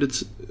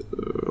updated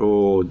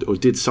or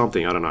did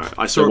something. I don't know.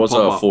 I saw it was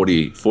pop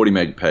a 40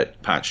 meg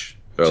patch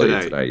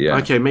earlier today. Yeah.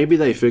 Okay, maybe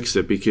they fixed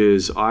it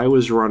because I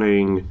was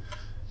running...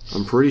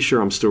 I'm pretty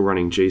sure I'm still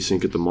running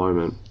G-Sync at the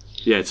moment.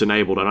 Yeah, it's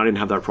enabled, and I didn't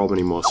have that problem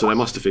anymore, so they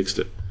must have fixed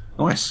it.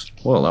 Nice.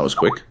 Well, that was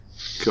quick.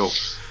 Cool.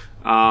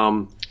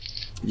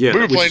 Yeah,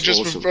 We were playing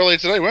just awesome. earlier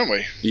today, weren't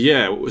we?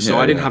 Yeah, so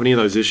I didn't have any of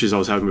those issues I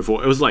was having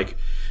before. It was like,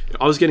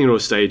 I was getting to a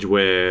stage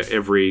where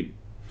every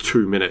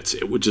 2 minutes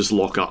it would just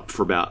lock up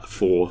for about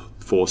four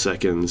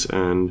seconds,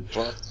 and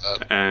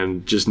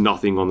just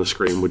nothing on the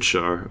screen would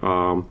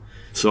show.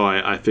 So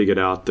I figured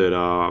out that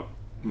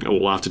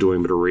after doing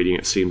a bit of reading,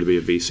 it seemed to be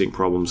a VSync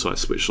problem, so I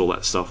switched all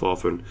that stuff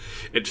off, and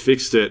it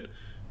fixed it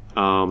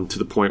to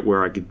the point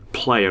where I could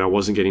play and I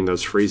wasn't getting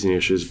those freezing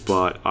issues,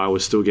 but I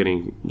was still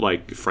getting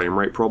like frame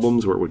rate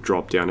problems where it would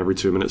drop down every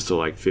 2 minutes to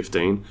like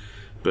 15.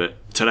 But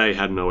today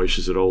had no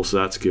issues at all, so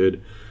that's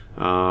good.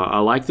 I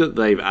like that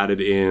they've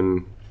added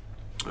in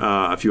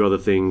a few other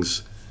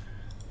things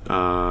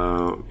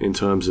in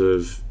terms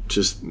of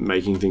just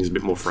making things a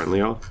bit more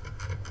friendlier.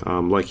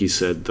 Like you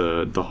said,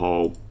 the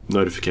whole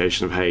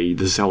notification of, hey,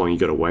 this is how long you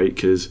got to wait,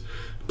 because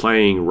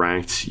playing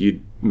ranked,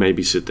 you'd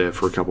maybe sit there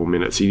for a couple of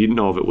minutes. You didn't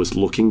know if it was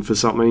looking for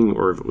something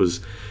or if it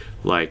was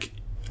like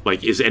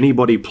is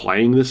anybody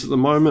playing this at the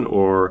moment,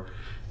 or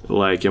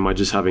like am I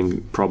just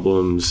having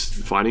problems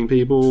finding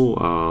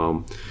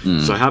people?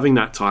 So having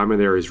that timer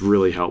there is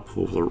really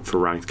helpful for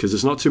ranked, because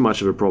it's not too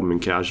much of a problem in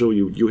casual.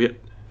 You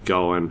hit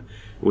go and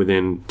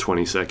within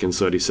 20 seconds,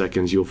 30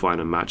 seconds, you'll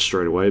find a match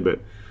straight away, but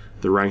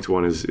the ranked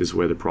one is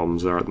where the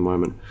problems are at the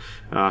moment.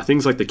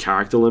 Things like the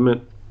character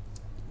limit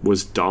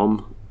was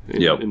dumb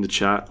in the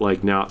chat.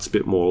 Like now it's a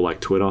bit more like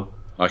Twitter.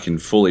 I can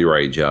fully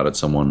rage out at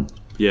someone.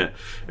 Yeah,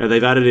 and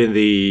they've added in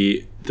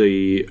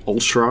the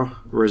ultra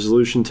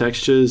resolution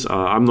textures.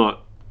 I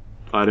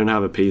don't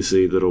have a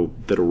PC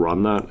that'll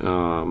run that.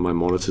 My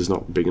monitor's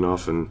not big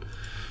enough, and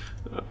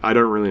I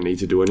don't really need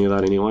to do any of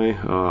that anyway.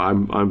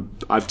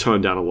 I've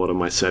toned down a lot of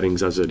my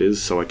settings as it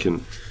is, so I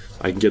can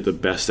get the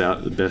best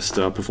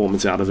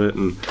performance out of it,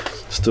 and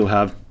still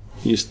have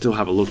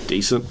it look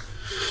decent.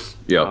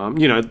 Yeah,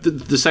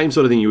 the same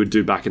sort of thing you would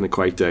do back in the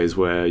Quake days,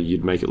 where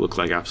you'd make it look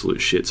like absolute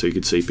shit so you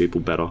could see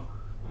people better.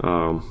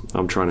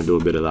 I'm trying to do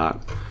a bit of that.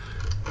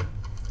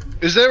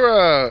 Is there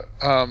a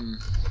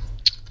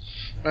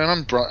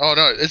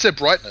is there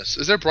brightness?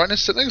 Is there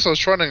brightness settings? I was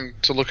trying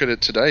to look at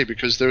it today,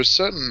 because there are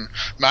certain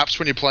maps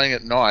when you're playing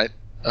at night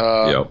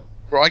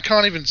where I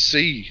can't even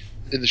see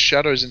in the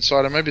shadows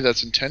inside, and maybe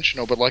that's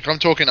intentional, but like I'm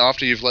talking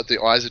after you've let the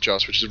eyes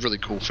adjust, which is a really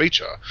cool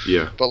feature.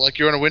 Yeah. But like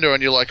you're in a window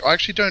and you're like, I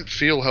actually don't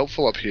feel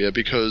helpful up here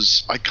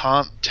because I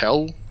can't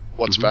tell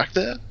what's back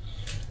there.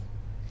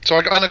 So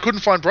I couldn't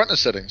find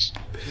brightness settings.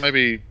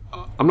 Maybe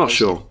I'm not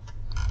sure.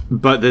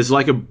 But there's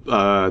like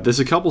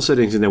there's a couple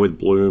settings in there with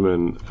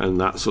bloom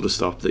and that sort of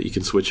stuff that you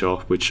can switch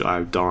off, which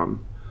I've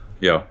done.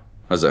 Yeah.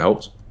 Has it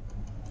helped?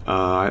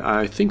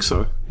 I think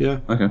so. Yeah.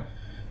 Okay.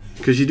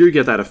 Because you do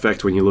get that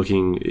effect when you're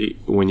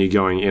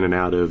going in and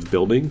out of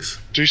buildings.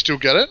 Do you still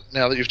get it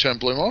now that you've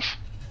turned bloom off?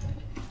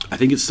 I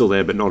think it's still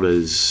there, but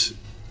it's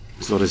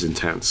not as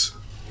intense.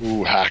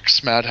 Ooh,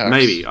 mad hacks.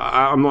 Maybe.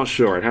 I'm not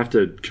sure. I'd have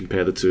to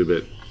compare the two,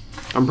 but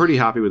I'm pretty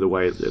happy with the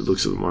way it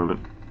looks at the moment.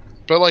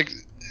 But like,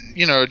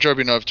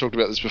 Joby and I have talked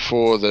about this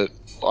before, that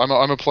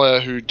I'm a player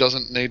who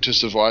doesn't need to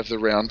survive the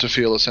round to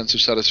feel a sense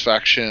of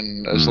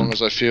satisfaction, as long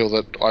as I feel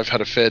that I've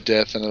had a fair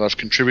death and that I've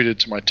contributed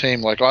to my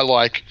team. Like, I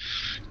like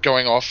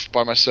going off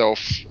by myself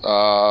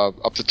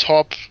up the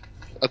top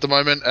at the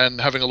moment and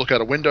having a look out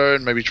a window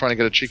and maybe trying to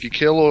get a cheeky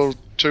kill or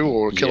two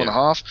or a kill and a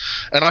half.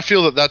 And I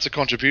feel that that's a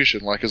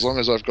contribution. Like, as long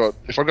as if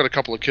I've got a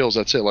couple of kills,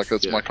 that's it. Like,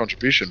 that's my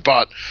contribution.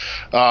 But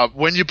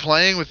when you're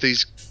playing with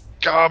these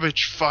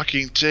garbage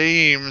fucking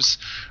teams,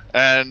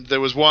 and there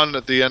was one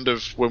at the end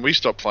of when we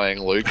stopped playing,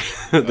 Luke.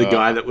 The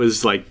guy that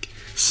was like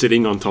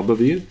sitting on top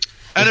of you.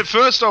 And at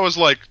first I was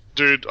like,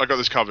 dude, I got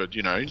this covered,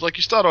 Like,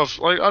 you start off,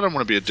 like, I don't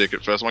want to be a dick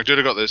at first. I'm like, dude,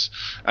 I got this.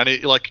 And he,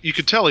 like, you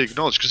could tell he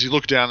acknowledged, because he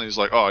looked down and he's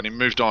like, oh, and he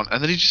moved on.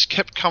 And then he just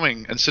kept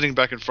coming and sitting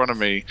back in front of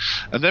me.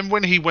 And then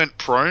when he went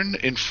prone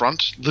in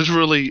front,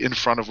 literally in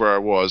front of where I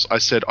was, I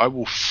said, I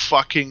will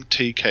fucking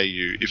TK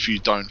you if you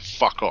don't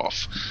fuck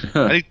off.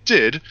 And he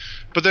did.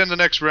 But then the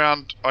next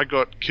round, I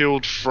got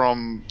killed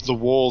from the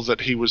wall that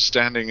he was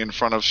standing in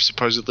front of,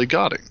 supposedly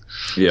guarding.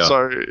 Yeah.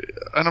 So,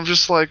 and I'm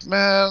just like,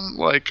 man,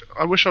 like,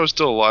 I wish I was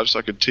still alive so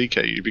I could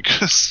TK you,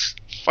 because,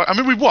 I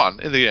mean, we won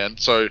in the end,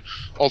 so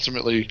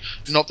ultimately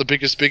not the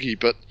biggest biggie,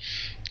 but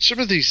some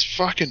of these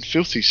fucking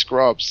filthy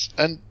scrubs,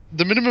 and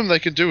the minimum they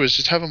can do is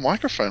just have a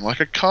microphone. Like,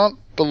 I can't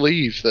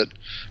believe that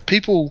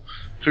people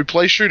who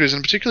play shooters,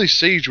 and particularly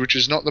Siege, which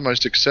is not the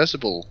most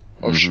accessible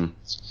of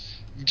shooters,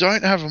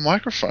 don't have a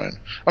microphone.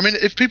 I mean,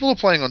 if people are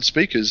playing on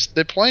speakers,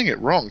 they're playing it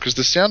wrong, because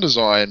the sound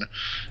design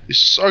is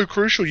so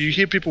crucial. You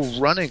hear people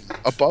running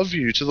above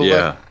you to the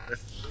left,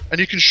 and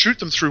you can shoot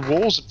them through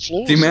walls and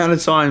floors. The amount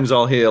of times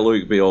I'll hear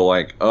Luke be all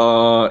like,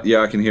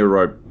 yeah, I can hear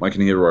rope.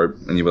 And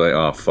you'll be like,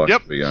 oh, fuck,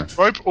 Yep, here we go.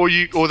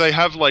 rope, or they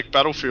have, like,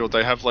 Battlefield,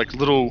 they have, like,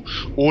 little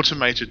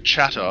automated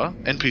chatter,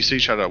 NPC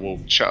chatter,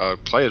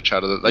 player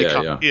chatter that they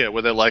can't hear,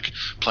 where they're, like,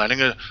 planning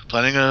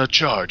a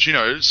charge,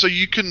 so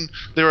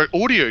there are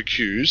audio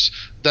cues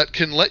that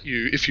can let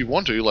you, if you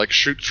want to, like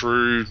shoot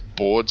through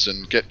boards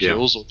and get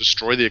kills or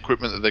destroy the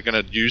equipment that they're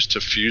going to use to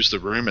fuse the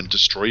room and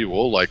destroy you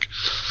all. Like,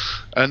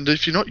 and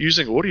if you're not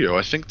using audio,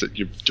 I think that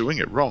you're doing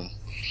it wrong.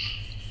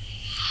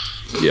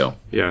 Yeah.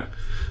 Yeah.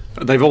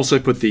 They've also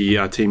put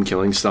the team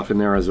killing stuff in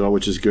there as well,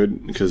 which is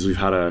good because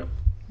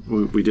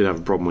we did have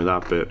a problem with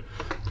that, but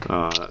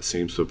that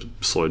seems to have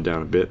slowed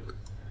down a bit,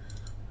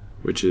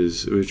 which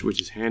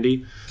is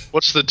handy.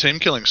 What's the team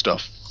killing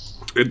stuff?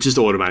 It just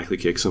automatically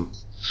kicks them.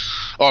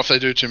 Oh, if they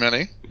do too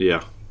many?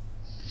 Yeah.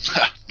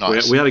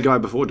 Nice. We had a guy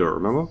before do it,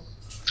 remember?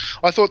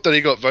 I thought that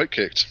he got vote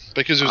kicked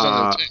because he was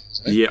on the team.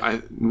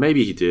 Yeah,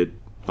 maybe he did.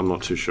 I'm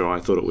not too sure.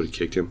 I thought it would have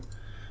kicked him.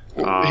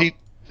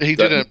 He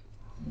didn't.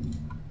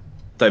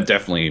 They've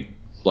definitely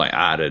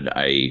added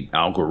a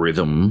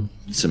algorithm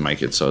to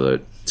make it so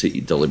that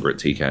deliberate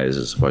TKs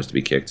are supposed to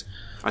be kicked.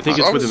 I think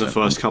it's within the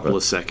first couple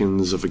of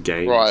seconds of a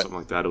game or something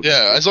like that.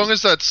 Yeah, as long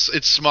as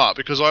it's smart,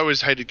 because I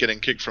always hated getting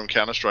kicked from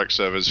Counter-Strike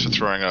servers for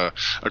throwing a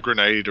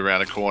grenade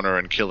around a corner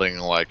and killing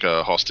like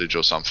a hostage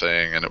or something,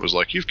 and it was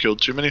like, you've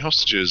killed too many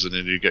hostages, and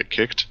then you get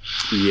kicked.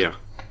 Yeah.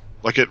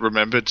 Like it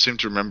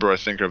seemed to remember, I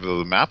think, over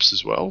the maps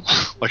as well.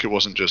 Like it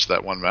wasn't just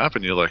that one map,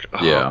 and you're like,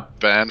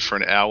 banned for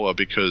an hour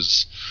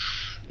because,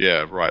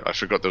 I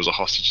forgot there was a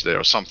hostage there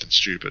or something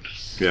stupid.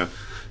 Yeah.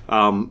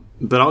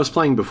 But I was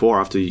playing before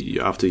after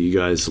you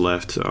guys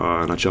left,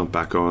 and I jumped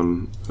back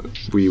on.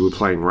 We were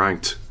playing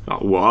ranked.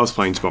 Well, I was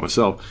playing by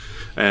myself,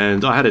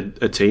 and I had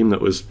a team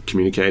that was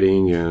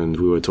communicating, and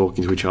we were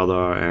talking to each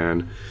other,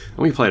 and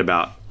we played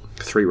about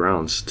 3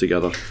 rounds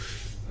together.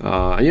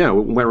 It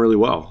went really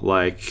well.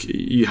 Like,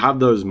 you have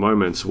those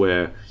moments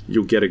where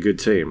you'll get a good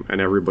team,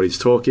 and everybody's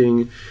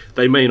talking.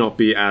 They may not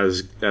be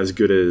as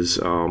good as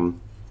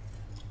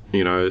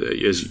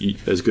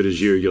as good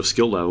as your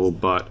skill level,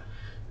 but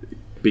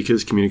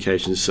because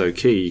communication is so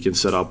key, you can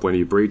set up when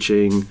you're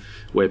breaching,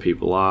 where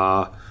people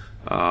are,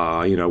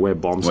 where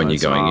bomb sites are. When you're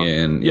going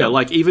in. Yeah,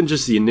 like even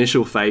just the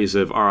initial phase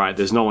of, all right,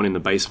 there's no one in the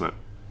basement.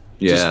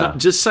 Yeah.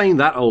 Just saying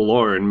that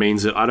alone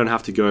means that I don't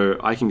have to go,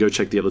 I can go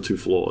check the other 2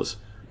 floors.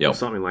 Yep. Or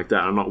something like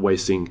that. I'm not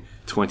wasting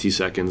 20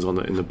 seconds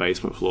in the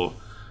basement floor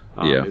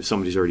if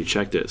somebody's already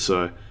checked it.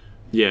 So,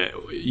 yeah,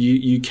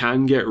 you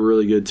can get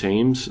really good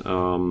teams,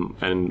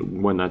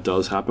 and when that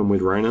does happen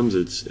with randoms,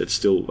 it's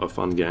still a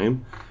fun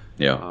game.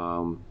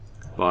 Yeah.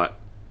 But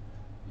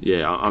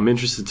yeah, I'm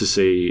interested to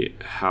see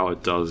how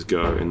it does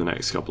go in the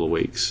next couple of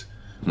weeks.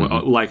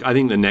 Mm-hmm. Like, I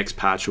think the next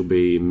patch will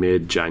be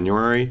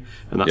mid-January,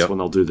 and that's when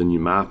they'll do the new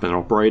map and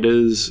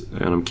operators,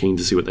 and I'm keen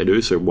to see what they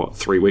do. So,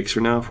 3 weeks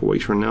from now, 4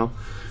 weeks from now,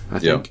 I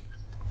think.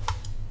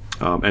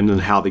 And then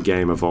how the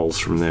game evolves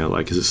from there.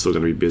 Like, is it still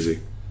going to be busy?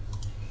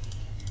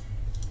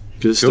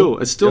 Because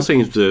it still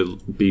seems to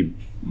be,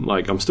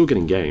 like, I'm still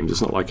getting games.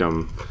 It's not like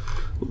I'm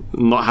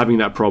not having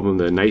that problem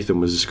that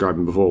Nathan was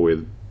describing before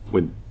with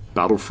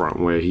Battlefront,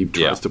 where he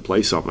tries to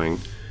play something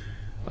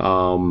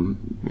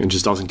and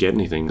just doesn't get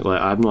anything.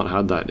 Like, I've not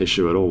had that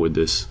issue at all with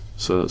this,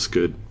 so that's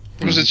good.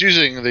 Because it's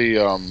using the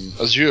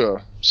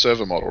Azure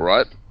server model,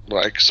 right?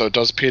 Like, so it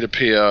does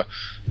peer-to-peer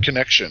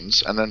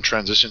connections and then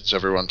transitions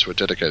everyone to a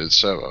dedicated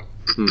server,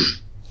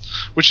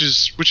 which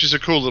is a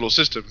cool little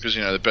system because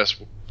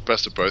the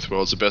best of both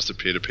worlds, the best of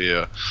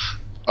peer-to-peer,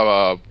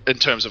 in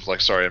terms of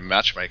a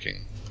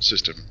matchmaking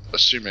system,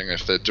 assuming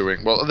if they're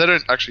doing well. They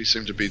don't actually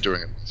seem to be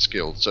doing it with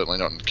skill, certainly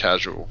not in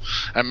casual,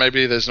 and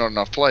maybe there's not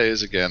enough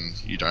players. Again,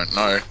 you don't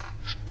know,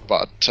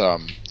 but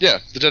the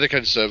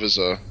dedicated servers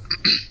are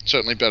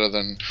certainly better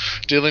than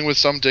dealing with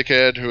some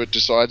dickhead who it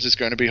decides is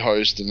going to be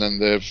host, and then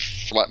their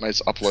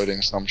flatmates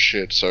uploading some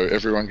shit, so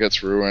everyone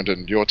gets ruined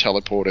and you're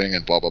teleporting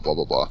and blah blah blah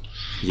blah blah.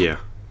 Yeah,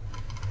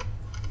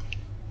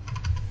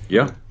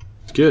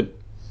 It's good.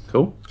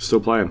 Cool.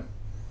 Still playing.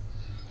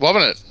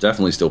 Loving it.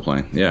 Definitely still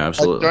playing. Yeah,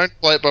 absolutely. I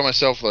don't play it by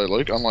myself though,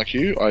 Luke. Unlike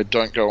you, I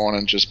don't go on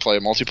and just play a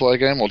multiplayer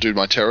game. I'll do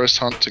my terrorist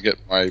hunt to get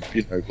my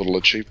little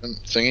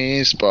achievement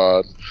thingies,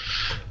 but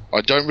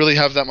I don't really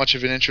have that much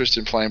of an interest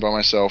in playing by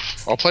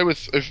myself. I'll play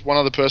if one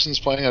other person's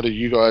playing out of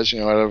you guys,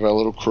 out of our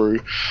little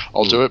crew,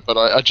 I'll do it, but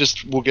I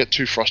just will get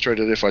too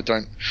frustrated if I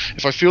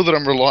feel that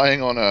I'm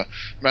relying on a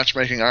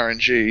matchmaking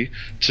RNG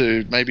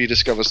to maybe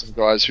discover some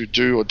guys who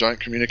do or don't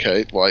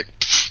communicate,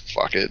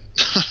 fuck it.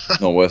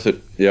 Not worth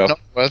it. Yeah. Not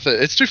worth it.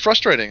 It's too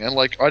frustrating, and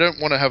I don't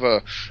want to have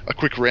a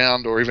quick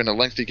round or even a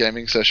lengthy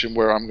gaming session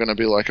where I'm going to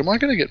be like, am I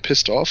going to get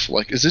pissed off?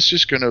 Is this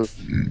just going to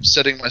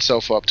setting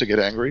myself up to get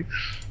angry?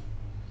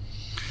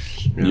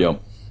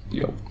 Yep.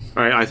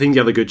 I think the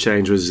other good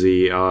change was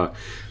the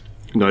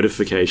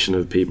notification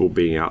of people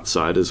being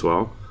outside as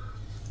well.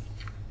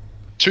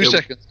 2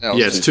 seconds now.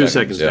 Yeah, it's 2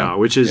 seconds now,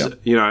 which is,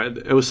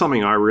 it was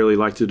something I really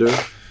like to do.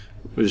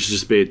 Was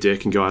just be a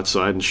dick and go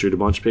outside and shoot a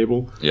bunch of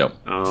people. Yep.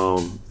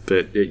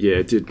 But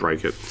it did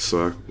break it,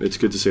 so it's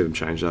good to see them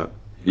change that.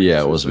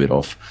 Yeah, it was a bit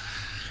off.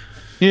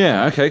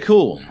 Yeah, okay,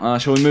 cool.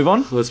 Shall we move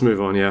on? Let's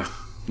move on, yeah.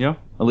 Yeah.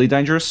 Elite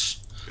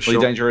Dangerous? Sure.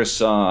 Elite Dangerous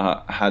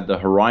had the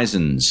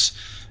Horizons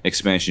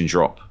expansion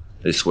drop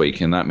this week,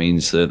 and that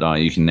means that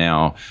you can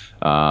now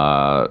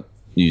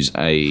use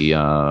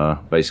a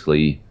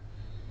basically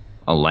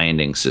a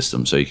landing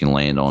system, so you can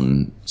land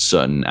on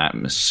certain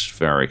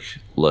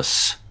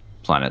atmospheric-less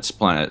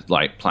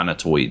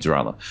planetoids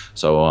rather.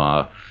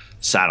 So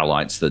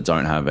satellites that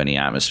don't have any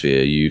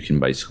atmosphere, you can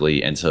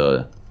basically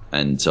enter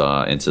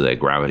into their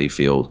gravity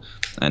field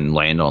and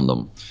land on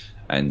them.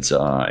 And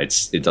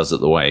it does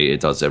it the way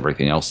it does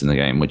everything else in the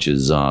game, which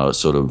is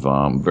sort of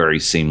very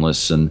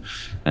seamless, and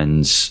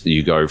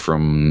you go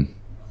from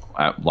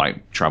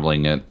like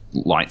traveling at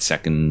light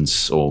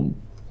seconds or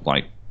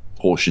like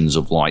portions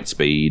of light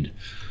speed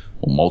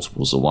or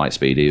multiples of light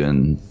speed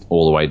even,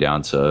 all the way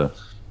down to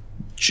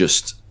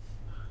just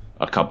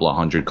a couple of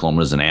 100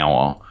 kilometers an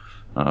hour,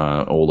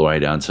 all the way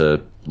down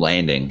to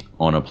landing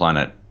on a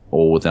planet,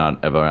 all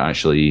without ever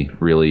actually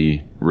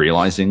really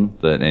realizing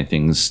that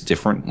anything's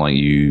different. Like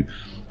you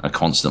are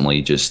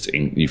constantly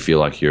you feel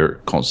like you're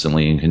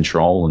constantly in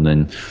control, and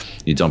then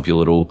you dump your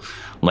little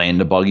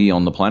lander buggy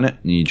on the planet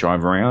and you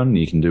drive around and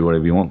you can do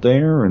whatever you want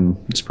there, and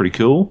it's pretty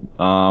cool.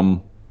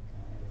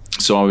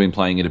 So I've been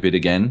playing it a bit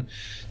again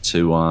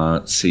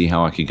to see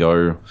how I could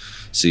go,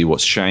 see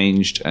what's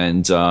changed,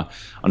 and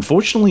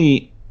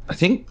unfortunately, I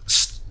think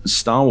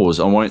Star Wars.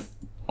 I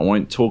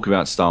won't talk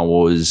about Star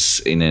Wars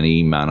in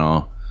any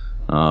manner,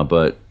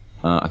 but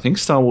I think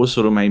Star Wars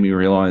sort of made me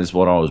realize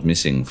what I was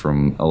missing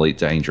from Elite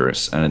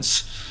Dangerous, and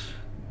it's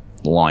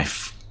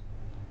life.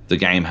 The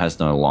game has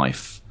no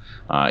life.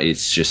 It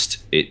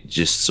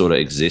just sort of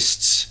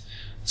exists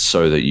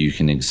so that you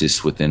can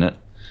exist within it,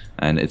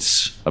 and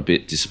it's a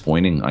bit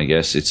disappointing, I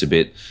guess. It's a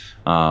bit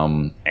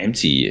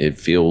empty. It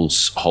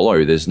feels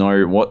hollow. There's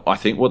no what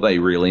they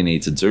really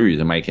need to do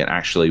to make it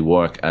actually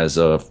work as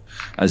a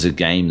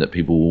game that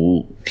people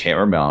will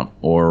care about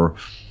or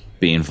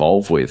be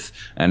involved with.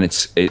 And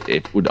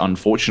it would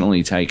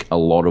unfortunately take a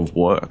lot of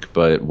work,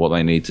 but what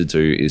they need to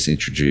do is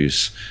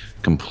introduce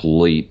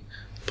complete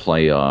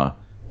player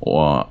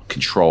or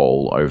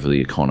control over the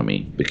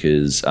economy,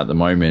 because at the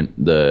moment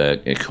the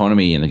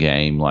economy in the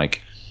game,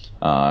 like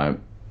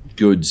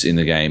goods in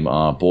the game,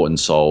 are bought and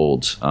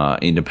sold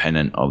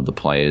independent of the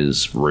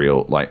player's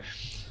real, like,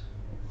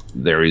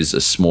 there is a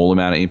small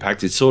amount of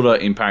impact. It's sort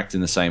of impact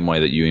in the same way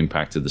that you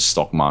impacted the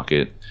stock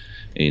market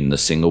in the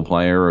single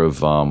player of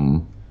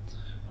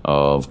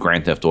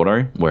Grand Theft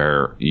Auto,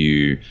 where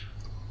you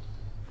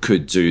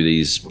could do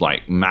these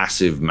like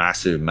massive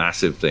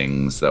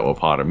things that were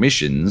part of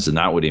missions, and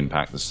that would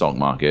impact the stock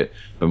market.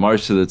 But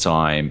most of the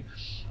time,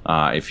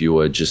 if you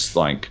were just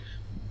like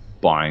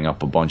buying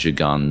up a bunch of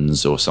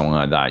guns or something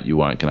like that, you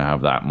weren't going to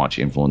have that much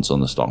influence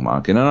on the stock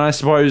market. And I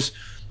suppose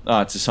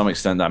to some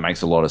extent that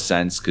makes a lot of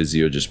sense, because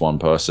you're just one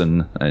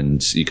person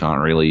and you can't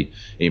really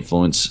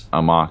influence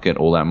a market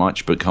all that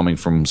much. But coming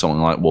from something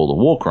like World of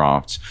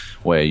Warcraft,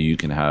 where you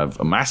can have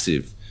a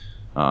massive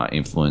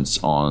influence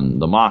on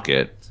the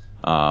market,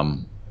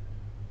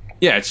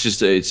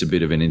 it's a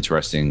bit of an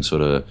interesting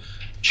sort of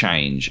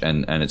change,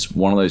 and it's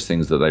one of those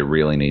things that they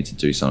really need to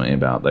do something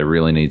about. They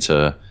really need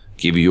to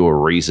give you a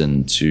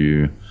reason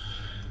to,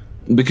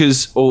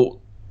 because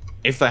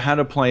if they had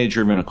a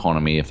player-driven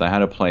economy, if they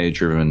had a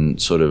player-driven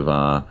sort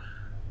of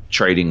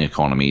trading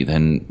economy,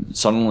 then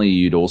suddenly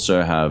you'd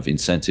also have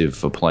incentive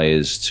for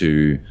players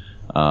to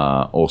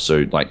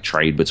also like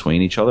trade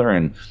between each other,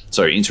 and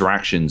so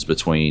interactions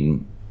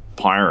between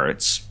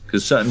pirates,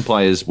 because certain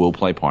players will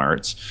play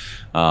pirates,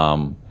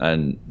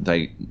 and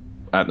they,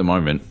 at the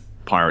moment,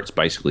 pirates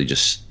basically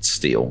just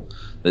steal.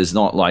 There's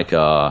not like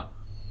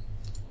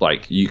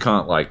you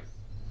can't, like,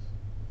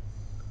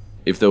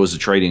 if there was a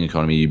trading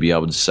economy, you'd be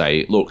able to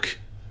say, look,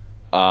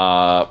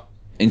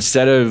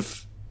 instead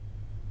of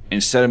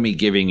me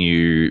giving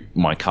you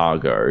my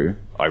cargo,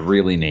 I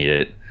really need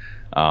it.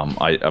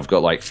 I've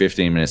got like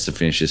 15 minutes to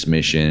finish this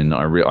mission.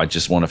 I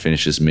just want to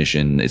finish this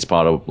mission. It's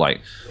part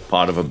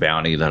of a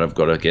bounty that I've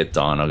got to get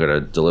done. I've got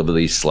to deliver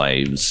these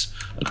slaves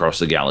across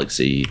the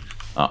galaxy.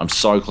 I'm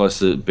so close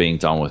to being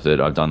done with it.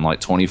 I've done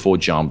like 24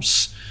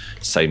 jumps.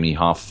 Save me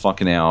half a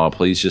fucking hour.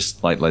 Please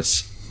just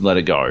let's let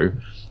it go.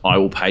 I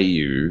will pay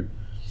you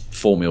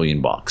 $4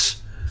 million,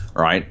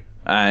 right?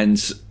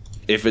 And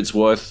if it's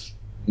worth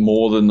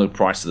more than the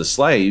price of the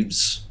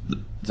slaves,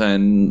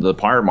 then the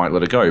pirate might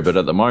let it go. But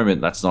at the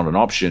moment, that's not an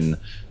option.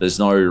 There's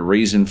no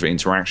reason for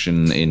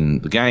interaction in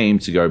the game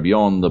to go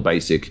beyond the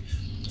basic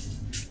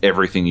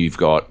everything you've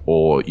got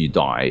or you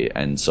die.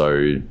 And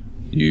so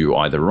you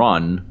either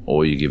run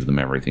or you give them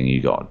everything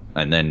you got.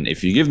 And then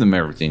if you give them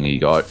everything you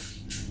got,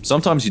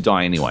 sometimes you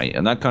die anyway.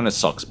 And that kind of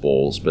sucks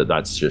balls, but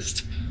that's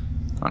just,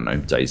 I don't know,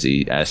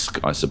 Daisy-esque,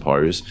 I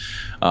suppose.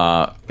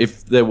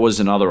 If there was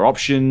another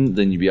option,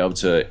 then you'd be able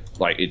to,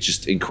 like, it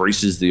just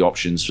increases the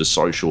options for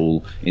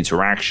social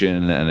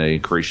interaction, and it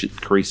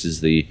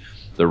increases the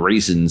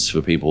reasons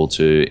for people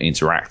to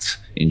interact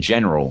in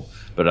general.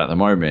 But at the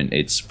moment,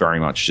 it's very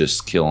much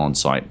just kill on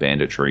sight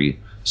banditry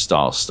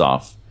style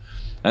stuff.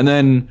 And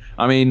then,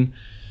 I mean,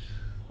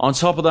 on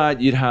top of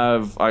that, you'd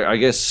have, I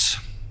guess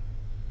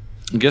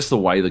the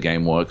way the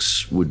game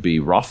works would be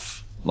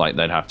rough. Like,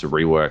 they'd have to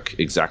rework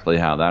exactly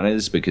how that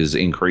is, because the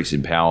increase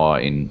in power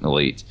in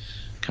Elite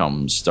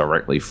comes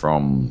directly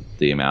from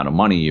the amount of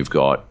money you've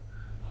got,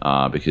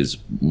 because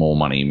more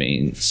money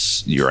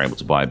means you're able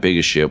to buy a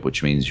bigger ship,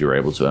 which means you're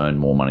able to earn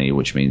more money,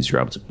 which means you're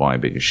able to buy a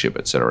bigger ship,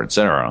 etc.,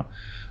 etc.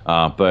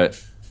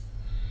 But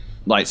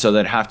like, so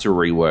they'd have to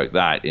rework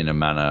that in a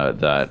manner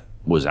that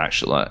was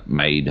actually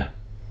made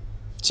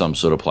some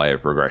sort of player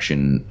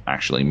progression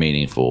actually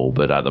meaningful.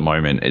 But at the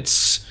moment,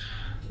 it's,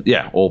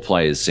 yeah, all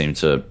players seem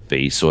to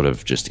be sort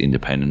of just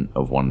independent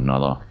of one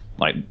another.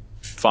 Like,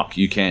 fuck,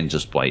 you can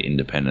just play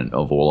independent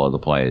of all other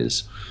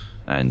players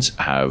and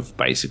have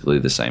basically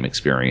the same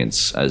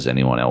experience as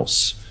anyone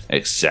else,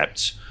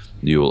 except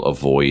you'll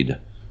avoid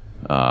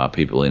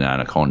people in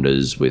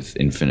anacondas with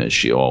infinite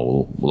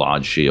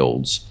large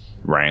shields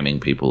ramming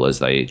people as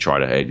they try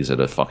to exit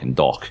a fucking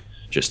dock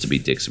just to be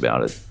dicks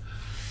about it.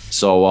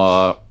 So,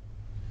 I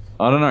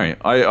don't know.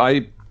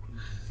 I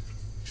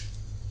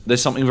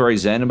there's something very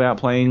zen about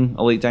playing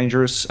Elite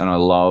Dangerous, and I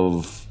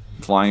love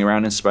flying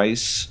around in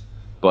space,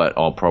 but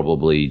I'll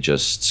probably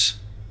just...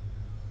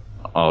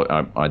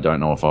 I don't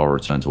know if I'll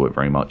return to it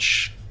very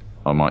much.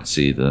 I might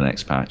see the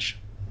next patch.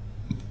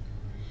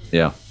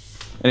 Yeah.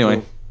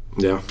 Anyway.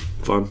 Yeah,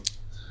 fun.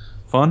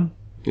 Fun?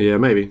 Yeah,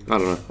 maybe. I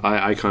don't know.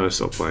 I kind of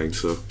stopped playing,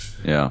 so...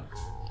 Yeah.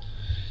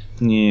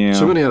 Yeah.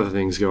 So many other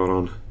things going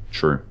on.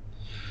 True.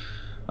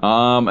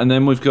 And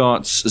then we've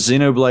got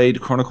Xenoblade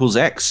Chronicles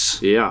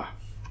X. Yeah.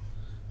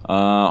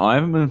 I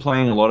haven't been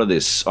playing a lot of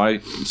this. I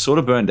sort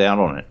of burned out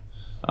on it.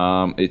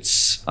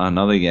 It's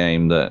another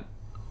game that...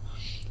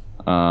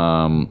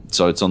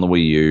 so it's on the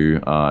Wii U.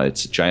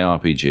 It's a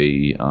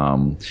JRPG.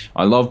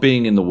 I love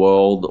being in the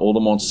world. All the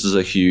monsters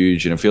are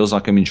huge, and it feels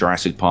like I'm in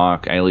Jurassic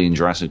Park, Alien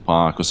Jurassic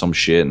Park or some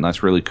shit, and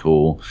that's really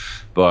cool.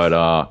 But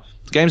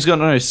the game's got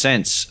no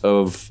sense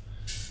of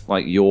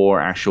like your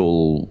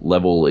actual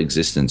level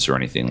existence or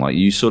anything. Like,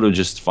 you sort of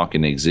just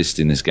fucking exist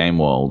in this game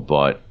world.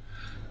 But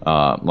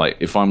like,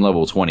 if I'm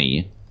level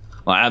 20,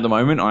 like at the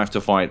moment I have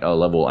to fight a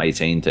level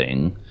 18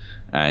 thing,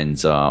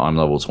 and I'm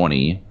level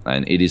 20,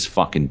 and it is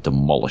fucking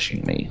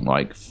demolishing me.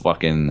 Like,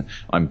 fucking,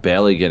 I'm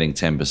barely getting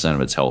 10%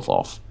 of its health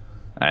off,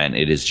 and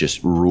it is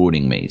just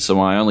ruining me. So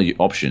my only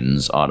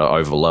options are to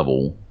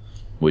overlevel,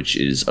 which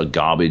is a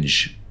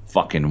garbage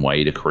fucking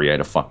way to create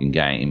a fucking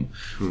game,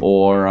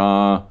 or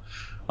I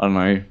don't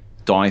know,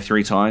 die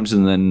 3 times,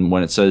 and then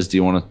when it says, do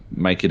you want to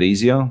make it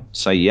easier,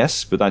 say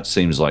yes, but that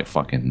seems like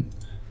fucking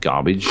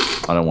garbage.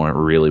 I don't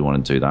really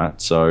want to do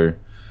that. So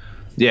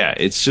yeah,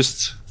 it's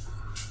just,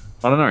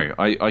 I don't know.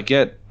 I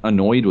get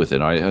annoyed with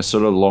it. I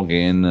sort of log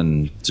in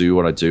and do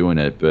what I do in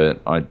it,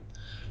 but I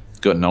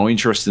got no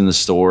interest in the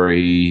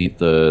story.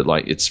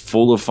 It's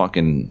full of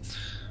fucking...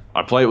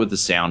 I play it with the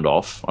sound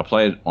off. I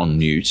play it on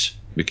mute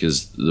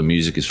because the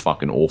music is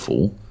fucking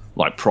awful,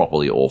 like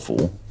properly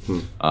awful.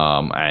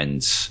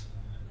 And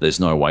there's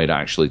no way to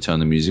actually turn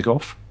the music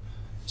off.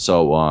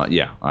 So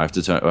yeah, I have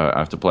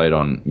to play it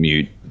on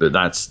mute, but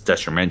that's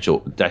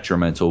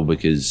detrimental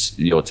because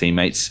your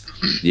teammates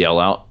yell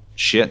out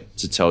shit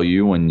to tell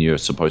you when you're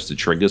supposed to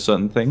trigger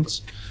certain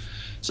things.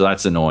 So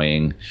that's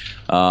annoying.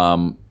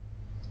 And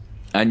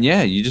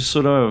yeah, you just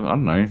sort of, I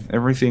don't know,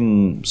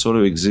 everything sort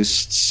of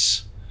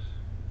exists.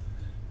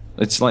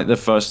 It's like the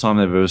first time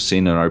they've ever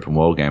seen an open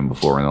world game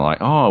before, and they're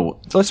like, oh,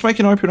 let's make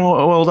an open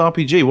world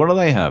RPG. What do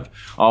they have?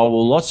 Oh,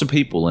 well, lots of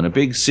people in a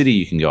big city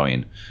you can go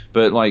in.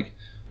 But like,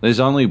 there's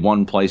only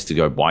one place to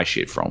go buy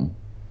shit from.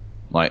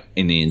 Like,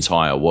 in the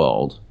entire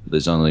world,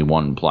 there's only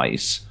one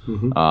place.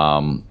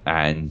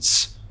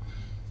 And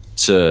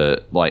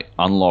to like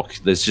unlock,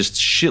 there's just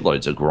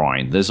shitloads of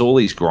grind. There's all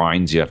these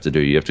grinds you have to do.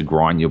 You have to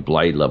grind your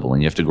blade level,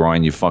 and you have to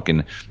grind your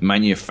fucking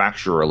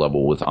manufacturer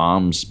level with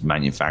arms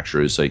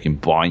manufacturers so you can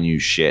buy new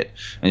shit,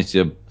 and you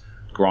have to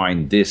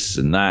grind this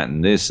and that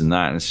and this and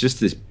that, and it's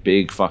just this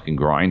big fucking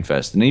grind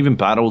fest. And even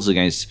battles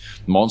against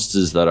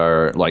monsters that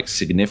are like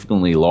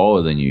significantly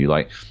lower than you,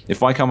 like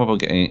if I come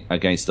up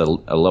against a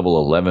level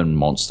 11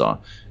 monster,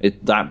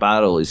 that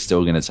battle is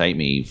still going to take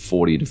me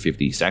 40 to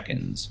 50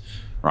 seconds.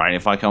 Right,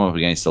 if I come up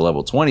against a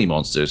level 20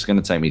 monster, it's going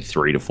to take me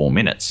 3 to 4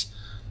 minutes.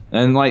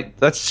 And, like,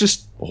 that's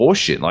just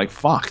horseshit. Like,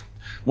 fuck.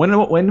 When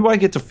do I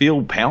get to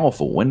feel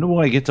powerful? When do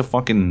I get to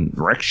fucking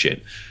wreck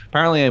shit?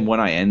 Apparently, when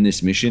I end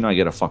this mission, I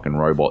get a fucking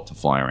robot to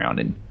fly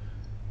around in.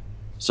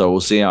 So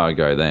we'll see how I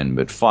go then.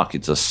 But, fuck,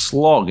 it's a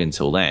slog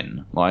until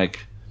then. Like,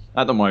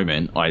 at the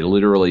moment, I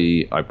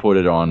put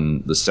it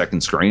on the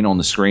second screen, on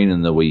the screen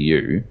in the Wii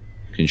U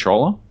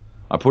controller.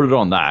 I put it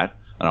on that,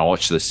 and I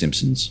watch The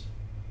Simpsons.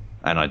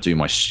 And I do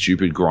my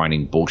stupid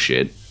grinding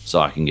bullshit so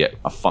I can get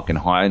a fucking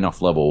high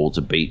enough level to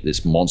beat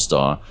this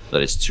monster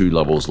that is 2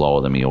 levels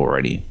lower than me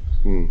already.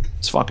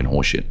 It's fucking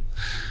horseshit.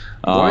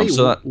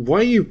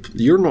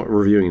 You're not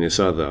reviewing this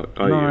either,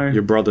 are No. you?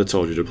 Your brother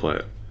told you to play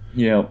it.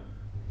 Yeah.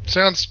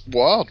 Sounds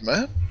wild,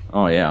 man.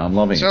 Oh yeah, I'm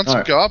loving it. Sounds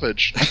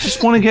garbage. I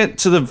just want to get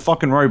to the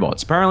fucking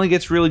robots. Apparently it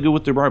gets really good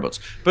with the robots.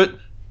 But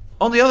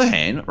on the other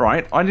hand,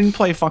 right, I didn't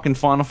play fucking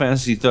Final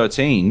Fantasy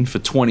 13 for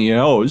 20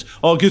 hours.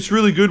 Oh, it gets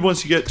really good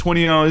once you get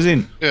 20 hours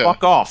in. Yeah.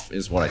 Fuck off,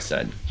 is what I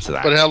said to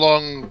that. But how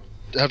long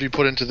have you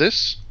put into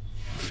this?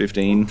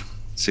 15,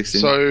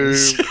 16.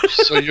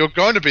 So you're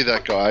going to be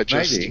that guy,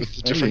 just Maybe, with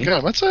a different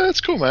game.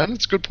 That's cool, man.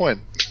 That's a good point.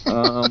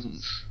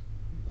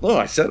 Well,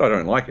 I said I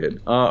don't like it.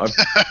 I'm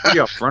pretty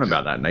upfront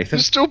about that, Nathan.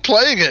 You're still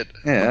playing it.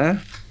 Yeah.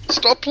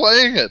 Stop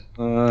playing it.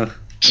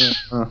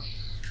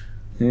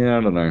 Yeah,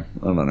 I don't know.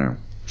 I want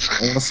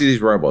to see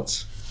these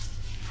robots.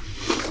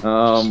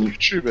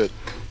 YouTube it.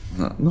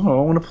 No,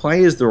 I want to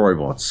play as the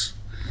robots.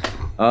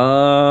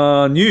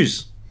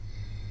 News.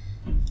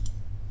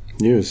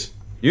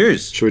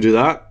 Should we do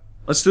that?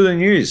 Let's do the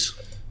news.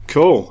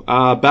 Cool.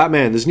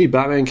 Batman. There's a new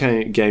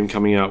Batman game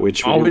coming out,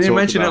 which we didn't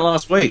mention it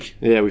last week.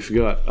 Yeah, we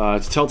forgot.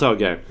 It's a Telltale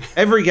game.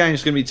 Every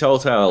game's going to be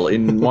Telltale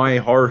in my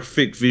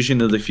horrific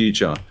vision of the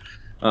future.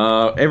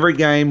 Every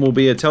game will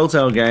be a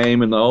Telltale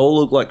game, and they'll all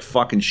look like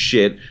fucking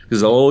shit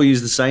because they'll all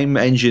use the same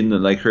engine that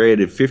they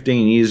created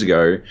 15 years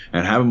ago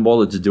and haven't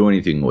bothered to do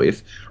anything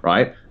with,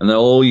 right? And they'll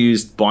all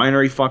use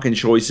binary fucking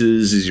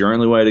choices as your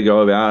only way to go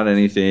about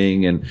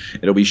anything, and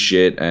it'll be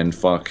shit. And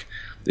fuck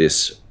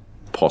this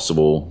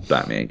possible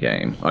Batman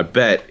game. I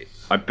bet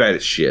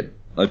it's shit.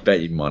 I bet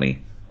you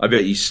money. I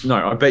bet you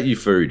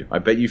food. I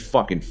bet you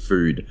fucking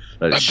food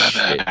that it's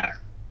shit.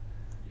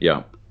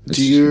 Yeah.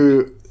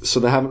 So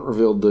they haven't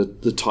revealed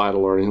the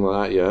title or anything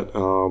like that yet.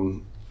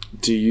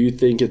 Do you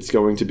think it's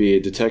going to be a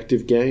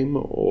detective game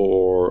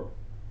or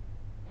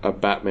a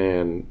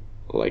Batman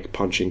like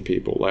punching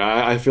people? Like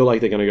I feel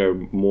like they're going to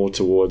go more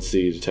towards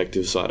the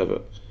detective side of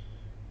it.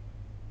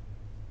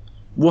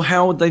 Well,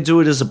 how would they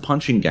do it as a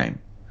punching game?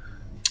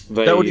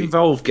 That would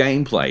involve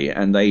gameplay,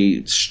 and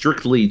they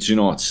strictly do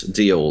not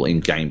deal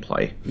in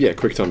gameplay. Yeah,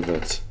 quick time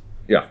events.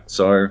 Yeah,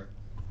 so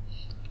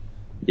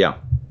yeah,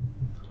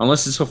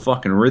 unless it's a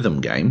fucking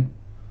rhythm game.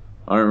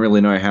 I don't really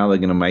know how they're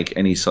going to make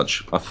any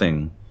such a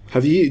thing.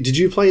 Did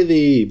you play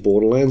the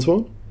Borderlands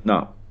one?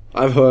 No.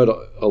 I've heard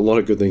a lot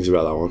of good things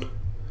about that one.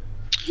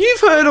 You've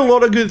heard a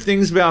lot of good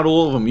things about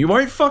all of them. You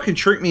won't fucking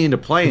trick me into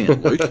playing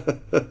it, Luke.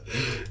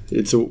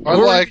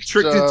 I'm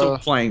tricked into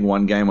playing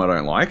one game I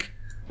don't like.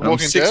 I'm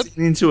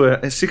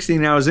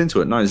 16 hours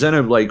into it. No,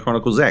 Xenoblade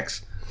Chronicles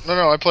X.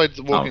 No, I played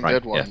the Walking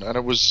Dead one, and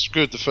it was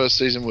good. The first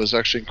season was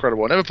actually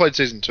incredible. I never played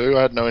season 2.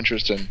 I had no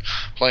interest in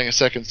playing a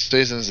second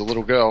season as a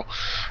little girl.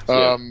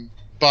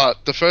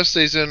 But the first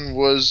season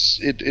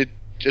it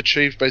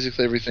achieved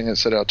basically everything it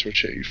set out to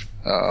achieve.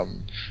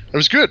 It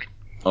was good.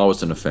 I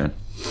wasn't a fan.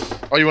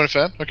 Oh, you weren't a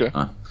fan? Okay.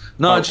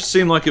 No, it just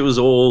seemed like it was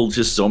all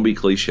just zombie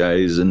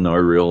cliches and no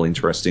real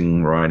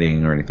interesting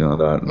writing or anything like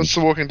that. That's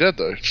The Walking Dead,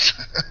 though.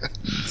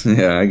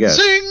 Yeah, I guess.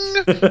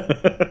 Zing!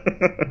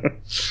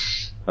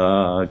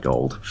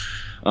 Gold.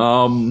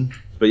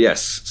 But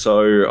yes,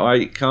 so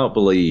I can't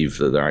believe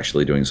that they're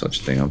actually doing such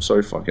a thing. I'm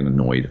so fucking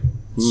annoyed.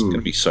 It's going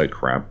to be so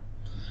crap.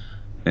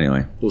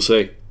 Anyway. We'll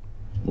see.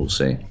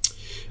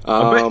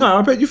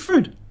 I bet you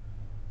food.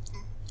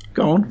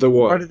 Go on. The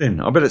what? Write it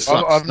in. I bet it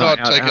sucks. I'm not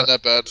taking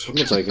that bet. I'm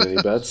not taking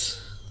any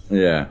bets.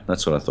 Yeah,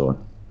 that's what I thought.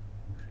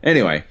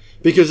 Anyway.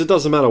 Because it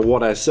doesn't matter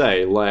what I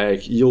say.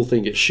 Like, you'll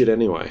think it's shit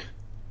anyway.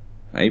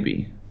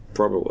 Maybe.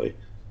 Probably.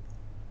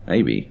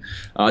 Maybe.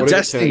 What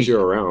if it turns you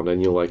around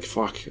and you're like,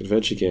 fuck,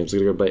 adventure games,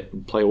 I'm going to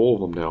go play all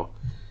of them now.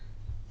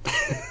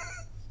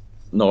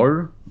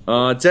 No.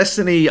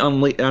 Destiny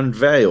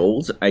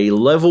unveiled a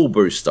level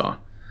booster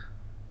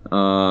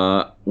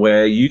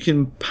where you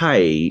can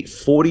pay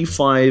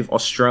 45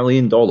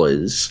 Australian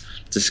dollars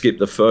to skip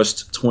the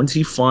first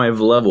 25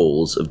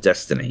 levels of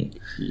Destiny.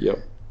 Yep.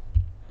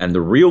 And the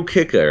real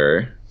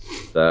kicker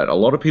that a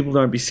lot of people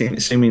don't be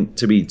seeming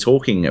to be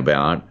talking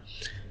about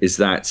is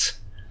that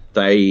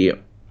they,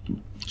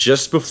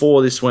 just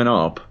before this went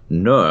up,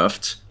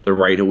 nerfed the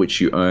rate at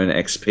which you earn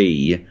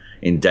XP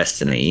in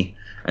Destiny,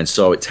 and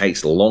so it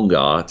takes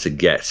longer to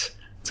get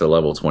to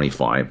level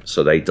 25.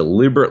 So they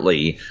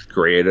deliberately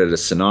created a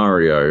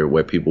scenario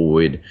where people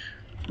would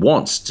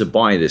want to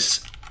buy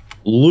this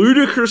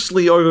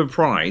ludicrously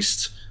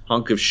overpriced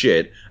hunk of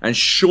shit, and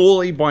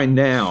surely by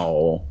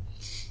now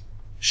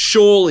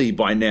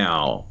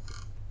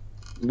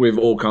we've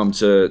all come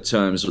to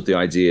terms with the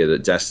idea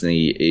that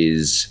Destiny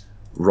is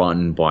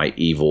run by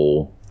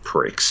evil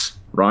pricks,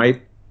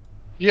 right?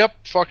 Yep,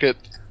 fuck it.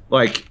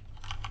 Like,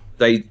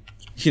 they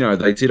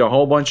did a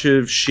whole bunch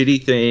of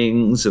shitty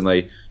things, and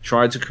they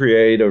tried to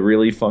create a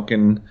really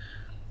fucking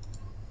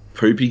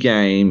poopy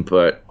game,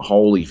 but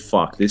holy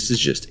fuck, this is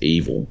just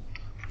evil.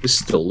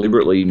 This is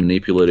deliberately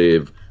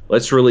manipulative.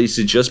 Let's release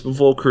it just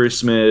before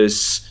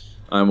Christmas,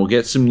 and we'll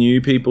get some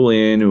new people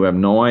in who have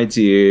no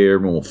idea,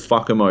 and we'll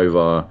fuck them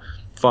over,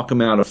 fuck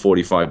them out of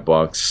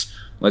 $45.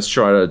 Let's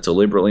try to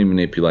deliberately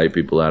manipulate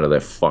people out of their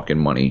fucking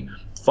money.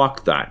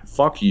 Fuck that.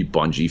 Fuck you,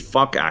 Bungie.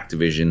 Fuck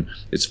Activision.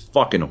 It's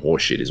fucking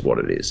horseshit is what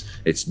it is.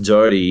 It's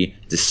dirty,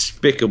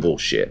 despicable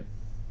shit.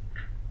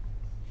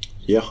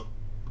 Yeah.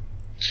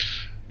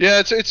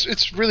 Yeah,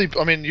 it's really.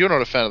 I mean, you're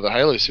not a fan of the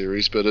Halo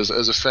series, but as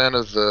a fan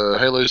of the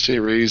Halo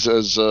series,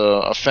 as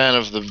a fan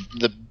of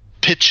the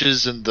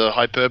pitches and the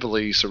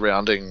hyperbole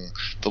surrounding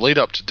the lead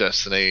up to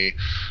Destiny,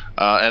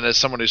 and as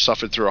someone who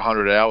suffered through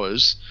 100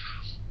 hours,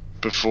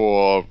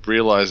 before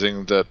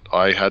realizing that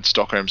I had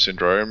Stockholm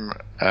Syndrome,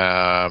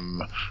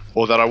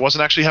 or that I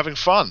wasn't actually having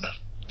fun,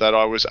 that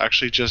I was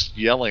actually just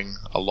yelling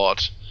a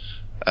lot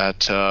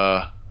at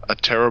a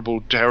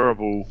terrible,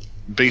 terrible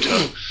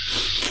beta.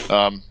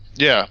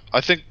 Yeah,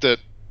 I think that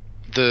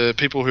the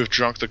people who've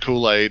drunk the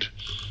Kool-Aid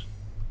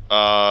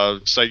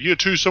say, year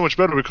two's so much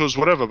better because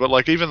whatever, but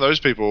like even those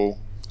people,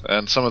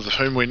 and some of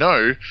whom we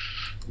know,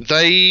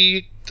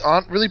 they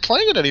aren't really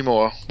playing it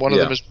anymore. One of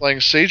them is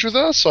playing Siege with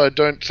us. I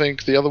don't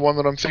think the other one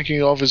that I'm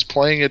thinking of is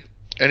playing it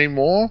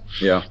anymore.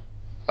 Yeah.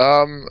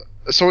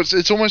 So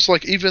it's almost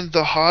like even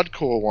the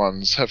hardcore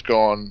ones have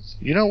gone,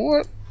 you know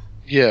what?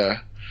 Yeah.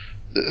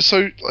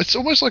 So it's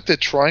almost like they're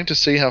trying to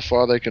see how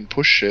far they can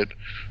push shit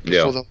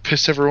before they'll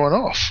piss everyone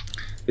off.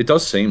 It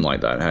does seem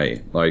like that,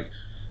 hey? Like,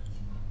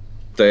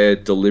 they're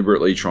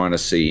deliberately trying to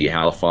see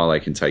how far they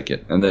can take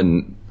it. And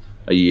then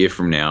a year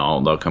from now,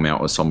 they'll come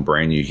out with some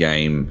brand new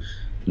game,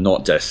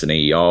 not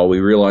Destiny. Oh, we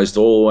realized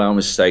all our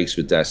mistakes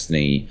with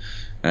Destiny,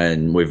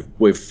 and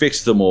we've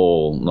fixed them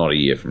all. Not a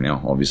year from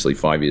now, obviously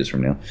 5 years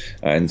from now.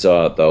 And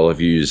they'll have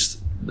used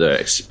the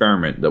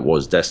experiment that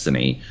was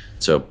Destiny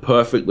to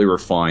perfectly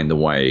refine the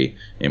way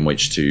in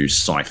which to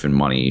siphon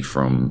money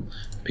from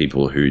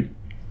people who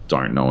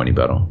don't know any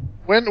better.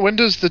 When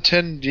does the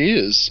 10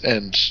 years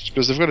end?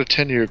 Because they've got a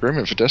 10-year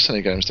agreement for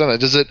Destiny games, don't they?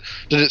 Did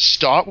it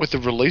start with the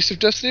release of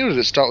Destiny, or did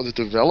it start with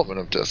the development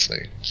of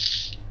Destiny?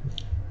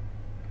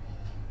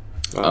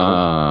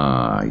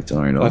 I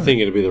don't know. I think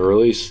it'd be the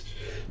release.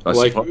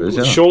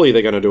 Surely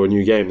they're going to do a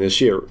new game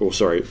this year. Oh,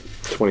 sorry,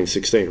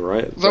 2016,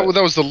 right? That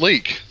was the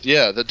leak.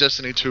 Yeah, that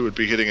Destiny 2 would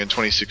be hitting in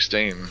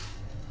 2016.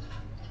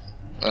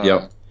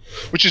 Yep.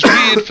 Which is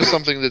weird for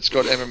something that's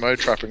got MMO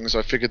trappings.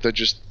 I figured they'd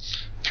just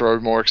throw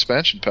more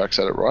expansion packs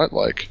at it, right?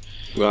 Like,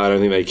 well, I don't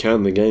think they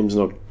can. The game's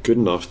not good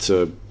enough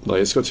to...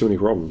 Like, it's got too many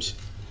problems.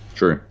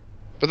 True.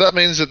 But that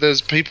means that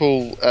there's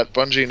people at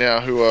Bungie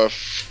now who are,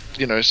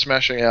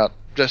 smashing out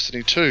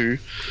Destiny 2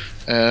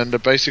 and are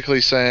basically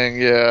saying,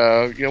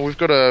 we've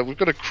got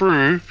a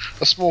crew,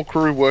 a small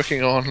crew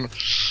working on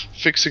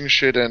fixing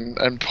shit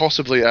and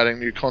possibly adding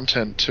new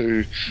content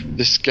to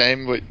this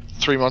game that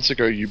 3 months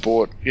ago you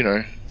bought,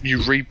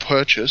 you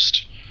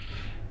repurchased.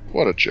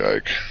 What a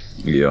joke.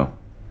 Yeah.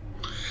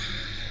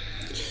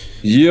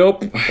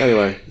 Yep.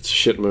 Anyway, it's a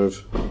shit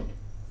move.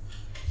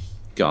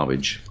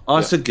 Garbage.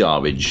 I said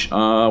garbage.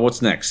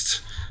 What's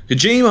next?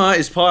 Kojima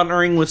is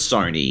partnering with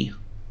Sony.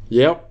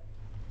 Yep.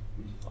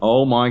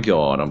 Oh my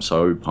god, I'm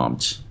so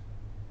pumped.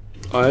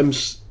 I'm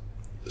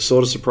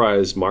sort of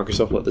surprised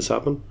Microsoft let this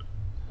happen.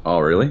 Oh,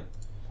 really?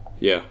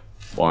 Yeah.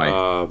 Why?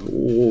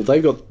 Well,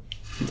 they've got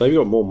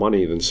more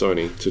money than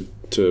Sony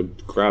to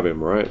grab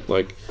him, right?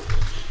 Like,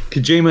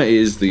 Kojima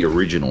is the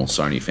original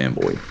Sony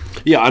fanboy.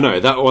 Yeah, I know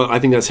that. I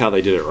think that's how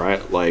they did it,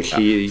 right? Like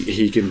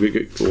he can,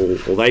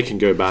 or they can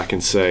go back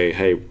and say,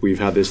 "Hey, we've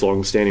had this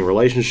long-standing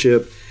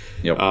relationship.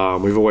 Yep.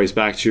 We've always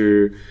backed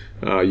you.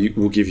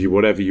 We'll give you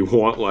whatever you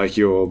want, like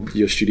your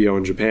studio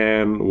in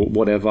Japan,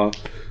 whatever."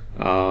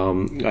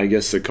 I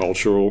guess the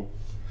cultural,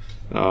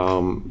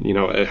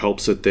 it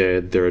helps that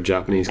they're a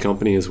Japanese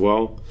company as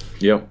well.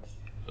 Yep.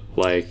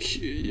 Like,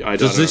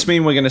 Does this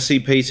mean we're going to see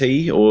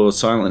PT or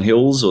Silent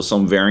Hills or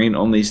some variant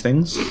on these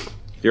things? Do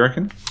you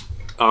reckon?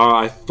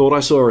 I thought I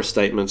saw a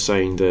statement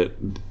saying that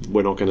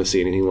we're not going to see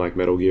anything like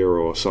Metal Gear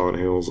or Silent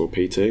Hills or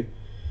PT.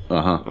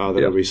 That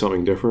it'll be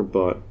something different,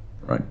 but...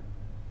 Right.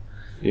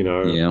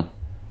 Yeah.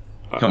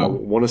 Come on. I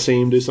want to see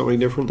him do something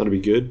different. That'd be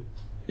good.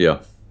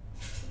 Yeah.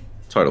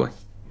 Totally.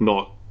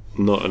 Not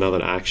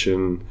another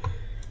action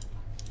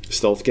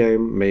stealth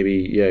game.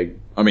 Maybe, yeah.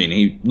 I mean,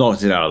 he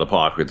knocked it out of the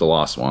park with the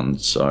last one,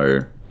 so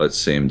let's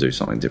see him do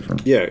something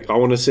different. Yeah, I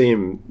want to see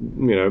him,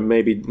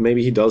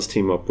 maybe he does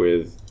team up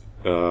with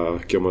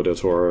Guillermo del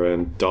Toro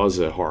and does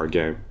a horror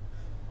game.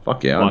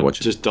 Fuck yeah, I'd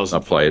watch it. Just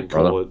doesn't play it,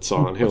 call it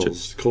Silent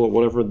Hills. Call it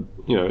whatever,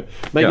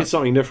 make it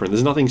something different.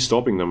 There's nothing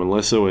stopping them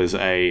unless there was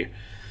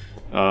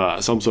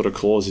some sort of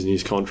clause in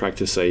his contract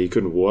to say he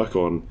couldn't work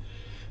on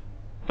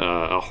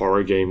a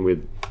horror game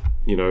with,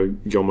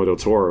 Guillermo del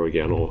Toro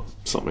again or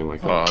something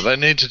like that. Oh, they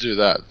need to do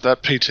that.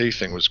 That PT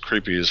thing was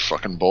creepy as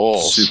fucking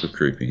balls. Super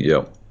creepy,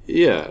 yeah.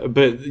 Yeah,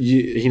 but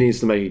he needs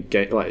to make a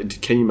game.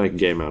 Like, can you make a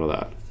game out of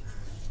that?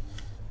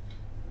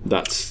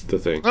 That's the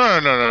thing.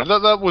 No.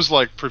 That was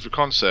like proof of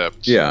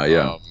concept. Yeah.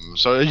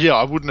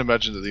 I wouldn't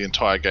imagine that the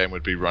entire game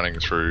would be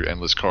running through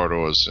endless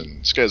corridors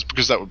and scares,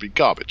 because that would be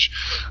garbage.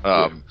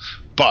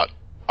 But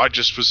I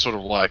just was sort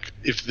of like,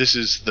 if this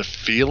is the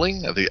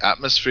feeling, the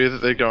atmosphere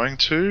that they're going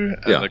to,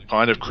 and the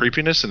kind of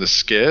creepiness and the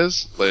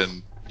scares,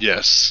 then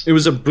yes. It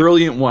was a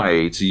brilliant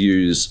way to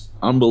use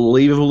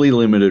unbelievably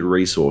limited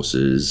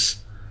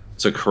resources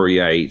to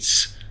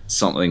create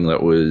something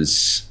that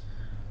was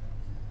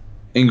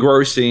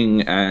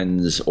engrossing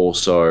and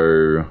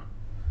also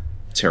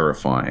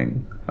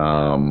terrifying.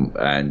 I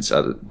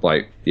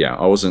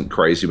wasn't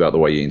crazy about the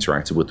way you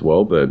interacted with the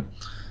world, but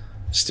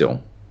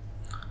still.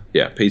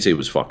 Yeah, PT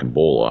was fucking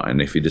baller,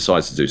 and if he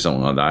decides to do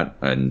something like that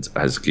and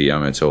has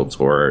Guillermo del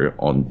Toro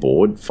on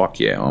board, fuck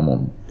yeah, I'm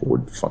on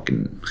board.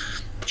 Fucking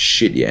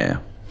shit, yeah.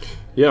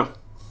 Yeah.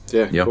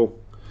 Yeah, Yep. cool.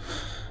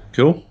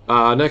 Cool.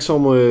 Next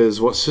one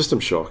was System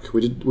Shock.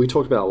 We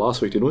talked about it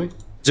last week, didn't we?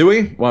 Do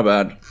we? My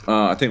bad.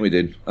 I think we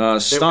did.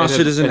 Star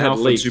Citizen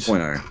Alpha leaked.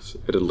 2.0.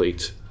 It had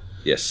leaked.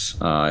 Yes,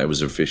 it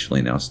was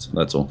officially announced.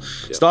 That's all.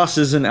 Yep. Star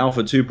Citizen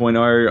Alpha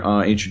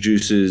 2.0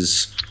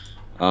 introduces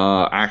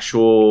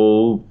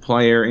actual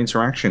player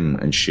interaction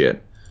and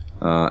shit,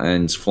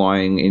 and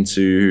flying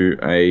into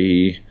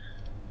a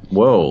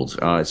world.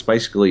 It's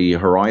basically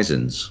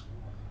Horizons.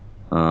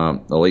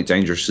 Elite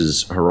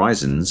Dangerous's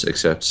Horizons,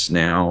 except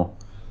now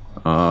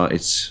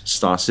it's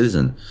Star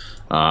Citizen.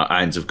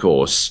 And of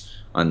course,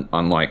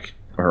 unlike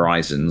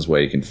Horizons,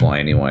 where you can fly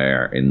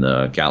anywhere in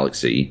the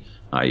galaxy,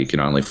 you can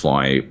only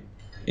fly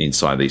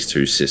inside these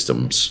two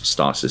systems,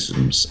 star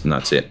systems, and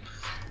that's it.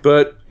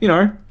 But,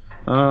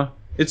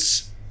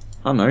 it's,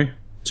 I don't know,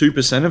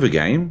 2% of a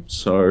game,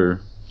 so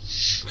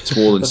it's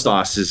more than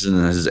Star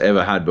Citizen has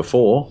ever had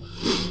before,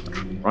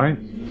 right?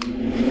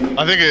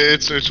 I think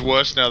it's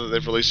worse now that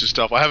they've released this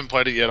stuff. I haven't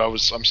played it yet. I'm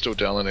still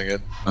downloading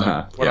it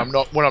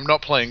when I'm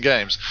not playing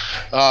games.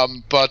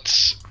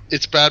 But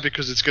it's bad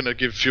because it's going to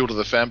give fuel to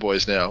the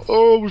fanboys now.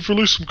 Oh, we've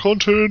released some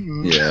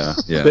content. Yeah.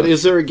 But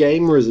is there a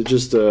game, or is it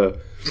just a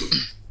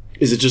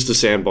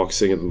sandbox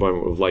thing at the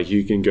moment of like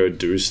you can go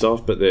do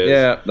stuff, but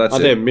that's are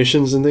there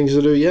missions and things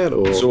to do yet?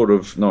 Or sort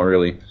of, not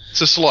really.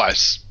 It's a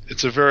slice.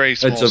 It's a very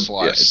small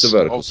slice. Yeah, it's a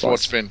vertical of slice.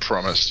 what's been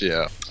promised.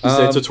 Yeah. Is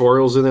there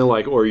tutorials in there,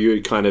 like, or are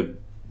you kind of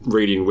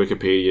reading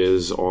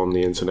Wikipedias on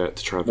the internet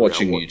to try and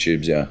watching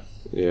YouTubes? Yeah.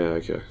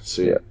 Okay.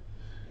 See. Yeah.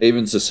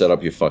 Even to set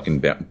up your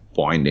fucking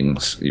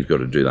bindings, you've got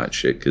to do that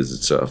shit because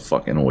it's a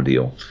fucking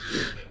ordeal.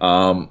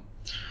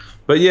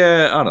 But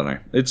yeah, I don't know.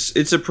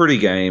 It's a pretty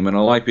game, and I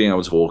like being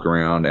able to walk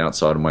around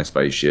outside of my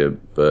spaceship.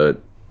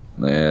 But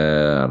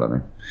I don't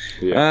know.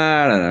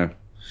 Yeah. I don't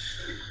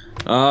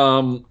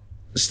know.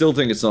 Still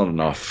think it's not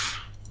enough.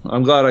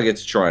 I'm glad I get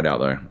to try it out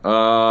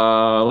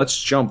though.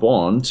 Let's jump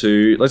on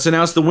to let's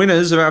announce the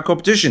winners of our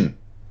competition.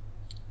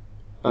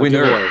 The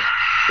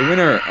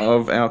winner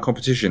of our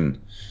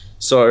competition.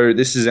 So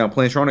this is our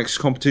Plantronics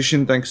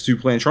competition. Thanks to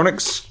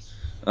Plantronics,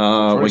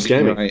 we're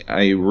giving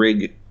a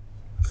Rig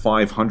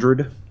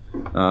 500,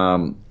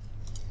 the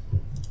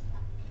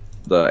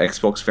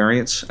Xbox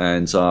variants,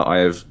 and I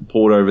have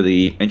poured over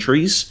the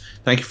entries.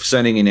 Thank you for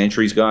sending in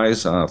entries,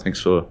 guys.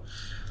 Thanks for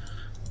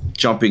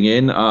jumping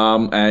in.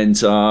 And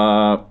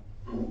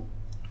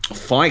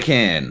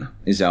Fican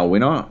is our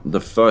winner, the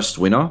first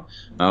winner.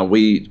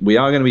 We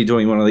are going to be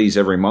doing one of these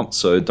every month,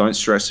 so don't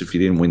stress if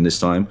you didn't win this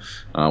time.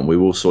 We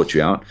will sort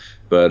you out.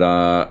 But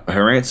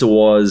her answer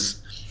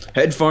was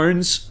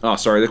headphones. Oh,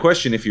 sorry. The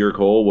question, if you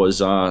recall, was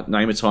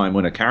name a time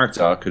when a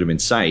character could have been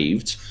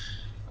saved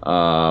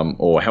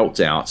or helped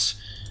out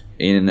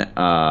in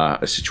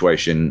a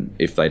situation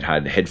if they'd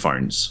had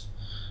headphones.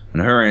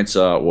 And her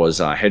answer was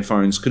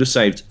headphones could have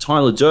saved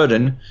Tyler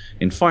Durden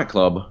in Fight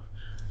Club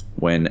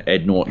when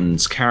Ed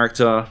Norton's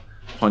character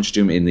punched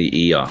him in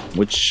the ear,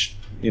 which,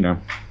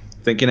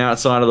 thinking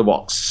outside of the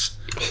box.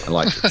 I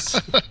like this.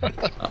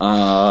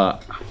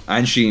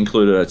 And she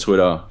included a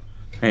Twitter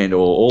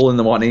handle all in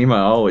the one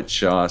email,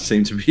 which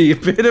seemed to be a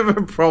bit of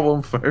a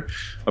problem for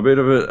a bit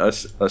of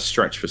a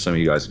stretch for some of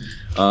you guys.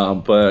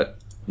 But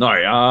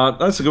no,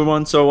 that's a good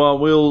one. So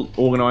we'll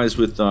organise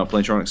with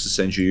Plantronics to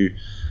send you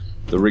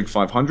the Rig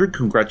 500.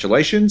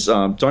 Congratulations.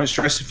 Don't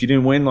stress if you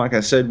didn't win. Like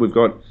I said, we've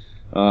got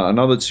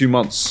another 2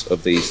 months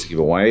of these to give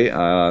away.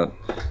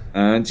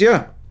 And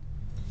yeah,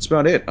 that's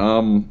about it.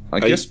 I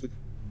guess.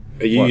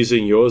 Are you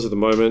using yours at the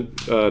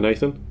moment,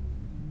 Nathan?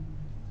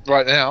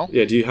 Right now?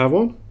 Yeah, do you have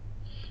one?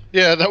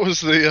 Yeah, that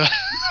was the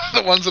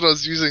the ones that I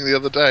was using the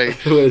other day.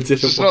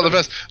 It's not the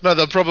best. No,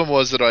 the problem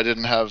was that I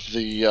didn't have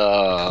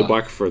the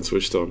microphone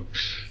switched on.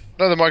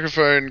 No, the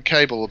microphone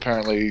cable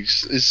apparently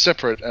is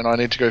separate, and I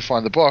need to go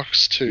find the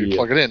box to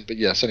plug it in. But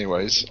yes,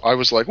 anyways, I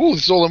was like, "Oh,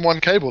 this is all in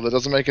one cable. That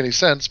doesn't make any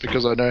sense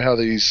because I know how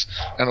these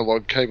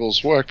analog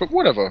cables work." But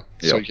whatever.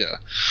 Yep. So yeah,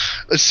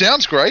 it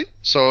sounds great.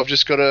 So I've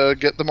just got to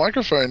get the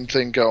microphone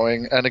thing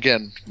going. And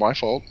again, my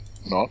fault,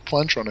 not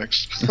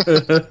Plantronics.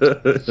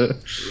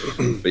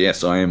 But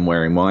yes, I am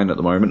wearing mine at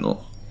the moment,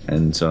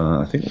 and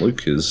I think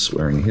Luke is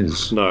wearing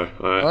his. No,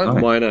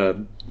 mine are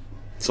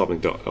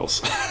something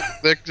else.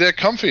 They're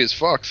comfy as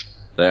fuck.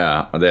 They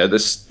are. They're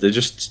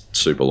just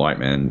super light,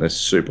 man. They're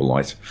super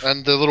light.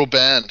 And the little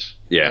band.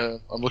 Yeah.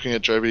 I'm looking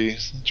at Joby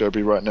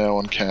right now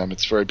on cam.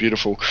 It's very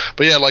beautiful.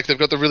 But yeah, like they've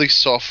got the really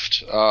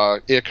soft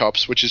ear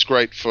cups, which is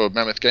great for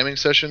Mammoth gaming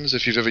sessions.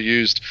 If you've ever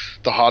used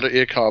the harder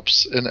ear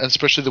cups, and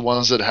especially the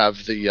ones that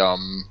have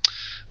the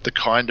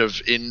kind of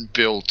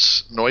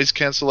inbuilt noise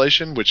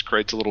cancellation, which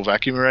creates a little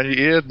vacuum around your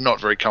ear, not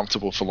very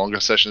comfortable for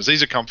longer sessions.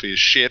 These are comfy as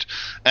shit,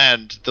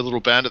 and the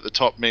little band at the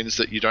top means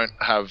that you don't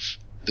have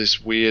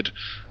this weird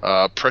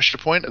pressure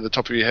point at the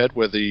top of your head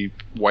where the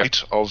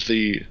weight of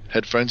the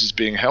headphones is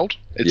being held.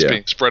 It's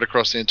being spread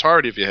across the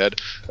entirety of your head.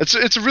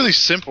 It's a really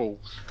simple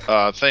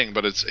thing,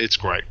 but it's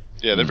great.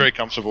 Yeah, they're very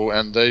comfortable,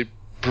 and they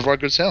provide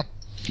good sound.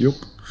 Yep.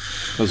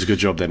 That was a good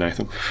job there,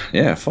 Nathan.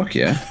 Yeah, fuck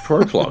yeah.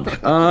 Pro plug.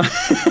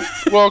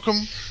 Welcome.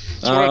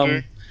 That's what I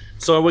do.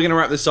 So we're going to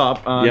wrap this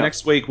up.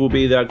 Next week will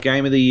be the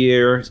Game of the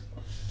Year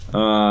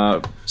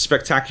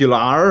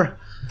Spectacular.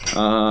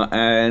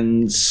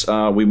 And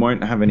we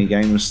won't have any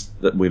games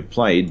that we've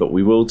played, but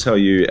we will tell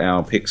you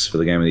our picks for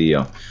the Game of the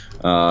Year.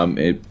 I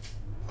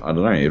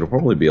don't know, it'll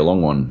probably be a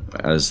long one,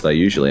 as they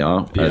usually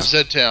are. Yeah.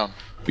 Zedtown.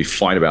 We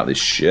fight about this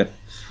shit.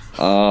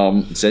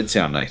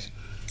 Zedtown, Nathan.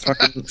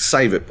 Fucking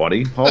save it,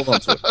 buddy. Hold on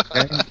to it,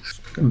 okay?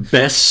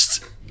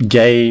 Best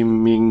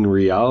gaming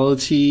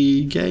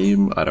reality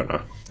game? I don't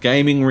know.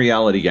 Gaming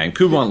reality game.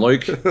 Good one,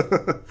 Luke. So it'll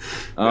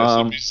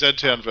be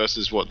Zedtown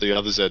versus what the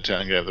other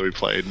Zedtown game that we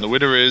played. And the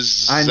winner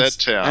is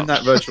Zedtown. And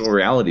that virtual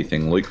reality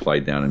thing Luke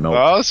played down in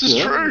Melbourne. Oh, this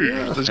is true.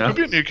 Yeah. There could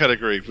be a new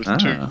category with 2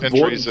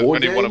 entries that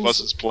board any one of games?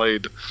 us has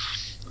played.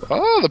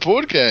 Oh, the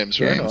board games.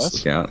 Very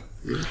nice. Look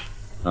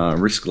out.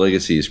 Risk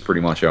Legacy is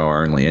pretty much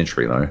our only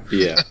entry, though.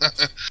 Yeah.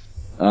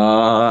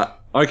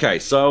 Okay,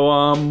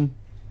 so,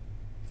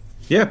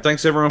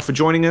 thanks everyone for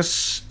joining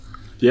us.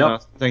 Yeah.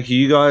 Thank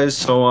you guys.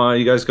 So,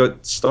 you guys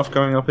got stuff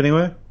going up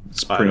anywhere?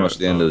 It's pretty much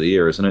the end of the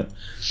year, isn't it?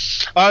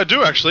 I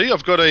do, actually.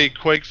 I've got a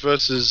Quake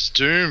versus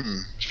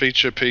Doom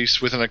feature piece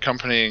with an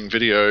accompanying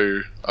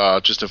video,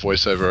 just a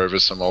voiceover over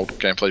some old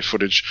gameplay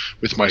footage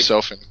with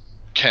myself and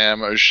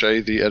Cam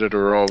O'Shea, the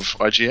editor of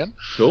IGN.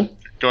 Cool.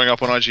 Going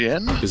up on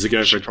IGN. Does it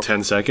go for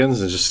 10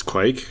 seconds and just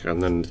Quake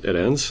and then it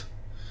ends?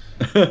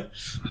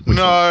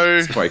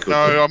 No, quite cool.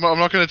 I'm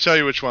not going to tell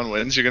you which one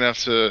wins. You're going to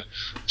have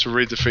to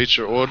read the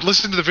feature or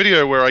listen to the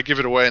video where I give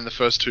it away in the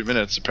first 2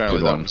 minutes.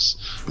 Apparently that was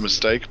a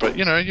mistake, but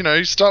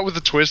you start with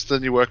the twist,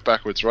 then you work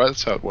backwards, right?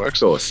 That's how it works.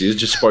 Of course, you're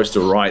just supposed to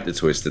write the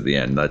twist at the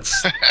end.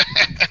 That's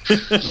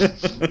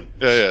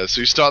yeah.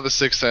 So you start the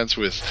Sixth Sense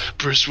with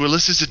Bruce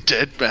Willis is a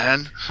dead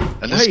man,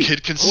 and this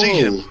kid can see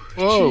him.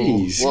 Whoa,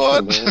 Jeez,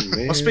 what? come on,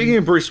 man. Well, speaking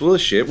of Bruce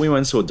Willis shit, we went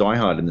and saw Die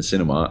Hard in the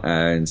cinema,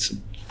 and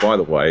by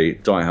the way,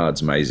 Die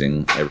Hard's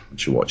amazing. Everyone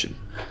should watch it.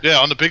 Yeah,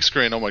 on the big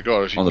screen. Oh my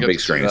god! If you On can the get big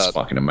to screen, see it's that.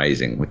 fucking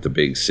amazing with the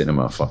big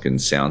cinema fucking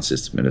sound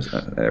system and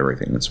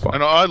everything. It's fun.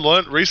 And I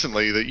learnt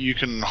recently that you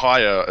can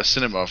hire a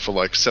cinema for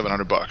like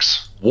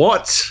 $700.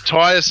 What?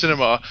 Hire a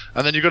cinema,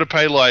 and then you got to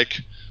pay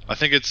like I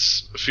think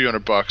it's a few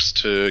 $100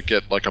 to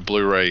get like a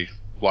Blu-ray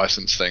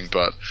license thing.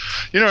 But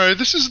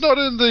this is not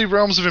in the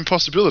realms of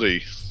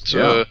impossibility.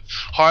 To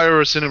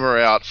hire a cinema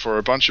out for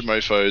a bunch of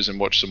mofos and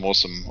watch some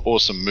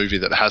awesome movie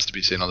that has to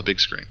be seen on the big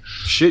screen.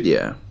 Shit,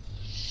 yeah.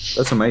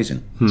 That's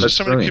amazing. That's Just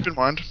something brilliant. to keep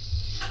in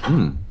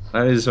mind.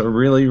 That is a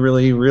really,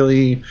 really,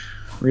 really,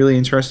 really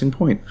interesting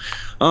point.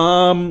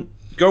 Go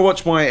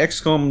watch my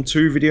XCOM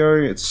 2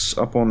 video. It's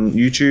up on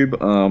YouTube.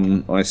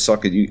 I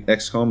suck at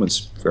XCOM. It's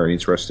very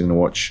interesting to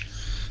watch.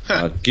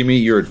 Give me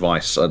your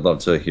advice. I'd love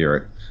to hear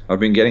it. I've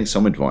been getting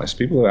some advice.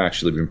 People have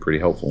actually been pretty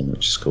helpful,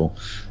 which is cool.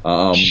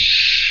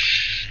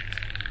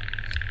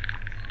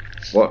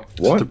 What?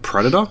 The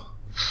Predator?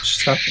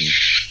 Just happened?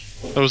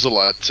 That was a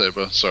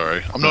lightsaber.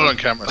 Sorry, I'm not on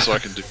camera, so I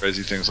can do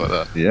crazy things like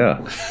that. Yeah.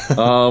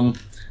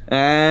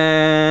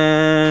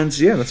 And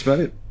yeah, that's about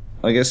it.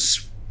 I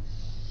guess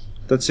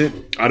that's it.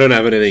 I don't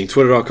have anything.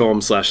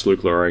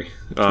 Twitter.com/Luke Lawrie.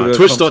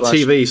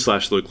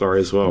 Twitch.tv/Luke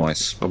Lawrie as well.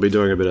 Nice. I'll be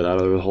doing a bit of that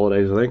over the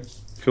holidays, I think.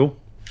 Cool.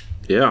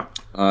 Yeah.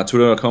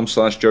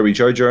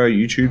 Twitter.com/JobyJojo,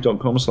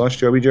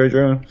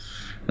 YouTube.com/JobyJojo.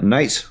 And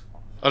Nate.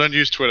 I don't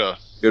use Twitter.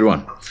 Good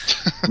one.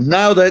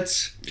 Now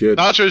that's Good.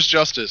 Nacho's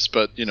Justice,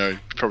 but you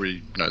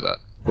probably know that.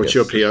 What's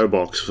your PO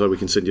box so we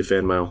can send you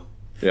fan mail?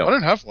 yeah. I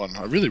don't have one.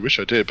 I really wish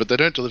I did, but they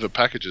don't deliver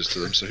packages to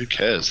them, so who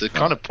cares? They're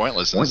kind of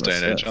pointless in this day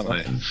and age, aren't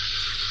they?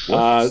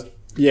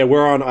 Yeah,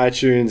 we're on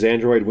iTunes,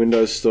 Android,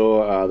 Windows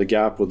Store, The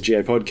Gap with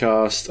GA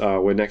Podcast.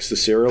 We're next to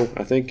Serial,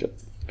 I think,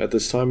 at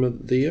this time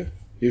of the year,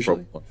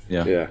 usually. Probably.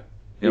 Yeah. Yeah.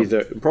 Yep.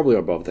 Either, probably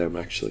above them,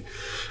 actually.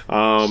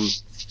 I'd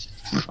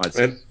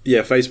say. And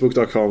yeah,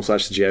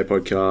 Facebook.com/the GA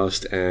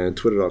Podcast and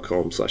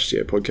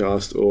Twitter.com/GA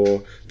Podcast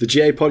or the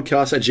GA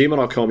Podcast at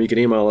gmail.com. You can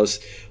email us,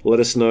 let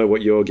us know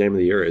what your game of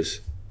the year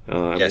is.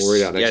 And we'll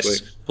read out next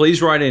week.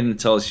 Please write in and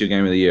tell us your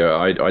game of the year.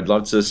 I'd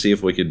love to see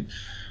if we could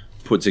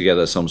put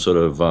together some sort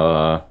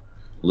of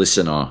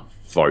listener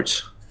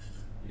vote.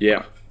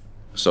 Yeah.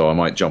 So I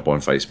might jump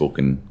on Facebook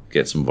and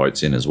get some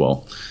votes in as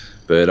well.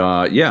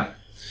 But yeah,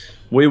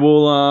 we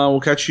will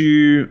we'll catch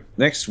you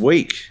next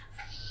week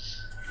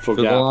for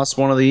the last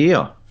one of the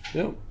year.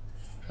 Yeah.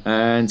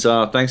 And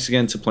thanks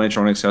again to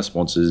Plantronics, our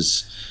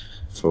sponsors,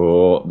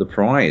 for the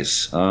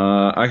prize.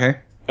 Okay.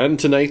 And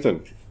to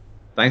Nathan.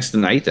 Thanks to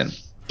Nathan.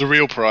 The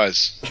real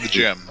prize, the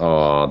gem.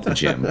 Oh, the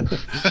gem.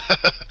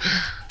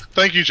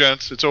 Thank you,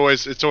 gents. It's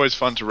always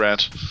fun to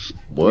rant.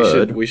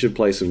 Word. We should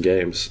play some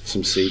games,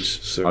 some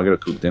Siege. So. I gotta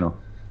cook dinner.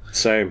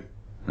 Same.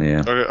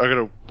 Yeah. I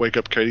gotta wake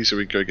up Katie so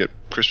we can go get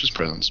Christmas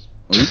presents.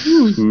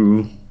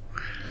 Ooh.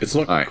 It's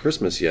not Right.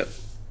 Christmas yet.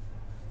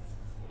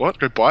 What?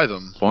 Go buy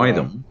them. Buy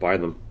them. Buy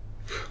them.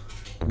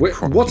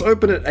 What's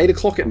open at 8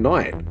 o'clock at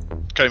night?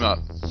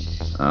 Kmart.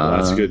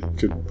 That's good.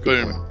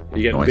 Boom.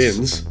 You get Nice.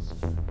 bins.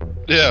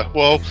 Yeah,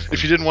 well,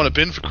 if you didn't want a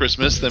bin for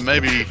Christmas, then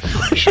maybe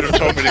you should have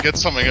told me to get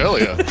something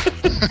earlier.